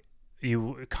like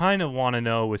you kind of want to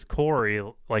know with Corey,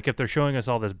 like if they're showing us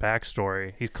all this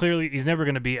backstory, he's never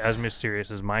going to be as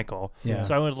mysterious as Michael. Yeah.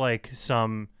 So I would like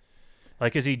some.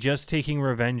 Like, is he just taking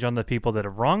revenge on the people that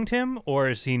have wronged him, or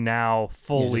is he now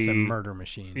fully just a murder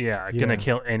machine? gonna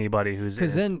kill anybody who's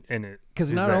Because then, in it? because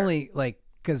who's not there. only like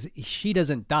because she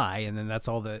doesn't die, and then that's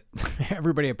all that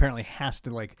everybody apparently has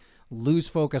to like lose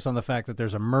focus on the fact that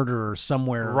there's a murderer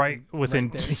somewhere right within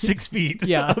there. 6 feet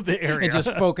yeah, of the area, and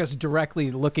just focus directly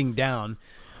looking down.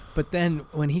 But then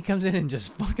when he comes in and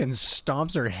just fucking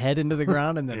stomps her head into the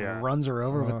ground and then Yeah. runs her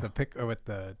over with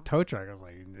the tow truck, I was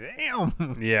like,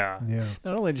 damn. yeah. Yeah.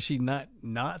 Not only does she not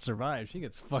survive, she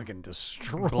gets fucking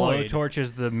destroyed. Blowtorch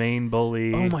is the main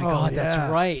bully. Oh my god, yeah. that's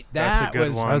right. That's a That good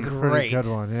was one. That was a pretty great. good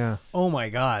one, yeah. Oh my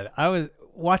god, I was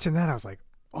watching that. I was like,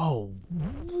 oh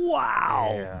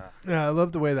wow. Yeah. Yeah, I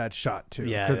love the way that's shot too.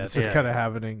 Yeah, because it's just yeah. kind of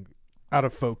happening out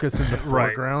of focus in the Right.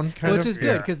 foreground. Kind Which of. is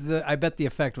good because I bet the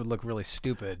effect would look really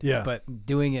stupid. Yeah. But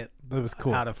doing it That was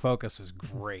cool. out of focus was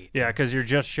great. Yeah, because you're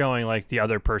just showing like the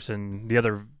other person, the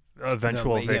other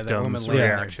eventual The- yeah, the woman victim's laying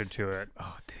there. reaction to it,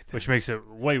 Oh, dude. that which was- makes it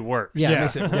way worse. Yeah, Yeah. it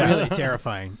makes it Yeah. really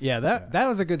terrifying. Yeah, that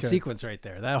was a good good. sequence right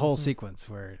there. That whole sequence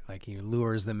where like he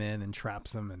lures them in and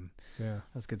traps them, and Yeah.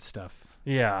 that's good stuff.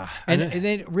 Yeah. And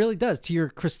it really does. To your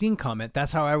Christine comment,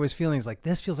 that's how I was feeling. Is like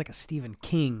this feels like a Stephen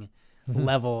King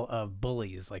level of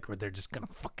bullies, like where they're just gonna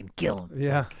fucking kill him.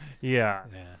 Yeah. yeah.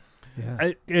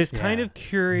 Yeah. It's kind Yeah. of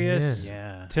curious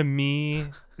Yeah. to me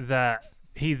that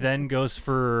he then goes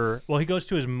he goes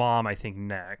to his mom, I think,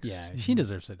 next. Yeah, she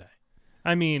deserves to die.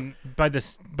 I mean, by the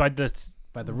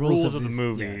By the rules of the these-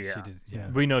 movie, yeah, yeah. she does, yeah.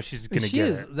 we know she's gonna she get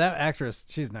is it. that actress.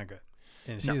 She's not good,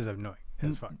 and she's annoying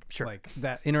as fuck. sure. Like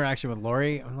that interaction with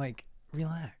Lori, I'm like,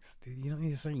 relax, dude. You don't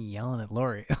need to start yelling at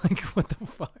Lori. Like, what the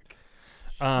fuck?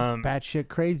 Batshit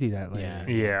crazy, that lady. Yeah.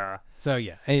 Yeah. So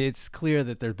yeah, it's clear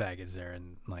that there's baggage there,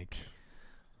 and like,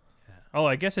 Oh,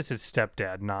 I guess it's his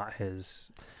stepdad, not his.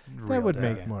 That real would dad.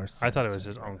 make more sense. I thought it was I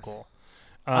his guess. uncle.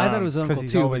 I thought it was uncle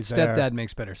he's too, but always there. stepdad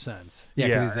makes better sense. Yeah,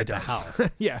 because Yeah, he's it at the does. house.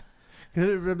 Yeah. 'Cause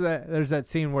remember that there's that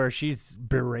scene where she's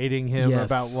berating him Yes.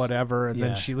 about whatever, and Yeah.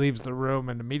 then she leaves the room,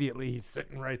 and immediately he's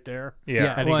sitting right there.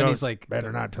 Yeah. And Well, he and goes, he's like,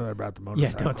 "Better not tell her about the Yeah,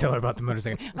 motorcycle." don't tell her about the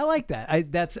motorcycle. I like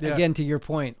that. That's Yeah. again to your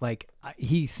point. Like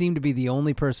he seemed to be the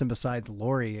only person besides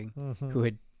Lori Mm-hmm. who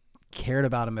had cared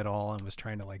about him at all and was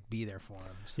trying to like be there for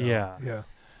him. So Yeah. Yeah.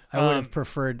 I would have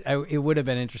preferred. It would have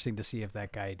been interesting to see if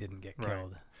that guy didn't get Right.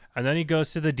 killed. And then he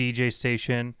goes to the DJ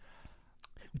station.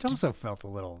 Which also felt a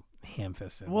little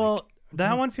ham-fisted. Well,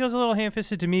 that one feels a little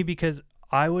ham-fisted to me because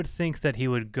I would think that he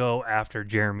would go after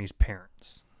Jeremy's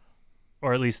parents,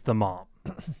 or at least the mom.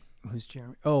 who's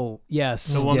Jeremy? Oh, yes,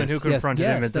 The woman yes, who confronted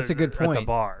yes, him at that's the- a good at the point.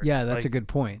 bar. Yeah, that's a Like- good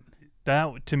point.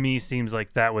 That to me seems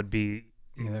like that would be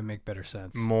Yeah, that make better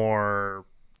sense. more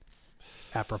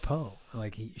Apropos,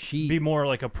 like be more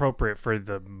like appropriate for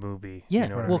the movie. Yeah, you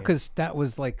know what I well, mean? because that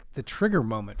was like the trigger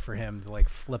moment for him to like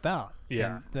flip out.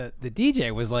 Yeah. And the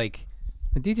DJ was like,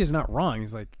 the DJ's not wrong.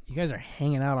 He's like, you guys are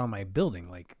hanging out on my building.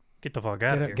 Like, get the fuck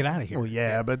out of here. get out of here. Well,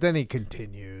 yeah, but then he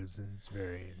continues, and it's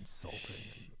very insulting.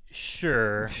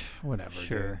 Sure, Whatever.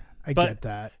 sure. dude. I But get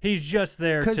that. He's just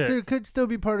there Because to there could still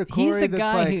be part of He's Corey a that's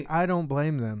guy like, who- I don't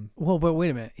blame them. Well, but wait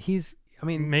a minute. I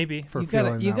mean, maybe. For you gotta,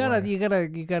 feeling you that gotta, way.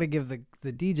 you gotta give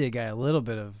the DJ guy a little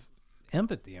bit of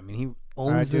empathy. I mean, he I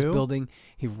owns this do. building.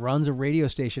 He runs a radio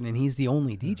station, and he's the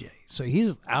only DJ. So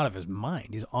he's out of his mind.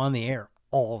 He's on the air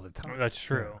all the time. That's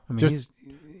true. I mean, Just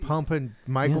he's, pumping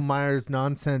Michael Yeah. Myers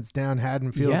nonsense down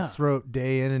Haddonfield's Yeah. throat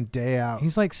day in and day out.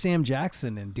 he's like Sam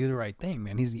Jackson and Do the Right Thing,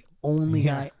 man. He's the only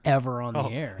Yeah. guy ever on Oh,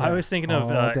 the air. I was thinking of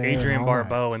All day and Adrian all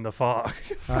Barbeau night. in The Fog.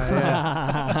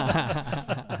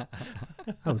 Yeah,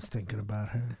 I was thinking about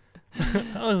her.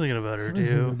 I was thinking about her I was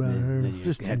thinking too. about her. Then you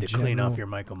Just had in to clean off general. your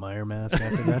Michael Myers mask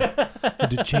after that.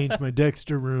 Had to change my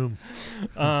Dexter room.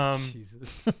 Um,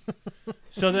 Jesus.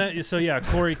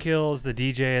 Corey kills the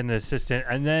DJ and the assistant,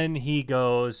 and then he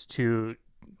goes to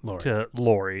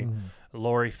Lori.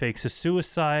 Lori fakes a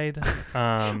suicide.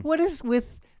 What is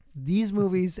with these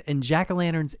movies and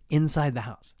jack-o'-lanterns inside the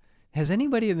house? Has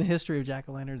anybody in the history of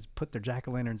jack-o'-lanterns put their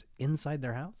jack-o'-lanterns inside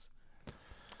their house?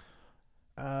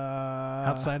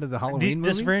 Outside of the Halloween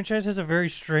This movies? franchise has a very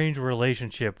strange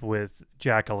relationship with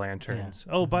jack-o'-lanterns.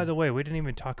 Oh, by the way, we didn't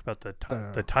even talk about the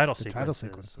title sequences. title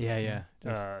sequences. Yeah.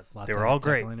 They were all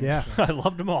great. Yeah. I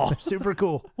loved them all. Super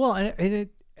cool. Well, and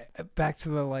it back to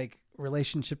the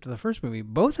relationship to the first movie.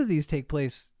 Both of these take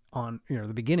place on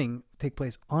the beginning take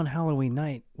place on Halloween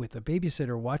night with a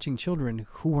babysitter watching children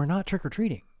who were not trick or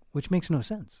treating, which makes no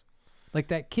sense. Like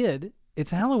that kid.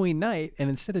 It's Halloween night, and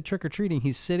instead of trick-or-treating,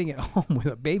 he's sitting at home with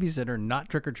a babysitter not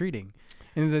trick-or-treating.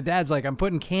 And the dad's like, I'm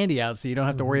putting candy out so you don't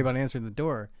have to worry about answering the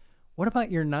door. What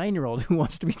about your 9-year-old who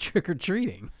wants to be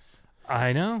trick-or-treating?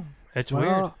 I know. It's weird.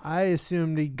 Well, I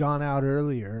assumed he'd gone out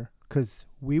earlier because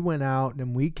we went out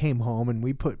and we came home and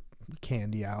we put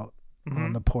candy out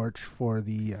on the porch for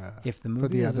the If the for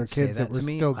movie the other doesn't say kids that that were to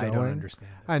me, still I going. don't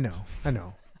understand it. I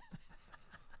know.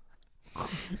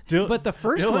 But the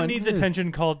first Dylan one needs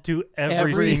attention called to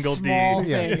every single small deed.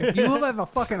 thing. If you have a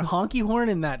fucking honky horn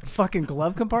in that fucking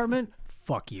glove compartment,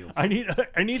 fuck you. I need.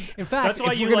 In fact, that's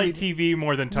why if you we're gonna like TV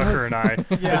more than Tucker and I.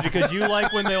 Is because you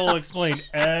like when they will explain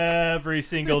every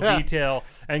single detail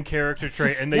and character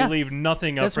trait, and they leave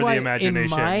nothing up That's for why the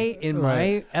imagination. In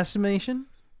my estimation,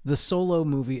 the Solo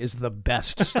movie is the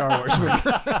best Star Wars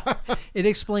movie. It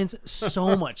explains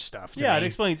so much stuff to me. it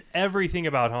explains everything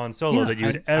about Han Solo that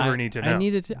you'd ever need to know. I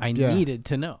needed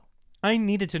to know. I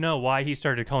needed to know why he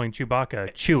started calling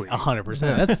Chewbacca Chewie. 100%.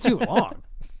 That's too long.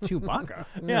 Chewbacca.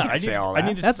 Yeah, I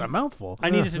needed. That's a mouthful. I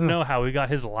needed to know how he got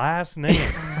his last name.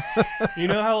 You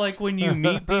know how when you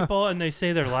meet people and they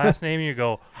say their last name, and you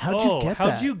go, How'd you get how'd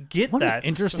that? you get What an that?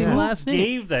 interesting Who last name.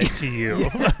 gave that to you?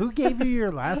 Who gave you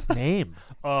your last name?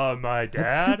 My dad.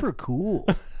 That's super cool.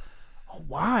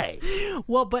 Why?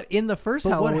 Well, but in the first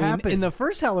But what Halloween,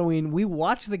 happened? we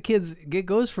watch the kids. It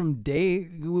goes from we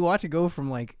watch it go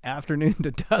from afternoon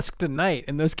to dusk to night,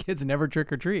 and those kids never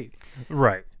trick or treat.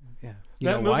 Right.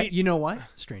 Yeah, That why? movie- You know why?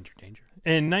 Stranger danger.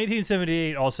 In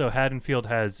 1978, also Haddonfield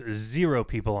has 0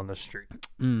 people on the street.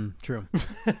 True.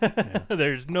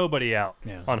 There's nobody out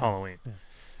Yeah. on Halloween.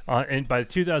 And by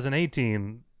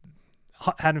 2018,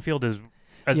 Haddonfield is,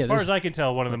 as far there's- as I can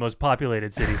tell, one of the most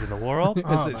populated cities in the world. It's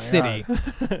Oh a my city.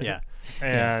 Yeah.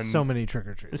 And So many trick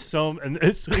or treats. and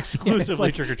it's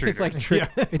exclusively trick or treaters. It's like trick.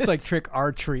 It's like trick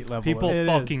or treat level. People It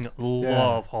fucking is.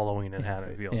 love Halloween in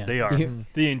Haddonfield. Yeah. They are.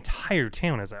 The entire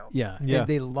town is out. Yeah. Yeah.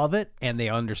 They love it, and they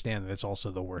understand that it's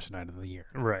also the worst night of the year.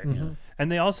 Right.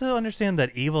 And they also understand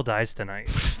that evil dies tonight.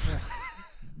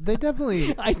 They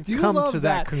definitely I do come love to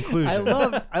that conclusion.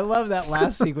 I love that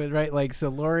last sequence, right? So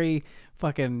Laurie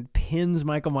fucking pins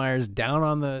Michael Myers down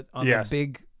on the Yes.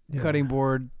 big cutting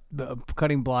board, the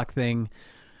cutting block thing.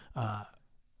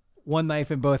 One knife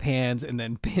in both hands, and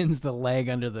then pins the leg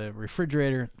under the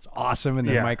refrigerator. It's awesome. And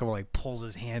then Yeah. Michael pulls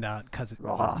his hand out, and cuts it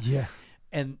off. Yeah.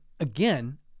 And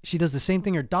again, she does the same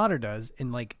thing her daughter does,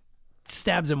 and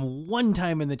stabs him one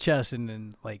time in the chest, and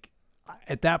then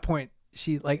at that point.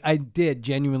 She I did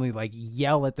genuinely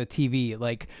yell at the TV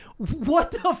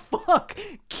what the fuck,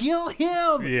 kill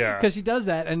him, Yeah. because she does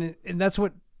that, and that's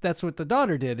what the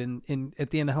daughter did in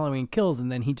at the end of Halloween Kills,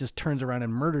 and then he just turns around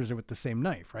and murders her with the same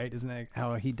knife, right? Isn't that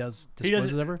how he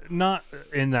disposes of her? Not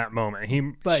in that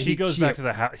moment. But she goes back to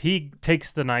the house. He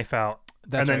takes the knife out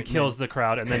That's and then right, kills the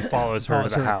crowd and then follows her to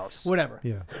Follows the her. house. Whatever.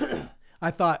 Yeah.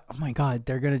 I thought, oh my god,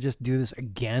 they're gonna just do this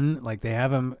again. They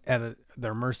have him at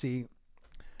their mercy.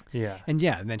 Yeah. And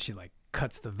then she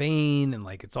cuts the vein and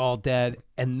it's all dead.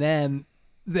 And then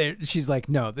she's like,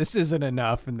 no, this isn't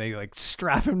enough. And they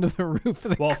strap him to the roof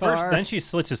of the car. First, then she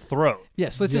slits his throat. Yeah,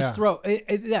 slits his throat.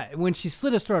 When she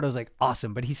slit his throat, I was like,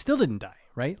 awesome. But he still didn't die,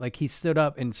 right? He stood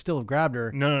up and still grabbed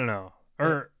her. No.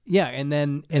 Yeah, and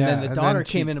then the and daughter then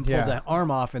came in and pulled the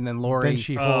arm off, and then Laurie. Then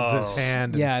she holds his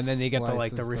hand. and then they get the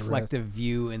slices the wrist. reflective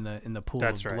view in the pool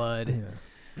That's of right. blood.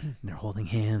 And they're holding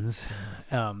hands.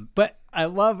 But I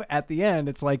love at the end,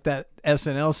 it's like that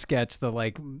SNL sketch,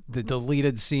 the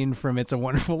deleted scene from It's a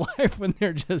Wonderful Life when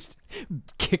they're just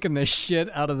kicking the shit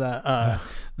out of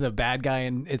the bad guy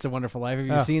in It's a Wonderful Life. Have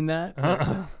you seen that?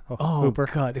 Oh, Hooper.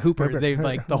 God, Hooper. They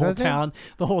the whole Is that his name?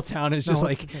 the whole town is just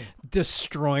what's his name?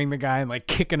 destroying the guy and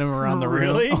kicking him around the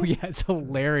Really? room. Oh yeah, it's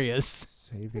hilarious.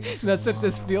 Saving That's what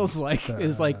this feels like.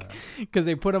 Is because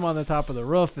they put him on the top of the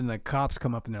roof, and the cops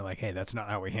come up and they're like, "Hey, that's not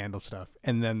how we handle stuff."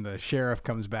 And then the sheriff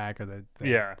comes back, or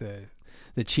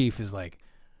the chief is like,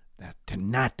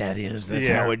 Tonight that is. That's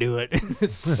Yeah. how we do it.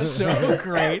 It's so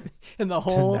great. And the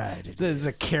whole Tonight it there's a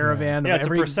is. caravan. Yeah, of it's a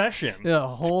procession. The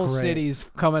whole great. city's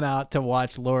coming out to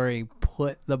watch Lori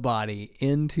put the body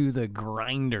into the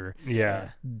grinder. Yeah.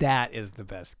 That is the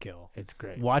best kill. It's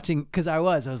great. Watching, because I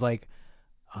was like,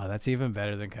 oh, that's even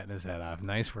better than cutting his head off.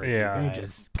 Nice work, Yeah. you He guys.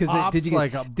 just 'Cause pops did you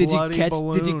like a did you bloody catch did you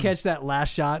balloon. catch that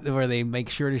last shot where they make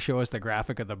sure to show us the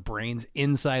graphic of the brains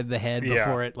inside the head Yeah.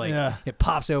 before it Yeah. it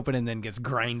pops open and then gets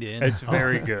grind in? It's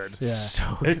very good. Yeah.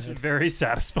 so It's very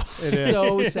satisfying.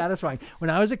 so satisfying. When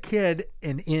I was a kid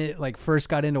and first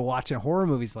got into watching horror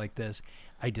movies like this,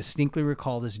 I distinctly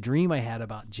recall this dream I had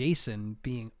about Jason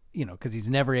being, because he's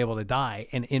never able to die.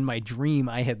 And in my dream,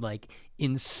 I had like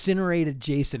incinerated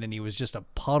Jason, and he was just a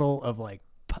puddle of like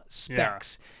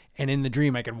specks. And in the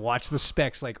dream, I could watch the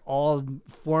specks like all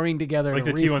forming together, Like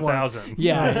to the reform. T-1000.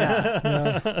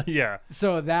 Yeah. Yeah.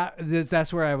 So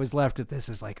that's where I was left with this.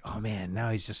 Is like, oh man, now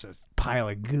he's just a pile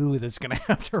of goo that's gonna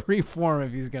have to reform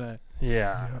if he's gonna.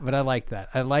 Yeah. But I liked that.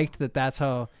 I liked that. That's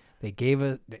how they gave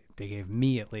they gave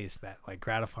me at least that like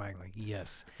gratifying. Like,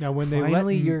 yes, Now, when they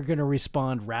finally let you're gonna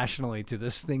respond rationally to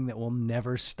this thing that will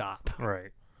never stop. Right.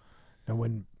 now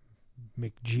when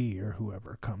McG or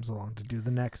whoever comes along to do the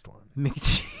next one,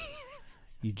 McG.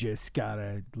 you just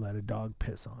gotta let a dog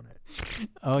piss on it.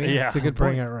 Oh yeah, Yeah. it's a good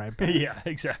Bring point. it right back. Yeah,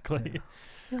 exactly.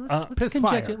 Yeah, piss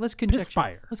conjecture. fire. Let's Piss conjecture.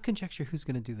 fire. Let's conjecture who's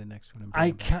gonna do the next one. And I bring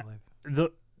it back to can't- life.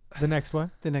 The The next one,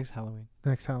 The next Halloween.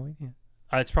 next Halloween.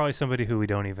 it's probably somebody who we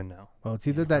don't even know. Well, it's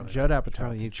either that probably- Judd Apatow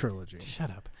probably- trilogy, Shut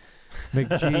up.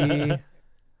 McG,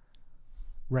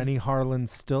 Rennie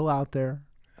Harlan's still out there.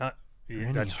 Yeah,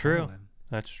 Rennie that's true. Harlan.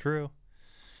 That's true.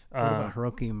 What about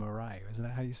Hiroki Murai? Isn't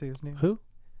that how you say his name? Who?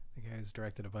 The guy who's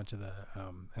directed a bunch of the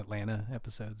Atlanta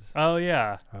episodes. Oh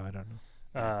yeah. Oh, I don't know.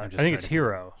 I just think trying it's to-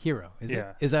 Hero. Hero. Is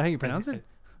Yeah. it? Is that how you pronounce it?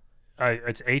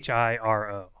 It's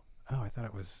Hiro. Oh, I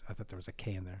thought there was a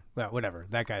K in there. Well, whatever.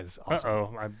 That guy's awesome.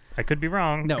 Uh-oh. I could be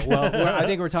wrong. No, well, I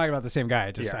think we're talking about the same guy.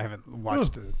 I Yeah. I haven't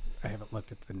watched I haven't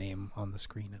looked at the name on the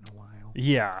screen in a while.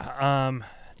 Yeah.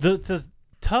 The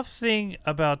tough thing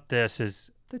about this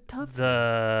is The tough.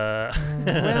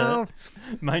 Well,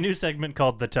 my new segment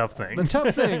called The Tough Thing. the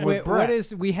tough thing with Wait,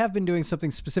 Brett. we have been doing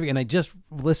something specific, and I just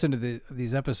listened to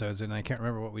these episodes, and I can't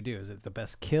remember what we do. Is it the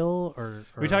best kill or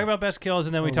We talk about best kills,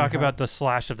 and then we talk about the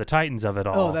slash of the titans of it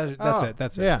all. Oh, that's it.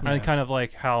 That's yeah. it. and kind of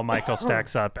like how Michael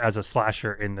stacks up as a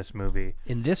slasher in this movie.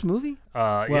 In this movie?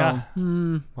 Yeah. Well,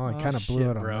 I Oh, kind of blew shit,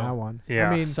 it on bro. that one. Yeah.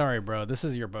 I mean, Sorry, bro. This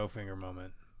is your Bowfinger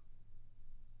moment.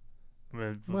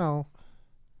 well,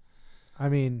 I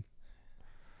mean,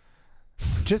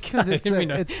 just because I it's didn't, mean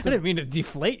to, it's I didn't mean to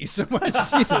deflate you so much.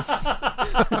 Jesus.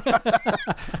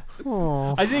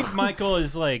 oh, I think Michael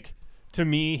is like, to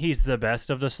me, he's the best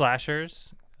of the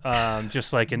slashers,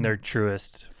 just like in their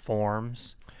truest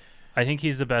forms. I think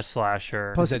he's the best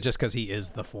slasher. Plus- Is that just because he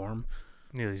is the form?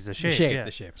 He's the shape. shape, yeah.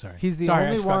 the shape. Sorry. he's the Sorry, I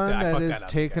only fucked one I that fucked has up.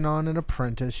 taken on an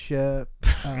apprenticeship,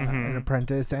 an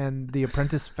apprentice, and the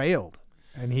apprentice failed,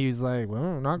 and he's like,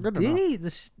 well, not good Did enough. he?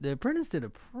 The apprentice did a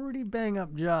pretty bang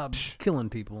up job killing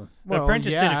people. The Well,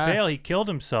 apprentice yeah, didn't fail. He killed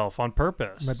himself on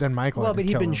purpose. but then Michael. Well, had to but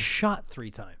he'd kill been him. shot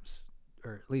 3 times,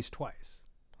 or at least twice,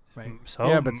 right? So,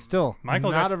 Yeah, but still,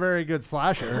 Michael not got- a very good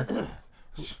slasher.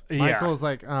 yeah. Michael's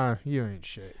like, you ain't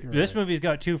shit. You're This right. movie's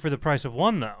got 2 for the price of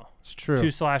 1, though. It's true. 2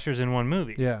 slashers in 1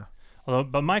 movie. Yeah.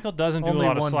 But Michael doesn't do Only a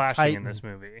lot of one slashing Titan. in this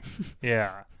movie.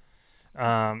 Yeah.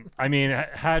 I mean,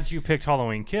 had you picked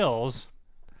Halloween Kills,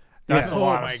 that's Yeah. a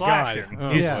lot Oh of my slashing. God.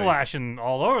 Oh He's Yeah. slashing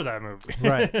all over that movie.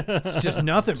 Right. It's just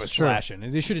nothing but true.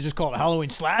 slashing. They should have just called it Halloween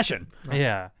slashing.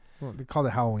 Yeah. Well, they called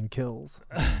it Halloween Kills.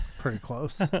 Pretty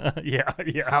close. Yeah.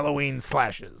 Halloween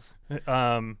slashes.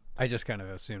 I just kind of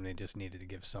assumed they just needed to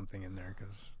give something in there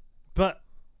because But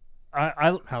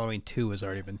I Halloween 2 has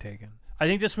already been taken. I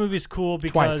think this movie's cool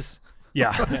because Twice.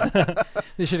 yeah.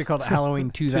 They should have called it Halloween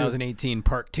 2018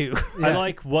 Part 2. I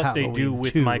like what they do Halloween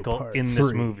with 2, Michael Part in this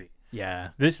 3. movie. Yeah.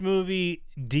 This movie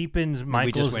deepens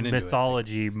Michael's went into it.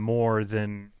 mythology more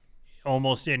than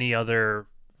almost any other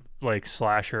like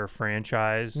slasher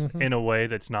franchise in a way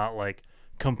that's not like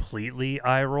completely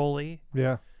eye rolly.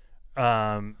 Yeah.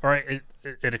 Or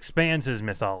it expands his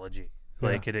mythology.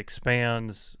 Like it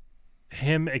expands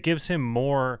him. It gives him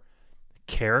more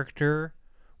character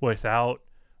without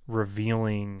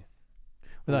revealing.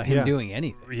 Without him Yeah. doing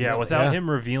anything. Yeah, really. without Yeah. him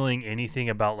revealing anything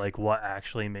about like what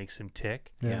actually makes him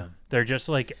tick. Yeah. They're just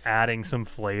like adding some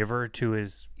flavor to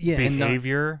his Yeah, and not-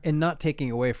 behavior. And not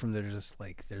taking away from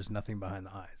there's nothing behind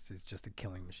the eyes. It's just a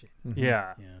killing machine.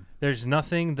 Yeah. Yeah. There's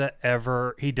nothing that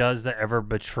he does that ever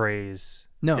betrays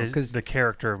No, because the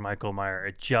character of Michael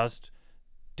Myers. It just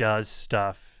does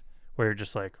stuff where you're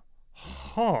just like,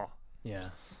 Huh. Yeah.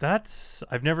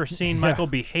 I've never seen Michael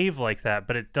behave like that,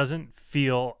 but it doesn't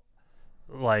feel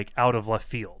like out of left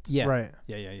field. Yeah. Right.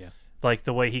 Yeah. Like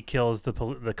the way he kills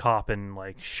the cop and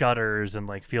like shudders and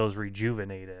like feels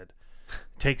rejuvenated.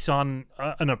 Takes on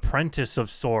an apprentice of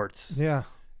sorts. Yeah.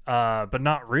 But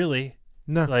not really.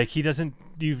 No. Like you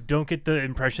don't get the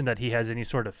impression that he has any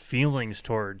sort of feelings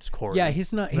towards Corey. Yeah,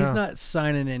 he's not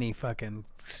signing any fucking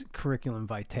curriculum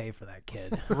vitae for that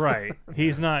kid. Right.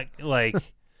 He's not like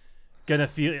gonna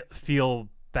feel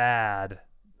bad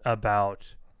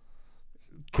about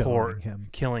Killing him.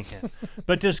 killing him.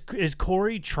 But is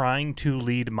Corey trying to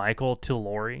lead Michael to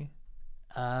Laurie?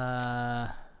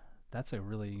 That's a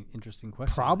really interesting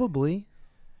question. Probably.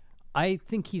 I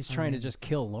think he's trying to just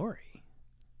kill Laurie.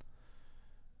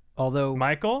 Although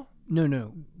Michael?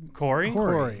 No. Corey?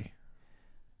 Corey.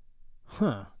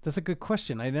 Huh. That's a good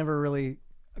question. I never really,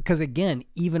 because again,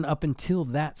 even up until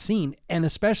that scene, and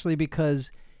especially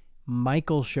because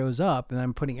Michael shows up, and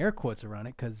I'm putting air quotes around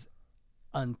it, because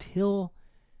until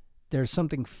there's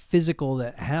something physical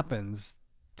that happens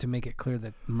to make it clear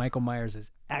that Michael Myers is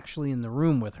actually in the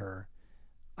room with her,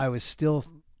 I was still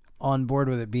on board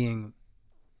with it being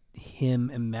him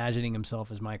imagining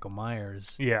himself as Michael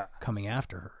Myers coming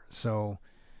after her. So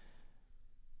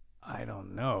I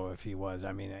don't know if he was.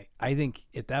 I mean, I think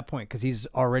at that point, because he's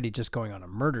already just going on a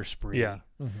murder spree. Yeah.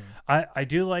 I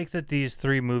do like that these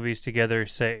three movies together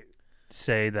say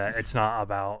that it's not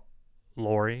about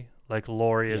Laurie. Like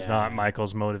Laurie is not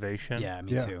Michael's motivation. Yeah,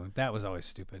 me too. That was always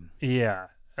stupid. Yeah.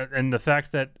 And the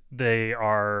fact that they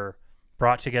are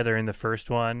brought together in the first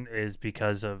one is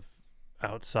because of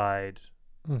outside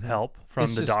help from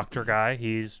It's the just- doctor guy.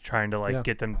 He's trying to like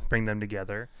bring them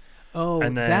together. Oh,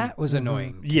 And then- that was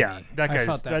annoying. to Yeah, me. that I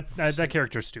guy's thought that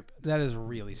character's stupid. that is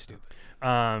really stupid.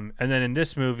 And then in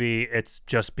this movie, it's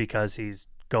just because he's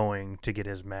going to get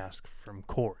his mask from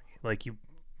Corey. Like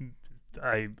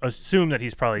I assume that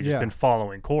he's probably just been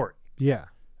following Corey Yeah.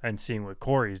 and seeing what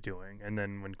Corey's doing. And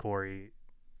then when Corey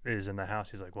is in the house,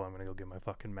 he's like, "Well, I'm gonna go get my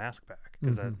fucking mask back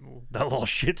because that little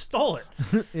shit stole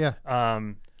it." Yeah.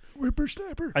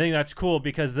 Whippersnapper. I think that's cool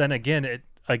because then again,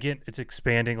 it's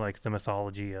expanding like the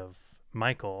mythology of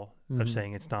Michael of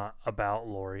saying it's not about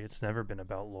Laurie. It's never been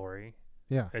about Laurie.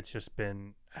 Yeah. It's just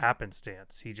been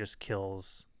happenstance. He just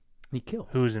kills He kills.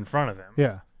 who's in front of him,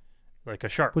 Yeah. like a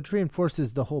shark. Which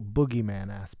reinforces the whole boogeyman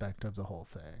aspect of the whole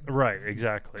thing. Right,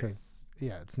 exactly. Because,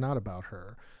 it's not about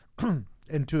her.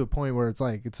 And to a point where it's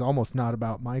like, it's almost not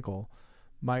about Michael.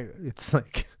 It's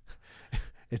like,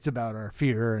 it's about our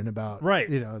fear and about, Right.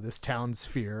 This town's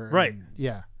fear. Right. And,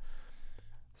 yeah.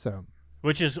 So,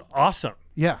 Which is awesome.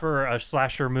 Yeah. For a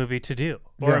slasher movie to do,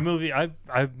 or Yeah. a movie. I'm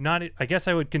not. I guess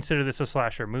I would consider this a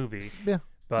slasher movie. yeah.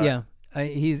 But Yeah,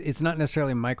 it's not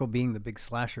necessarily Michael being the big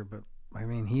slasher, but I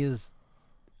mean he is.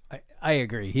 I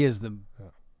agree. He is the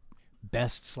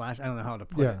best slasher. I don't know how to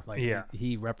put Yeah. it. Like Yeah.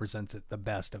 he represents it the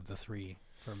best of the three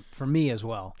for me as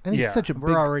well. And he's Yeah. such a We're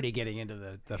big, already getting into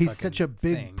the he's fucking such a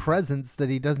big thing. presence that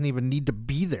he doesn't even need to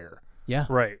be there. Yeah.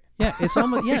 right. Yeah, it's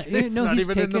almost He's not he's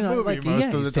even in the taking on movie like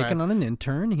most of he's the taking time. on an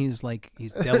intern. He's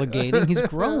delegating. He's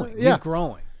growing. Yeah. He's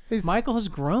growing. Michael has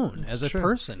grown as a true.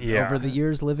 person Yeah. over the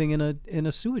years living in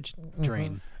a sewage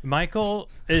drain. Michael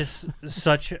is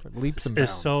such Leaps and is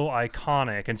bounds. so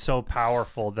iconic and so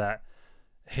powerful that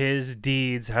his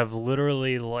deeds have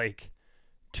literally like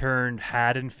turned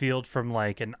Haddonfield from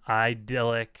like an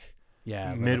idyllic Yeah,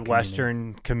 little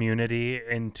Midwestern community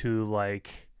into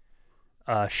like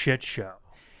a shit show.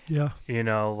 Yeah.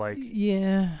 Like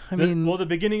Yeah, I mean, the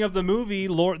beginning of the movie,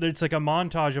 it's like a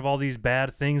montage of all these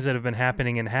bad things that have been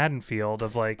happening in Haddonfield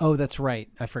of like, oh, that's right.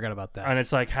 I forgot about that. and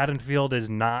it's like Haddonfield is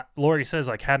not. Laurie says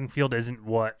like Haddonfield isn't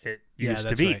what it yeah, used to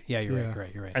that's be, right. Yeah, you're Yeah.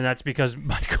 right. You're right. and that's because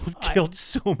Michael killed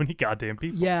so many goddamn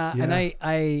people. Yeah, Yeah.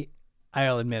 and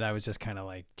I'll admit I was just kind of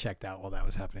like checked out while that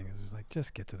was happening. It was like,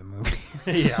 just get to the movie.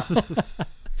 Yeah.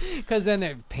 Because then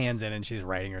it pans in and she's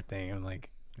writing her thing. I'm like,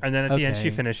 And then at the end, she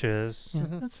Okay. finishes. yeah,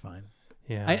 that's fine.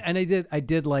 Yeah. I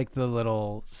did like the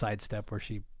little sidestep where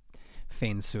she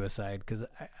feigns suicide because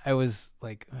I was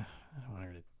like, "Ugh, I don't want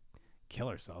her to kill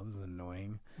herself. This is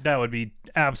annoying. That would be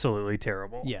absolutely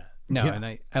terrible. Yeah. No, Yeah. and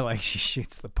I like she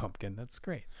shoots the pumpkin. That's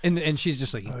great. And she's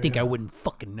just like, you think I wouldn't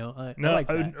fucking know? I No, like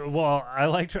that. well, I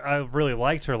liked her. I really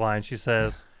liked her line. She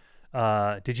says,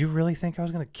 "Did you really think I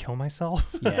was gonna kill myself?"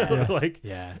 Yeah. like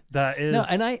Yeah. that is. No,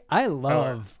 and I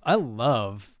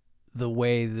love the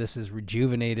way this is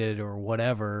rejuvenated or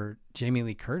whatever Jamie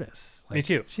Lee Curtis. Like, Me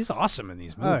too. She's awesome in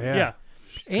these Oh, movies. yeah. yeah.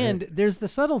 And there's the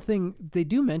subtle thing. They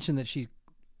do mention that she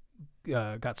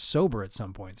got sober at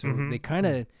some point. So Mhm. they kind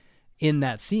of in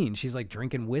that scene, she's like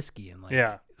drinking whiskey and like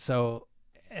Yeah. So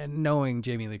and knowing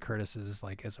Jamie Lee Curtis is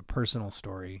like as a personal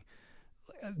story,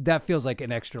 that feels like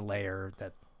an extra layer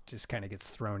that just kind of gets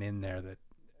thrown in there that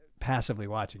passively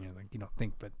watching it, like you don't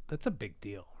think, but that's a big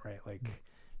deal, right? Like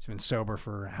she's been sober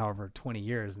for however 20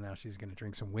 years, and now she's going to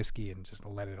drink some whiskey and just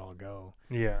let it all go.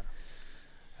 Yeah.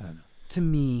 I don't know. To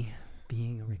me,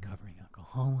 being a recovering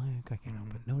alcoholic, I can't help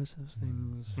but notice those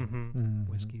things.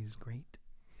 Whiskey is great,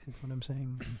 is what I'm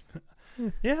saying.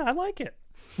 Yeah, I like it.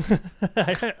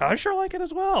 I sure like it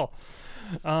as well.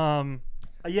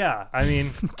 Yeah, I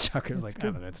mean, Tucker's like, I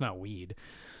don't know, it's not weed.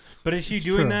 but is she It's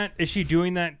doing true. that? Is she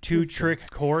doing that to trick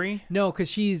Corey? No, because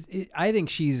I think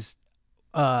she's,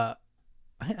 I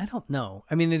don't know.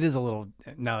 I mean, it is a little,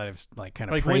 now that I've like kind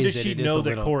of Like, when praised does she it is know a that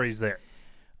little, Corey's there?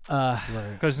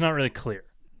 Because it's not really clear.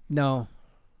 No,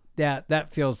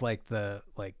 that feels like the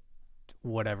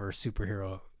whatever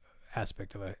superhero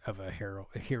aspect of a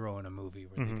hero in a movie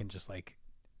where they can just like,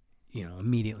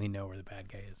 immediately know where the bad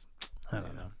guy is. I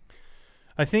don't know.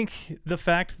 I think the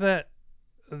fact that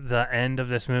the end of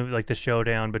this movie, like the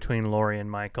showdown between Laurie and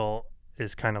Michael,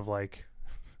 is kind of like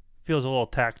feels a little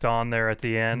tacked on there at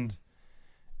the end.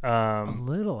 A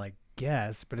little, I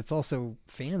guess, but it's also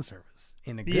fan service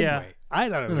in a good Yeah. way. I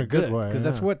thought it was In a good way, because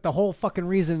that's yeah. what the whole fucking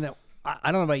reason that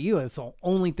I don't know about you. It's the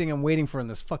only thing I'm waiting for in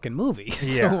this fucking movie.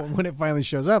 So Yeah. when it finally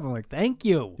shows up, I'm like, thank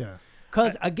you. Yeah.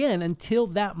 Because again, until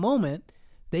that moment,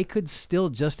 they could still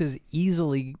just as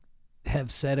easily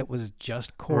have said it was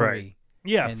just Corey. Right.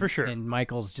 Yeah, and, for sure. And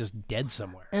Michael's just dead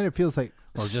somewhere. And it feels like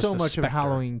Or just so a much specter. of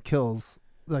Halloween Kills,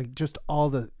 like just all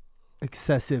the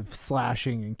excessive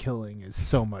slashing and killing is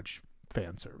so much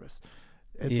fan service.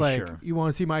 It's Yeah, like, sure. you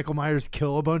want to see Michael Myers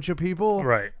kill a bunch of people?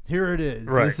 Right. Here it is.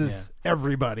 Right. This is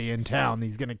everybody in town.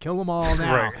 He's going to kill them all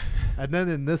now. Right. And then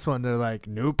in this one, they're like,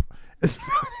 nope, it's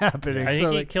not happening. I think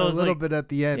so he like kills, a little like- bit at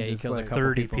the end. Yeah, he it's kills a like, couple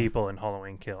 30 people. people in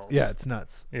Halloween Kills. yeah, it's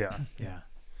nuts. Yeah. Yeah.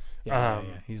 Yeah. Um,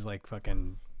 yeah. He's like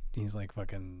fucking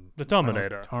The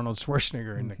Terminator. Arnold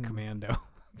Schwarzenegger in the Commando.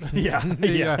 yeah.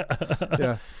 Yeah.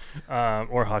 Yeah.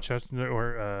 Or Hot Shots,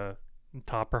 or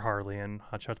Topper Harley in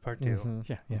Hot Shots Part 2. Mhm.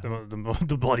 Yeah. Yeah.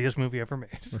 The bloodiest movie ever made.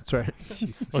 That's right.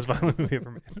 Most violent movie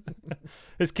ever made.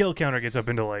 His kill counter gets up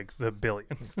into like the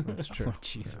billions. That's true. Oh,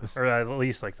 Jesus. Or at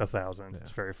least like the thousands. It's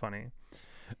very funny.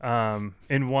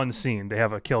 In one scene, they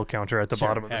have a kill counter at the Sure,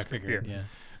 bottom of the I screen. figured,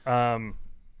 yeah.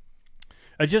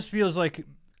 It just feels like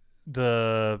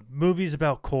the movie's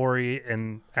about Corey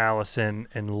and Allison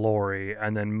and Laurie,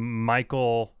 and then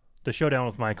Michael. The showdown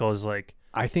with Michael is like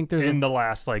I think there's in the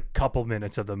last like couple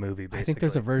minutes of the movie. Basically, I think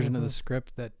there's a version of the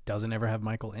script that doesn't ever have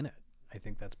Michael in it. I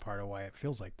think that's part of why it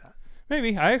feels like that.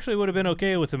 maybe I actually would have been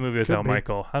okay with the movie without be.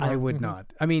 Michael. I don't I know. would not.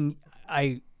 I mean,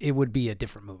 it would be a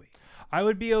different movie. I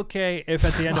would be okay if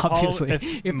at the end of Obviously,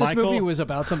 Halloween, if this movie was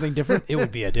about something different, it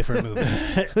would be a different movie.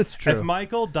 That's true. If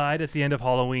Michael died at the end of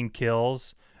Halloween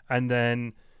Kills, and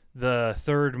then the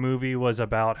third movie was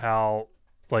about how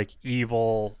like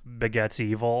evil begets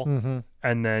evil,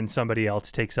 and then somebody else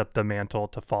takes up the mantle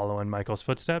to follow in Michael's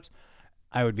footsteps,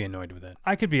 I would be annoyed with it.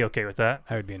 I could be okay with that.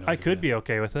 I would be annoyed. I with could it. be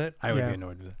okay with it. I would Yeah. be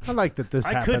annoyed with it. I like that this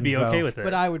I happened, could be okay though. with it.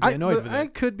 But I would be annoyed with I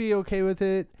it. could be okay with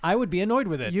it. I would be annoyed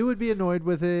with it. You would be annoyed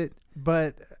with it,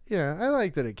 but I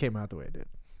like that it came out the way it did.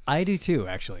 I do too,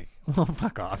 actually. Well,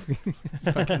 fuck off,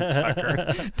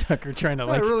 fucking Tucker trying to I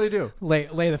like really do. lay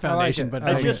the foundation, it. but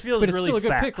I like it just feels but it's really still a good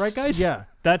fast. pick, right, guys? Yeah.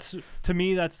 That's to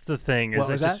me. That's the thing. Is What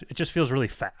that was just, that? it just feels really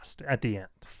fast at the end.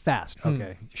 Fast.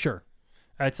 Okay, sure.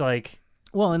 It's like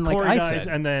Well, and like Corey I dies,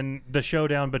 said, and then the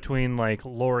showdown between like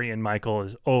Laurie and Michael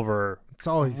is over It's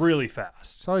always really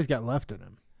fast. It's always got left in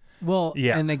him. well,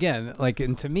 Yeah. and again, like,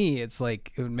 and to me, it's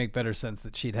like it would make better sense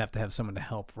that she'd have to have someone to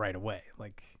help right away.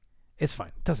 Like, it's fine.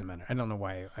 It doesn't matter. I don't know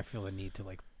why I feel the need to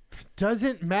like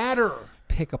Doesn't matter.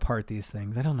 pick apart these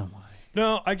things. I don't know why.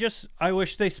 No, I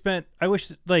wish they spent. I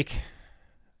wish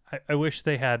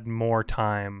they had more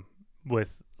time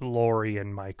with Laurie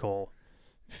and Michael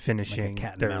finishing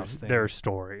cat and their mouse thing. their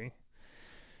story.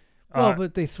 Well,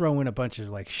 but they throw in a bunch of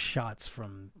like shots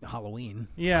from Halloween.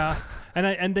 Yeah,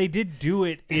 and they did do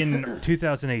it in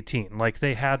 2018. Like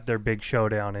they had their big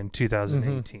showdown in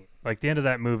 2018. Like the end of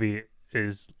that movie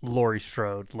is Laurie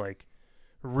Strode like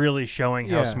really showing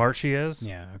how Yeah. smart she is,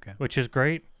 Yeah. Okay. which is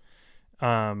great.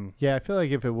 Yeah, I feel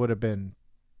like if it would have been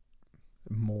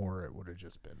more, it would have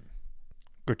just been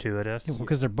Gratuitous. Yeah,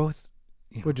 because they're both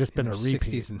Would just in been a their repeat.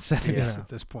 60s and 70s Yeah. at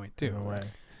this point in too. a way.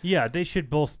 Yeah, they should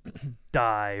both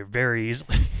die very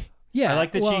easily. Yeah, I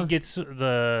like that she well, gets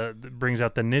brings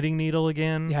out the knitting needle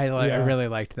again. Yeah, I Yeah. really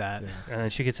liked that.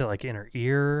 And she gets it like in her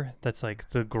ear. That's like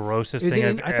the grossest Is thing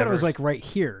it I've I thought it was ever- like right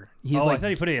here. He's oh, like, I thought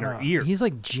he put it in her ear. he's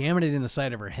like jamming it in the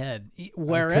side of her head.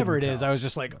 Wherever it is, tell. I was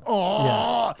just like,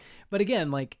 oh. But again,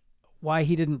 like, why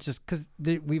he didn't just, because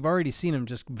we've already seen him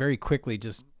just very quickly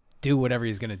just do whatever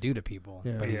he's going to do to people.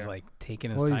 Yeah. But he's Yeah. like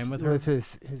taking his Well, time he's with her. with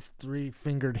his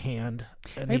 3-fingered hand.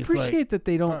 And I he's like, appreciate that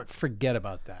they don't fuck. forget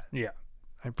about that. Yeah.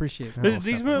 I appreciate that. Th- little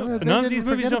these stuff. mo- Well, they none of didn't these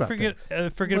movies forget don't about forget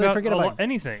things. forget Well, they about, forget about-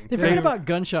 anything. They forget about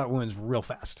gunshot wounds real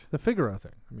fast. The Figaro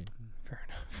thing. I mean, Fair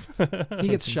enough. He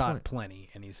gets Case in shot point. plenty,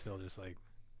 and he's still just like,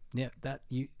 yeah,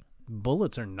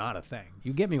 bullets are not a thing.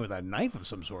 You get me with a knife of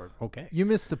some sort, okay. you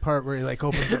missed the part where he like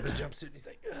opens up his jumpsuit and he's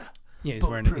like, ugh. Yeah, he's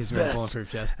wearing Bulletproof vest. bulletproof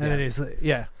vest. And yeah. then he's like,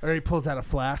 yeah. Or he pulls out a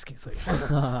flask. He's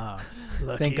like,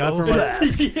 lucky Thank God old for my-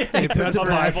 flask. And he puts a it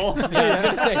back. Bible. Yeah, I was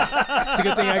gonna say it's a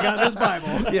good thing I got this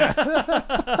Bible. Yeah.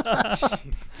 It's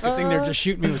a good thing they're just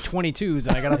shooting me with 22s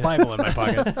and I got a Bible in my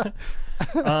pocket.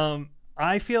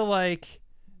 I feel like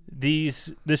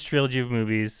this trilogy of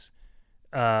movies,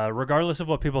 regardless of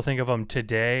what people think of them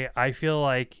today, I feel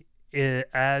like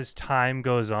as time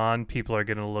goes on, people are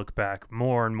going to look back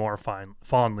more and more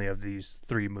fondly of these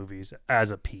three movies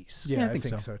as a piece. Yeah, I I think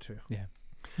think so. so too. Yeah,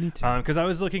 me too. Because I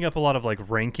was looking up a lot of like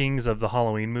rankings of the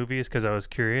Halloween movies because I was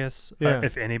curious Yeah.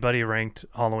 if anybody ranked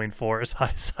Halloween 4 as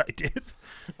high as I did.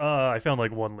 I found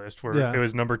like one list where Yeah. it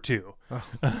was number 2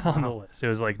 on the list. It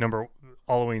was like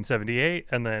Halloween 78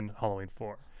 and then Halloween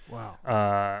 4. Wow.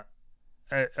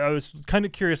 I was kind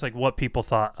of curious like what people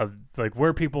thought of like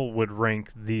where people would rank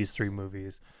these three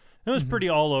movies. It was pretty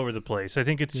all over the place. I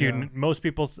think it's Yeah. most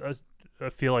people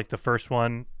feel like the first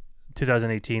one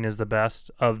 2018 is the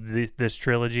best of this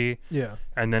trilogy, Yeah.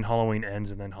 and then Halloween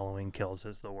Ends and then Halloween Kills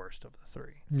is the worst of the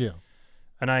three. Yeah.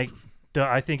 And I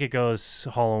think it goes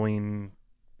Halloween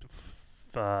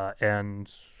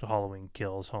Ends, Halloween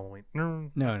Kills, Halloween. no.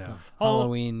 Oh.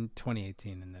 Halloween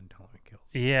 2018 and then Halloween Kills.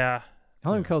 Yeah,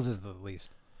 Halloween Kills is the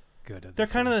least good of the they're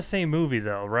kind of three. the same movie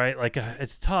though, right? Like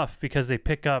it's tough because they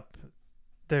pick up.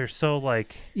 They're so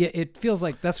like Yeah, it feels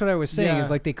like that's what I was saying. Yeah. Is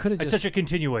like they could have it's just such a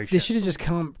continuation. they should have just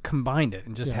combined it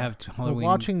and just have But Halloween.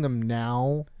 watching them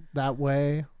now that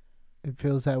way, it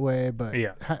feels that way. But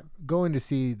Yeah. going to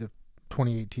see the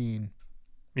 2018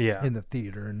 Yeah, in the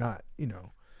theater, not,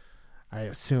 I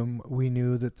assume we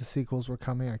knew that the sequels were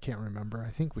coming. I can't remember. I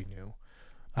think we knew.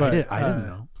 I didn't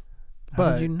know. How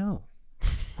but- did you know?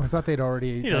 I thought they'd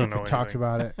already He doesn't know talked anything.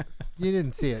 about it. You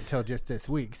didn't see it till just this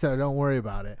week, so don't worry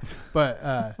about it. But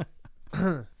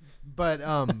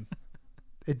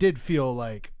it did feel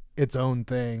like its own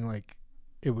thing, like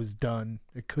it was done.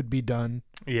 It could be done.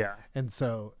 yeah. And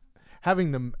so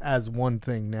having them as one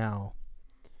thing now,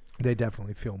 they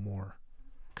definitely feel more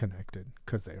connected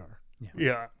because they are.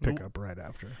 Yeah. Pick up right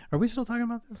after. Are we still talking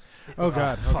about this? Oh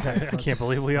God. Okay. I can't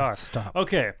believe we are. Let's stop.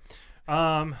 Okay.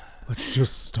 Let's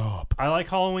just stop. I like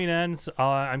Halloween Ends.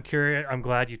 I'm curious. I'm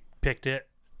glad you picked it,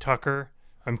 Tucker.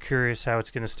 I'm curious how it's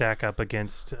going to stack up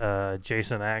against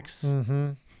Jason X.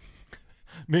 Mm-hmm.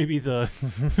 Maybe the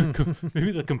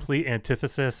complete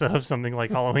antithesis of something like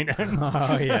Halloween Ends.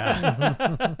 Oh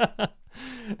yeah.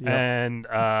 And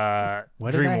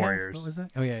What did Dream I have? Warriors. What was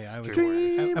that? Oh yeah, I was.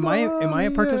 Dream Am I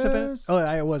a participant? Warriors. Oh,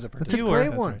 I was a That's a participant. great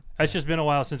That's one. right. It's just been a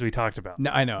while since we talked about.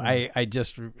 No, I know.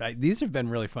 These have been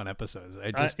really fun episodes.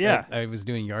 Yeah. I was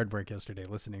doing yard work yesterday,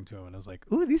 listening to them, and I was like,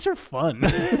 "Ooh, these are fun."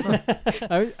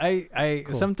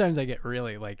 Sometimes I get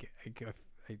really like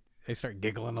I start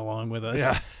giggling along with us.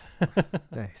 Yeah.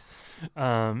 Nice.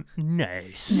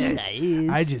 Nice.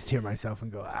 I just hear myself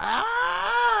and go,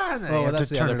 ah! And then I Well, have that's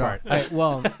to the turn other it part.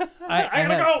 off. I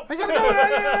gotta go. I gotta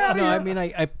go. No, I mean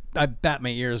I bat my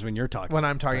ears when you're talking. When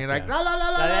I'm talking, like, yeah. la la la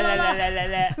la la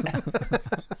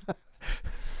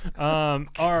la.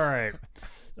 All right.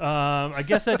 I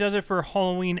guess that does it for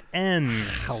Halloween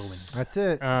Ends. That's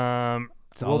it.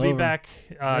 We'll be over. back.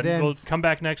 It We'll ends. come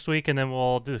back next week, and then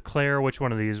we'll declare which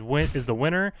one of these is the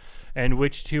winner, and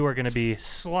which two are going to be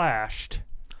slashed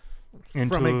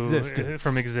into From existence.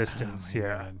 From existence, Oh my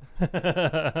yeah.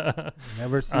 God.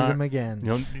 Never see them again.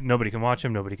 Nobody can watch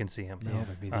him. Nobody can see him. Yeah,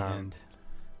 that'd be the end.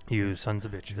 You sons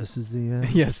of bitches. This is the end.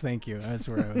 Yes, thank you. That's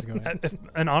where I was going.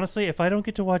 And honestly, if I don't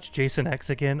get to watch Jason X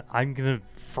again, I'm gonna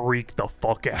freak the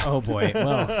fuck out. Oh boy. Well,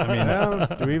 I mean, Well,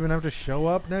 do we even have to show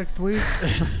up next week?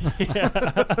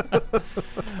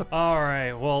 All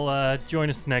right. Well, join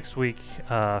us next week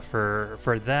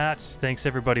for that. Thanks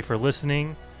everybody for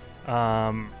listening.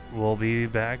 We'll be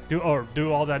back. Do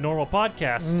all that normal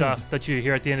podcast stuff that you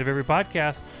hear at the end of every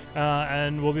podcast,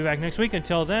 and we'll be back next week.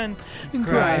 Until then,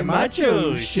 Cry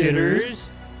macho, shitters.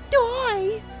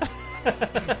 Die. I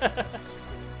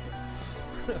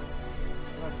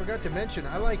forgot to mention,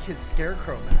 I like his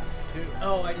scarecrow mask too.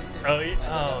 Oh, I did too.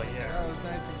 Oh, yeah. That was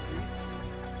nice and creepy.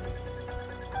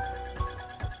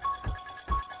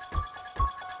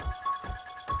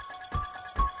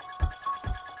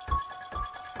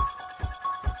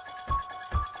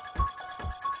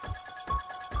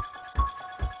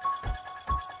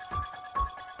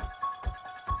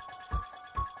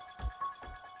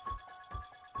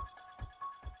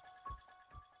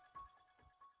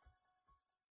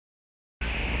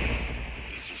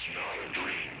 This is not a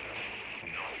dream.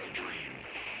 Not a dream.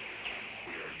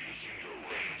 We are using your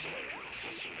brain's electrical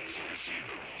system as a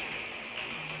receiver.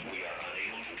 We are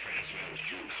unable to transmit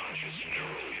through conscious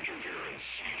neural interference.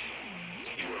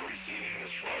 You are receiving this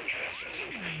broadcast as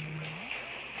a dream.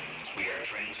 We are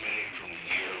transmitting from the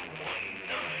year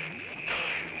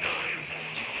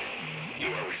 1999.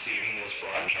 You are receiving this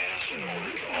broadcast in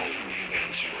order to alter the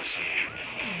events you are seeing.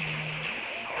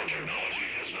 Our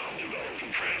technology has now developed a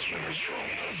transmitter strong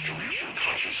enough to reach your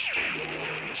conscious state of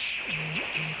awareness.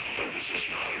 But this is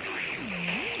not a dream.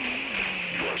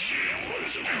 You are seeing what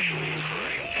is actually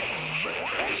occurring. The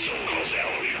so-called